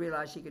started to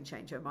realize she could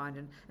change her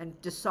mind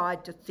and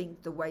decide to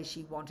think the way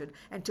she wanted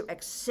and to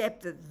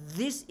accept that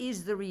this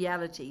is the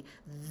reality.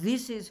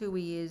 This is who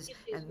he is,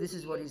 and this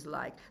is what he's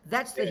like.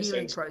 That's the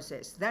healing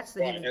process. That's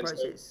the healing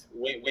process.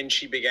 So when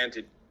she began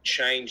to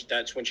change,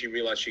 that's when she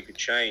realized she could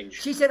change.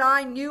 She said,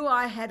 I knew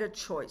I had a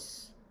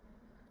choice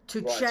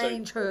to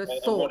change her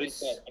thoughts. And what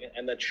is that?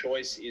 And the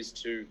choice is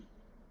to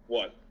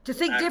what? To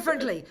think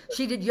differently.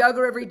 She did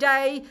yoga every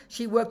day.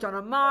 She worked on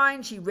her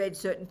mind. She read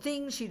certain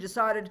things. She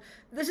decided,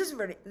 this is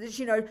really,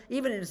 you know,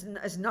 even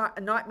as a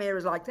nightmare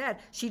is like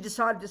that, she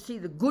decided to see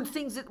the good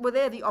things that were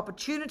there, the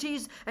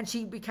opportunities, and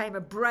she became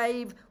a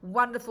brave,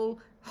 wonderful,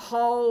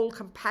 whole,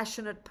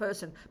 compassionate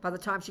person by the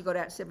time she got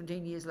out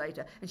 17 years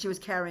later, and she was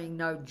carrying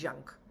no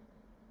junk.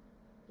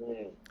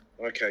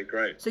 Okay,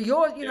 great. So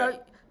you know,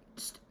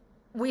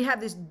 we have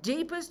this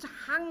deepest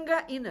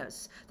hunger in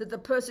us that the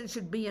person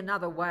should be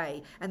another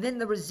way, and then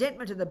the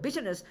resentment and the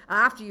bitterness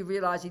after you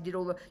realize he did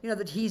all the, you know,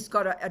 that he's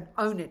got to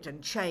own it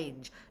and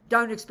change.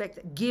 Don't expect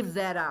that. Give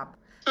that up.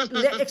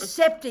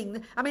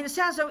 Accepting, I mean, it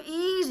sounds so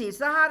easy. It's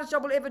the hardest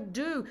job we'll ever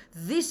do.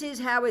 This is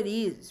how it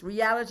is,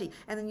 reality.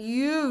 And then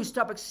you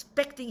stop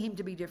expecting him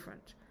to be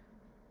different.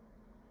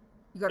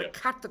 You've got to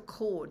cut the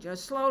cord, you know,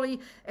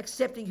 slowly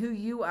accepting who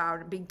you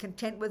are and being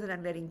content with it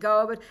and letting go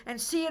of it, and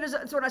see it as,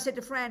 that's what I said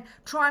to Fran,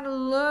 try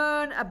and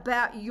learn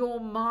about your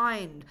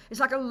mind.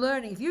 It's like a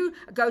learning. If you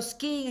go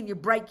skiing and you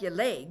break your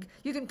leg,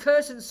 you can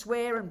curse and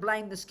swear and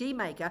blame the ski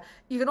maker.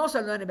 You can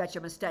also learn about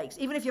your mistakes.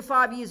 Even if you're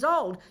 5 years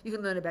old, you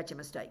can learn about your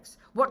mistakes.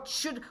 What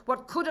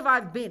could have I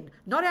been?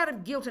 Not out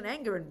of guilt and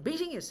anger and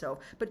beating yourself,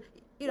 but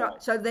you know,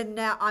 so then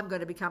now I'm going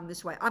to become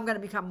this way. I'm going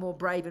to become more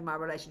brave in my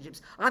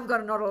relationships. I'm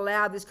going to not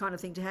allow this kind of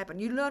thing to happen.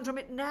 You learn from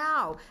it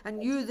now,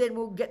 and you then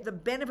will get the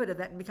benefit of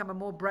that and become a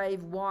more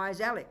brave,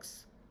 wise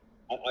Alex.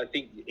 I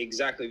think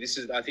exactly.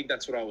 I think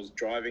that's what I was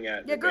driving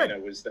at. Yeah, Robina,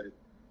 good. Was that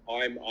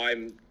I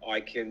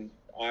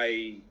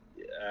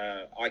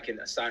can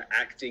start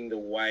acting the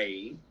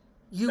way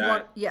you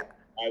want. Yeah.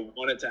 I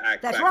wanted to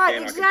act. That's right.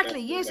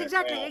 Exactly. Yes.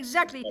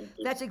 Exactly.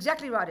 That's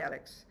exactly right,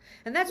 Alex.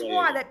 And that's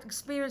why that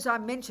experience I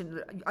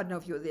mentioned, I don't know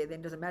if you were there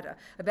then, doesn't matter,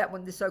 about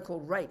when this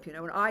so-called rape, you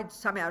know, when I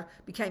somehow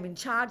became in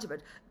charge of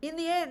it. In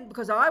the end,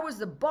 because I was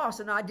the boss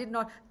and I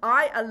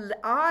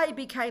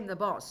became the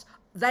boss.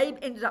 They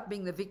ended up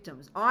being the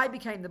victims. I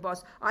became the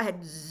boss. I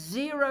had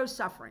zero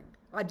suffering.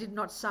 I did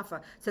not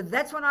suffer. So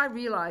that's when I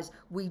realized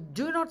we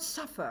do not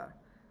suffer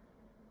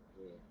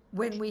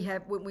when we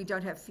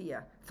don't have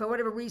fear. For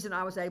whatever reason,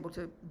 I was able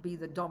to be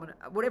the dominant.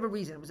 Whatever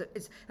reason,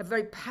 it's a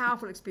very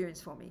powerful experience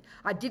for me.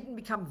 I didn't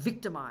become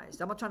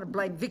victimized. I'm not trying to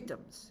blame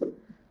victims.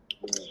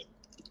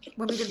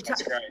 When we can,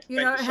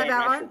 have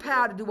our own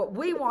power to do what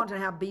we want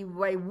and be the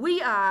way we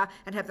are,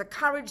 and have the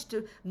courage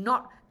to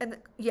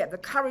the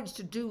courage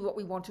to do what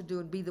we want to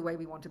do and be the way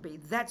we want to be.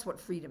 That's what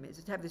freedom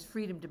is. To have this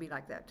freedom to be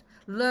like that.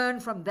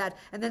 Learn from that,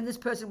 and then this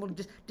person will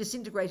just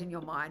disintegrate in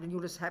your mind, and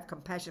you'll just have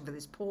compassion for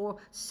this poor,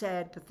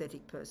 sad,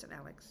 pathetic person,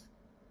 Alex.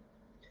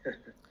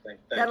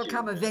 That'll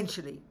come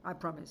eventually, I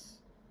promise.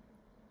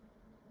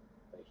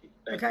 Thank you.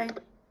 Okay?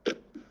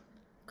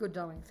 Good,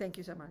 darling. Thank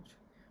you so much.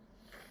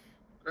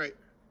 Great.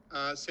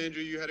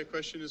 Sandra, you had a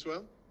question as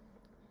well?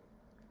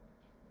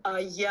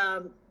 Yeah.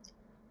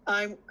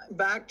 I'm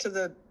back to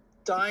the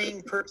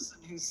dying person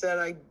who said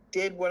I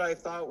did what I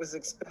thought was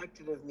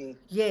expected of me.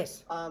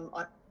 Yes. I'm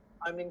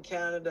in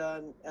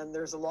Canada, and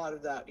there's a lot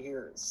of that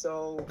here.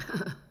 So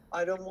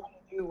I don't want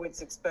to do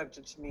what's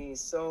expected of me.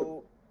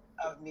 So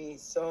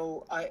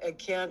I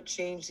can't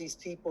change these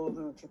people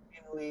who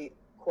continually,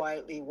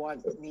 quietly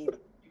want me to do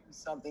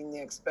something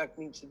they expect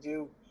me to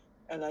do,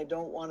 and I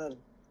don't want to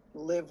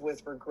live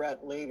with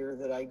regret later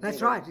that I did.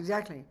 That's right,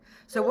 exactly.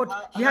 So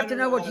you have to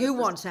know what you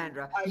want,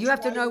 Sandra. You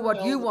have to know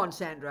what you want,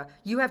 Sandra.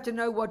 You have to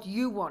know what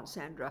you want,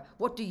 Sandra.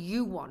 What do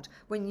you want?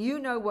 When you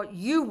know what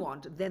you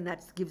want, then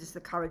that gives us the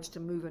courage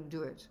to move and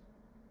do it.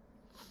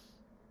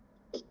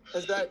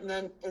 Is that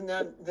and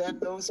then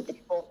those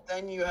people?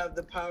 Then you have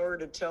the power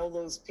to tell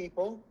those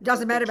people.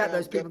 Doesn't matter about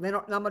those people.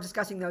 I'm not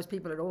discussing those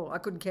people at all. I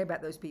couldn't care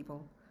about those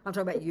people. I'm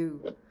talking about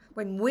you.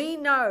 When we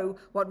know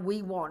what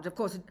we want, of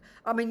course,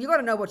 I mean, you've got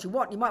to know what you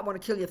want. You might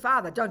want to kill your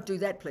father. Don't do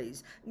that,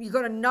 please. You've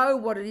got to know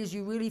what it is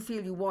you really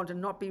feel you want and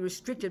not be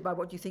restricted by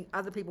what you think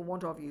other people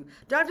want of you.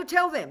 Don't have to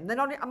tell them.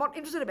 I'm not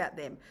interested about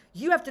them.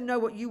 You have to know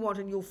what you want,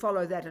 and you'll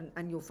follow that,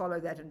 and you'll follow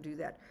that and do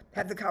that.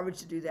 Have the courage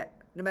to do that,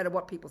 no matter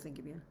what people think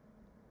of you.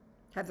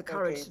 Have the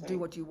courage to do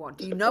what you want.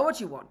 Do you know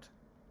what you want?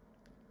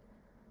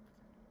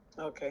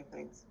 Okay,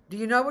 thanks. Do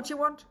you know what you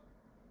want?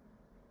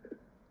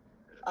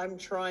 I'm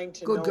trying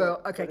to. Good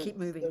girl. Okay, keep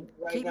moving.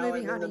 Keep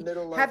moving, honey.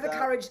 Have the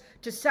courage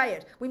to say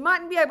it. We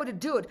mightn't be able to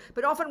do it,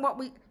 but often what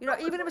we,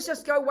 even if it's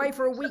just go away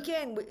for a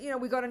weekend,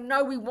 we got to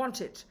know we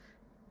want it.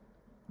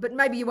 But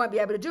maybe you won't be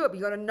able to do it, but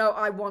you've got to know,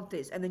 I want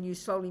this, and then you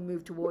slowly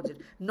move towards it.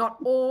 Not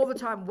all the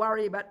time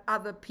worry about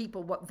other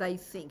people, what they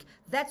think.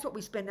 That's what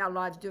we spend our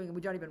lives doing, and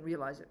we don't even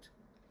realize it.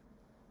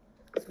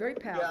 It's very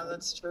powerful. Yeah,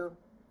 that's true.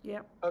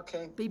 Yeah.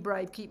 Okay. Be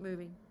brave, keep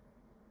moving.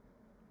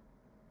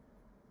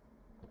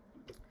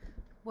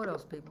 What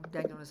else, people?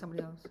 Daniel or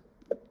somebody else?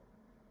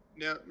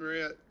 Now,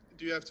 Maria,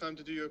 do you have time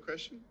to do your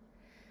question?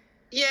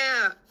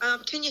 Yeah.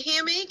 Can you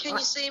hear me? Can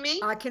you see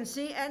me? I can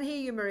see and hear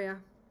you, Maria.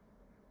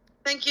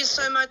 Thank you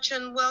so much,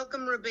 and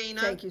welcome,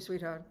 Robina. Thank you,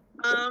 sweetheart.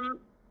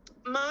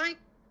 My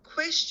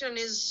question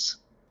is,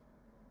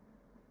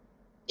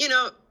 you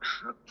know,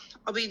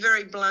 I'll be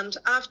very blunt.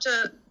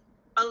 After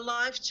a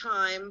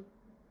lifetime,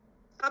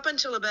 up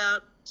until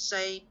about,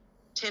 say,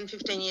 10,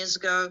 15 years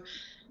ago,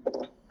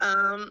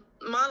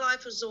 my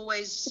life was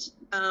always,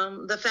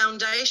 the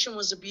foundation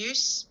was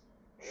abuse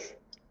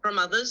from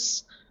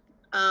others,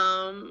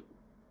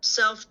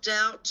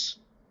 self-doubt,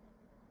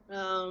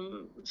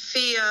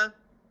 fear,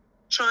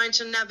 trying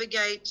to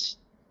navigate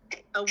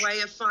a way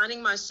of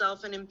finding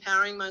myself and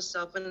empowering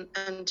myself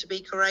and to be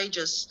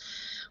courageous,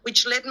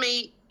 which led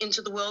me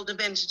into the world of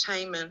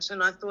entertainment.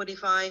 And I thought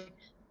if I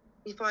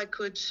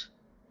could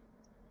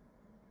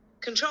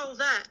control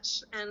that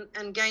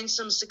and gain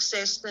some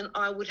success, then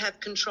I would have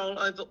control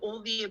over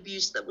all the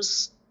abuse that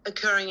was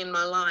occurring in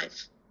my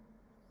life.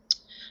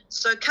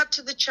 So cut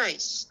to the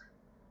chase.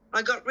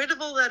 I got rid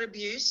of all that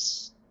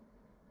abuse.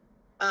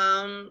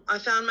 I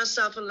found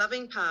myself a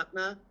loving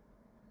partner.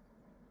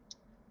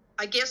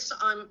 I guess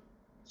I'm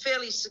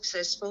fairly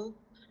successful,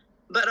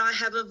 but I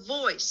have a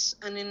voice,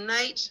 an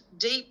innate,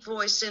 deep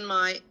voice in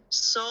my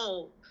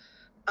soul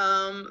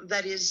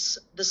that is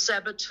the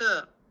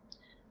saboteur,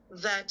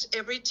 that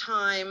every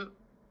time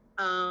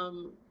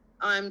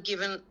I'm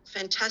given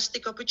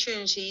fantastic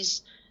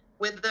opportunities,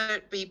 whether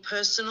it be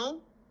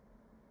personal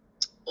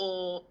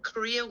or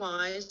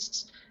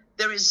career-wise,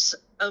 there is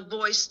a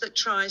voice that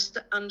tries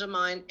to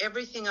undermine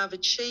everything I've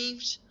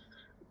achieved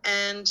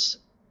and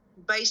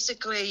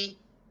basically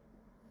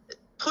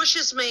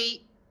pushes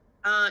me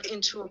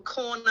into a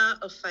corner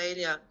of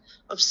failure,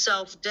 of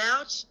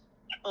self-doubt,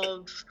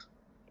 of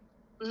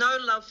no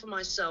love for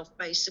myself,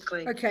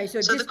 basically. Okay, so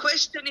the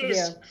question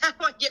is, how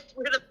do I get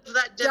rid of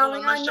that devil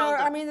on my shoulder?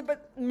 Darling, I mean,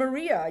 but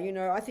Maria, you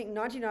know, I think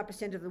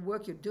 99% of the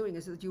work you're doing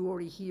is that you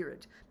already hear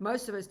it.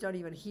 Most of us don't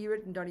even hear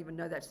it and don't even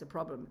know that's the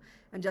problem,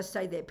 and just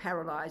say they're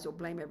paralyzed or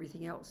blame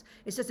everything else.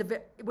 It's just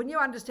when you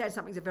understand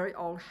something's a very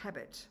old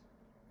habit.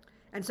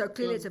 And so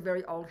clearly it's a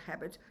very old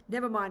habit.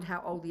 Never mind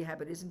how old the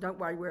habit is, and don't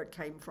worry where it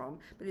came from,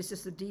 but it's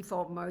just the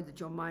default mode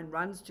that your mind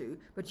runs to,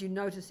 but you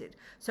notice it.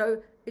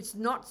 So it's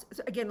not,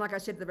 again, like I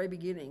said at the very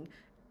beginning,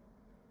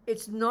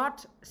 it's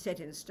not set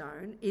in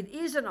stone. It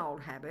is an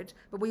old habit,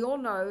 but we all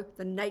know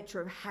the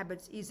nature of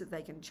habits is that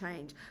they can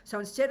change. So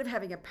instead of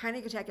having a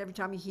panic attack every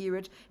time you hear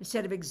it,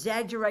 instead of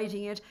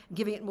exaggerating it,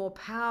 giving it more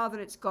power than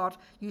it's got,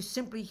 you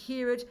simply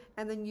hear it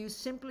and then you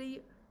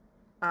simply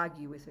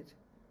argue with it.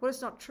 Well,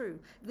 it's not true.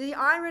 The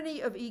irony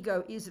of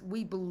ego is that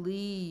we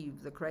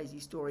believe the crazy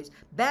stories.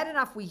 Bad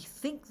enough we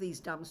think these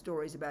dumb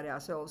stories about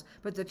ourselves,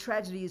 but the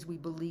tragedy is we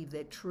believe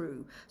they're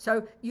true.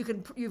 So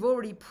you've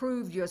already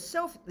proved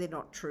yourself they're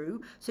not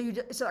true. So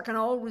it's like an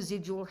old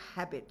residual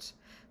habit.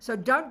 So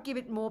don't give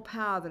it more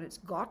power than it's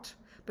got,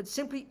 but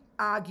simply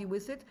argue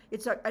with it.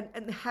 It's like,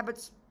 and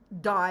habits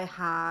die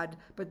hard,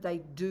 but they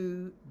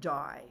do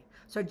die.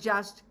 So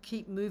just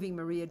keep moving,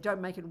 Maria.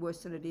 Don't make it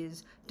worse than it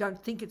is. Don't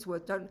think it's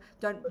worth.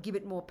 Don't give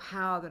it more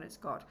power than it's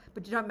got.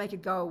 But don't make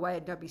it go away,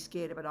 and don't be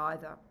scared of it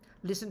either.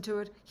 Listen to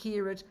it,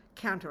 hear it,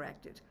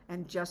 counteract it,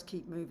 and just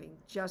keep moving.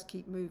 Just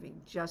keep moving.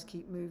 Just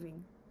keep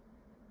moving.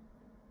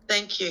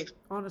 Thank you.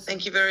 Honestly.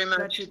 Thank you very much.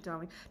 That's it,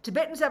 darling.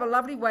 Tibetans have a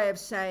lovely way of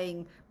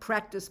saying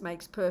practice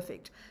makes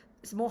perfect.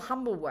 It's a more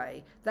humble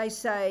way. They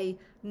say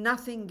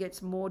nothing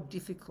gets more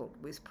difficult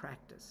with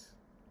practice.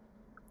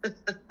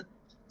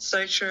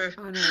 So true.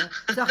 I know.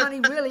 So, honey,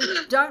 really,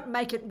 don't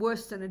make it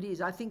worse than it is.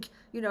 I think,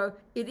 you know,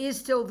 it is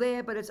still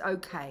there, but it's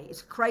okay.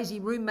 It's a crazy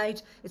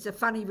roommate. It's a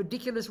funny,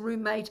 ridiculous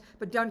roommate,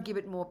 but don't give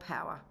it more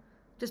power.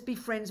 Just be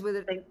friends with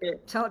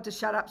it. Tell it to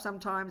shut up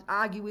sometimes.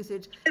 Argue with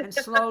it, and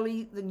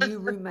slowly the new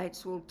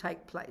roommates will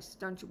take place.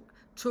 Don't you?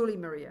 Truly,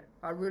 Maria.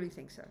 I really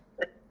think so.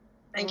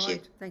 Thank you.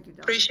 Thank you,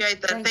 darling.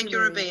 Appreciate that. Thank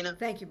you, Robina.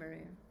 Thank you,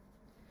 Maria.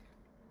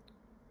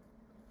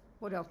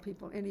 What else,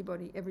 people?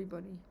 Anybody?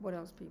 Everybody? What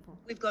else, people?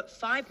 We've got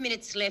 5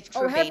 minutes left,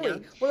 Robina. Oh, have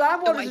we? Well, I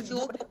wanted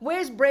to...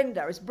 Where's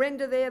Brenda? Is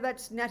Brenda there?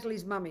 That's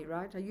Natalie's mummy,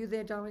 right? Are you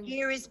there, darling?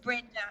 Here is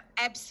Brenda.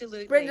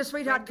 Absolutely. Brenda,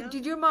 sweetheart,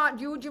 would you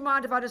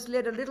mind if I just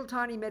led a little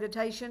tiny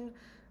meditation?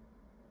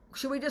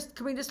 Can we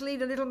just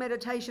lead a little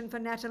meditation for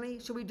Natalie?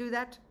 Should we do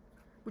that?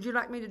 Would you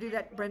like me to do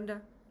that, Brenda?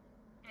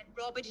 And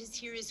Robert is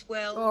here as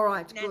well. All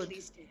right,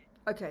 Natalie's good.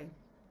 Okay.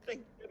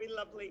 That'd be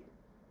lovely.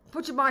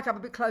 Put your mic up a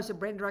bit closer,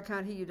 Brenda. I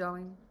can't hear you,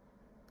 darling.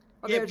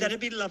 Yeah, that'd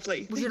be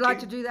lovely. Would you like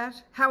to do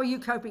that? How are you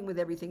coping with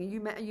everything?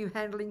 Are you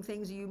handling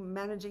things? Are you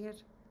managing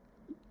it?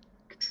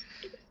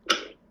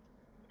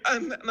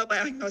 I'm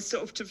allowing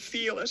myself to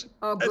feel it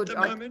at the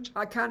moment.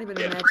 I can't even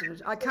imagine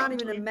it. I can't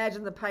even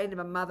imagine the pain of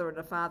a mother and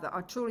a father.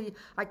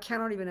 I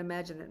cannot even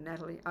imagine it,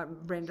 Natalie.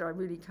 Brenda, I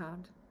really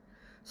can't.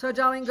 So,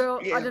 darling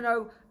girl, I don't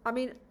know. I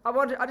mean, I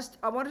want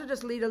to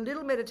just lead a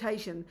little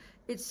meditation.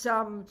 It's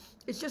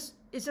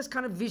just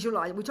kind of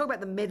visualizing. We talk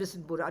about the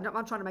medicine Buddha. I'm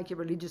not trying to make you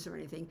religious or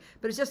anything,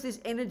 but it's just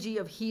this energy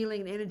of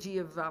healing, energy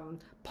of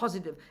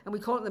positive, and we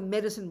call it the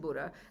medicine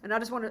Buddha. And I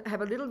just want to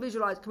have a little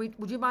visualize.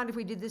 Would you mind if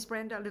we did this,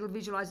 Brenda? A little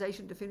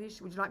visualization to finish.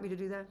 Would you like me to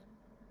do that?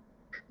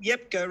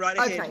 Yep, go right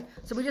ahead. Okay,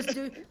 so we just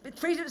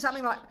treat it as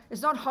something like,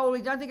 it's not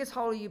holy, don't think it's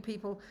holy, you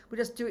people. We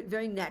just do it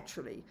very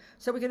naturally.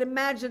 So we can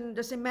imagine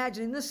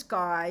in the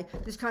sky,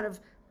 this kind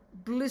of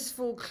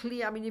blissful,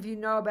 clear, I mean, if you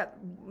know about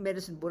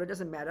medicine Buddha, it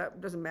doesn't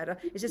matter.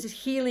 It's just this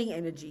healing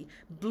energy.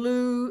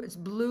 It's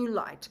blue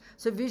light.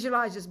 So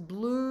visualize this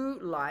blue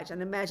light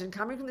and imagine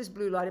coming from this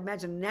blue light,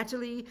 imagine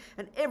Natalie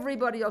and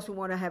everybody else we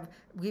want to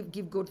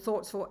give good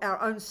thoughts for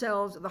our own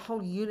selves, the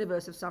whole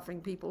universe of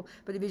suffering people,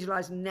 but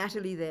visualize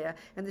Natalie there,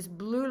 and this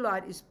blue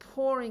light is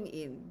pouring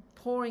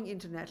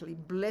into Natalie,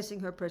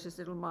 blessing her precious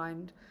little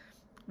mind,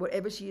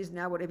 whatever she is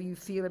now, whatever you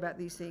feel about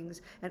these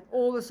things, and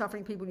all the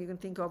suffering people you can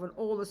think of, and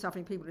all the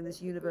suffering people in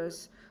this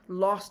universe,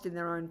 lost in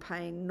their own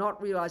pain, not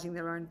realizing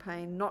their own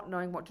pain, not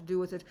knowing what to do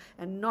with it,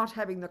 and not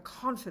having the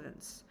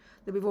confidence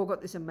that we've all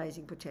got this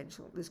amazing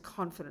potential, this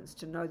confidence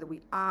to know that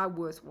we are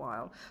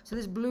worthwhile. So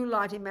this blue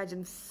light,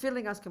 imagine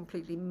filling us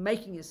completely,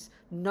 making us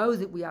know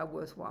that we are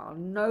worthwhile,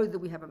 know that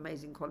we have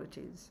amazing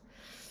qualities.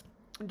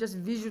 I'm just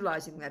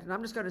visualizing that, and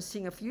I'm just going to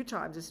sing a few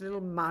times this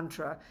little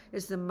mantra.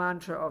 It's the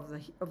mantra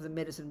of the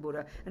medicine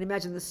Buddha, and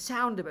imagine the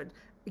sound of it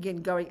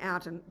again going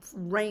out and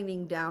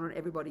raining down on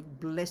everybody,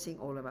 blessing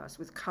all of us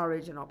with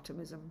courage and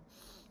optimism.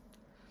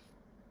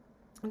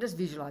 I'm just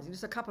visualizing,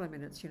 just a couple of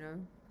minutes, you know.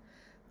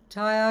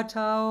 Taya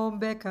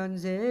taom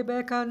bekanze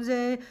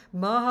bekanze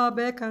maha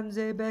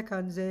bekanze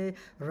bekanze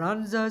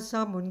ranza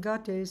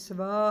samungate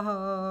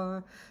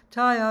svaha.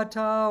 Taya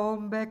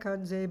taom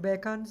bekanze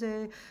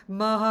bekanze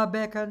maha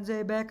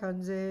bekanze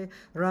bekanze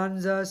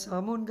ranza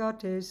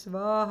samungate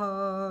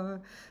svaha.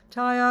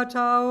 Taya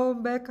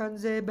taom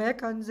bekanze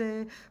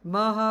bekanze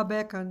maha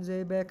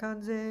bekanze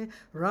bekanze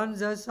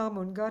ranza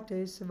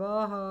samungate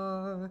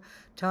svaha.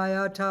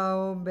 Taya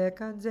taom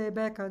bekanze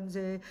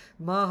bekanze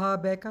maha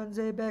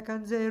bekanze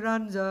bekanze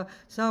ranza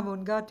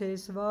samungate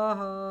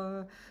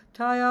svaha.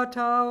 Taya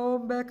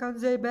taom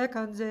bekanze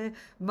bekanze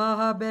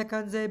maha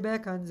bekanze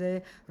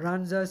bekanze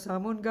ranza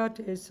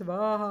samungate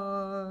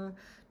svaha.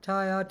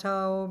 Taya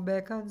taom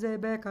bekanze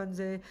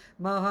bekanze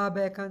maha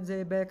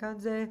bekanze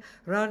bekanze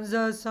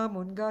ranza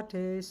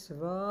samungate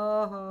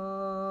svaha.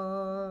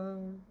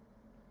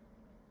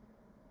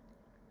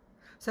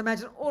 So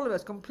imagine all of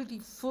us completely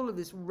full of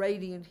this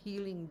radiant,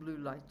 healing blue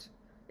light.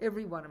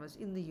 Every one of us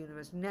in the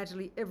universe,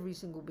 Natalie, every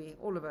single being,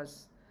 all of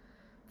us,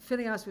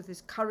 filling us with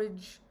this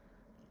courage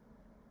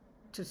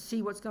to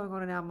see what's going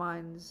on in our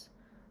minds.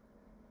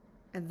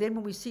 And then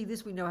when we see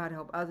this, we know how to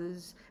help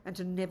others, and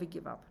to never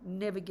give up.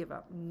 Never give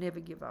up.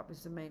 Never give up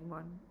is the main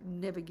one.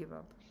 Never give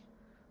up.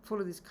 Full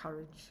of this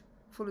courage,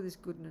 full of this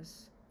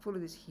goodness, full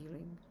of this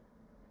healing.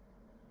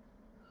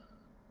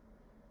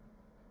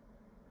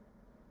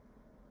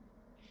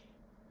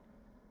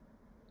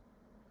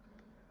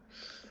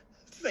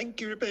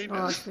 Thank you,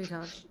 Robina. Oh,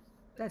 sweetheart.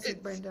 That's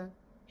it, Brenda.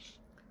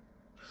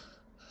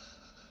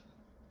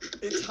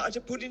 It's hard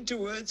to put into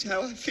words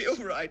how I feel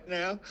right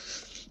now,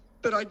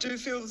 but I do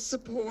feel the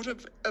support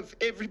of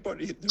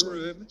everybody in the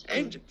room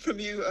and from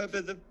you over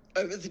the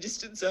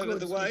distance, over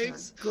the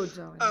waves. Good,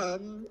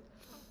 darling.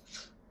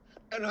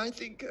 And I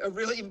think a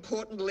really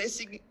important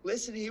lesson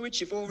here, which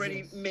you've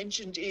already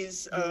mentioned,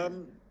 is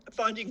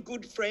finding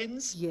good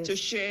friends to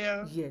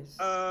share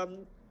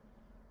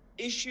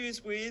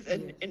issues with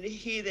and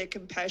hear their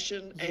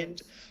compassion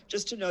and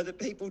just to know that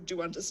people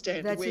do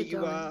understand where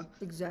you are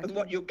and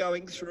what you're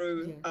going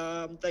through.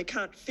 They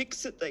can't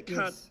fix it, they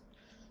can't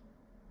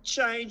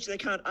change, they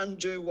can't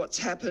undo what's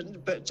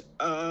happened, but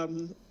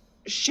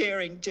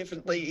sharing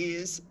definitely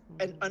is,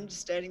 and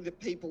understanding that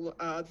people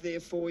are there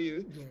for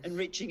you and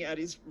reaching out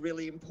is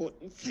really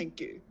important.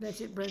 Thank you.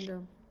 That's it,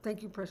 Brenda.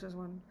 Thank you, precious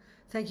one.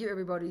 Thank you,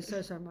 everybody,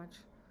 so much.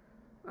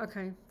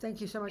 Okay,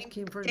 thank you so much,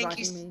 Kim, for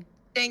inviting me.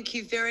 Thank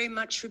you very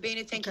much,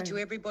 Robina. Thank you to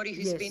everybody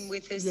who's been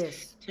with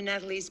us, to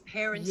Natalie's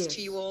parents,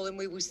 to you all, and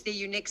we will see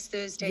you next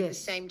Thursday at the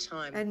same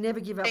time. And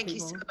never give up, Thank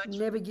people. you so much.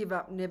 Never give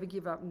up, never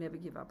give up, never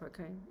give up,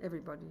 okay?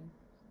 Everybody.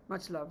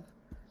 Much love.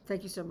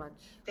 Thank you so much.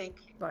 Thank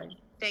you. Bye.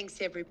 Thanks,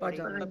 everybody.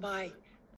 Bye, Bye-bye.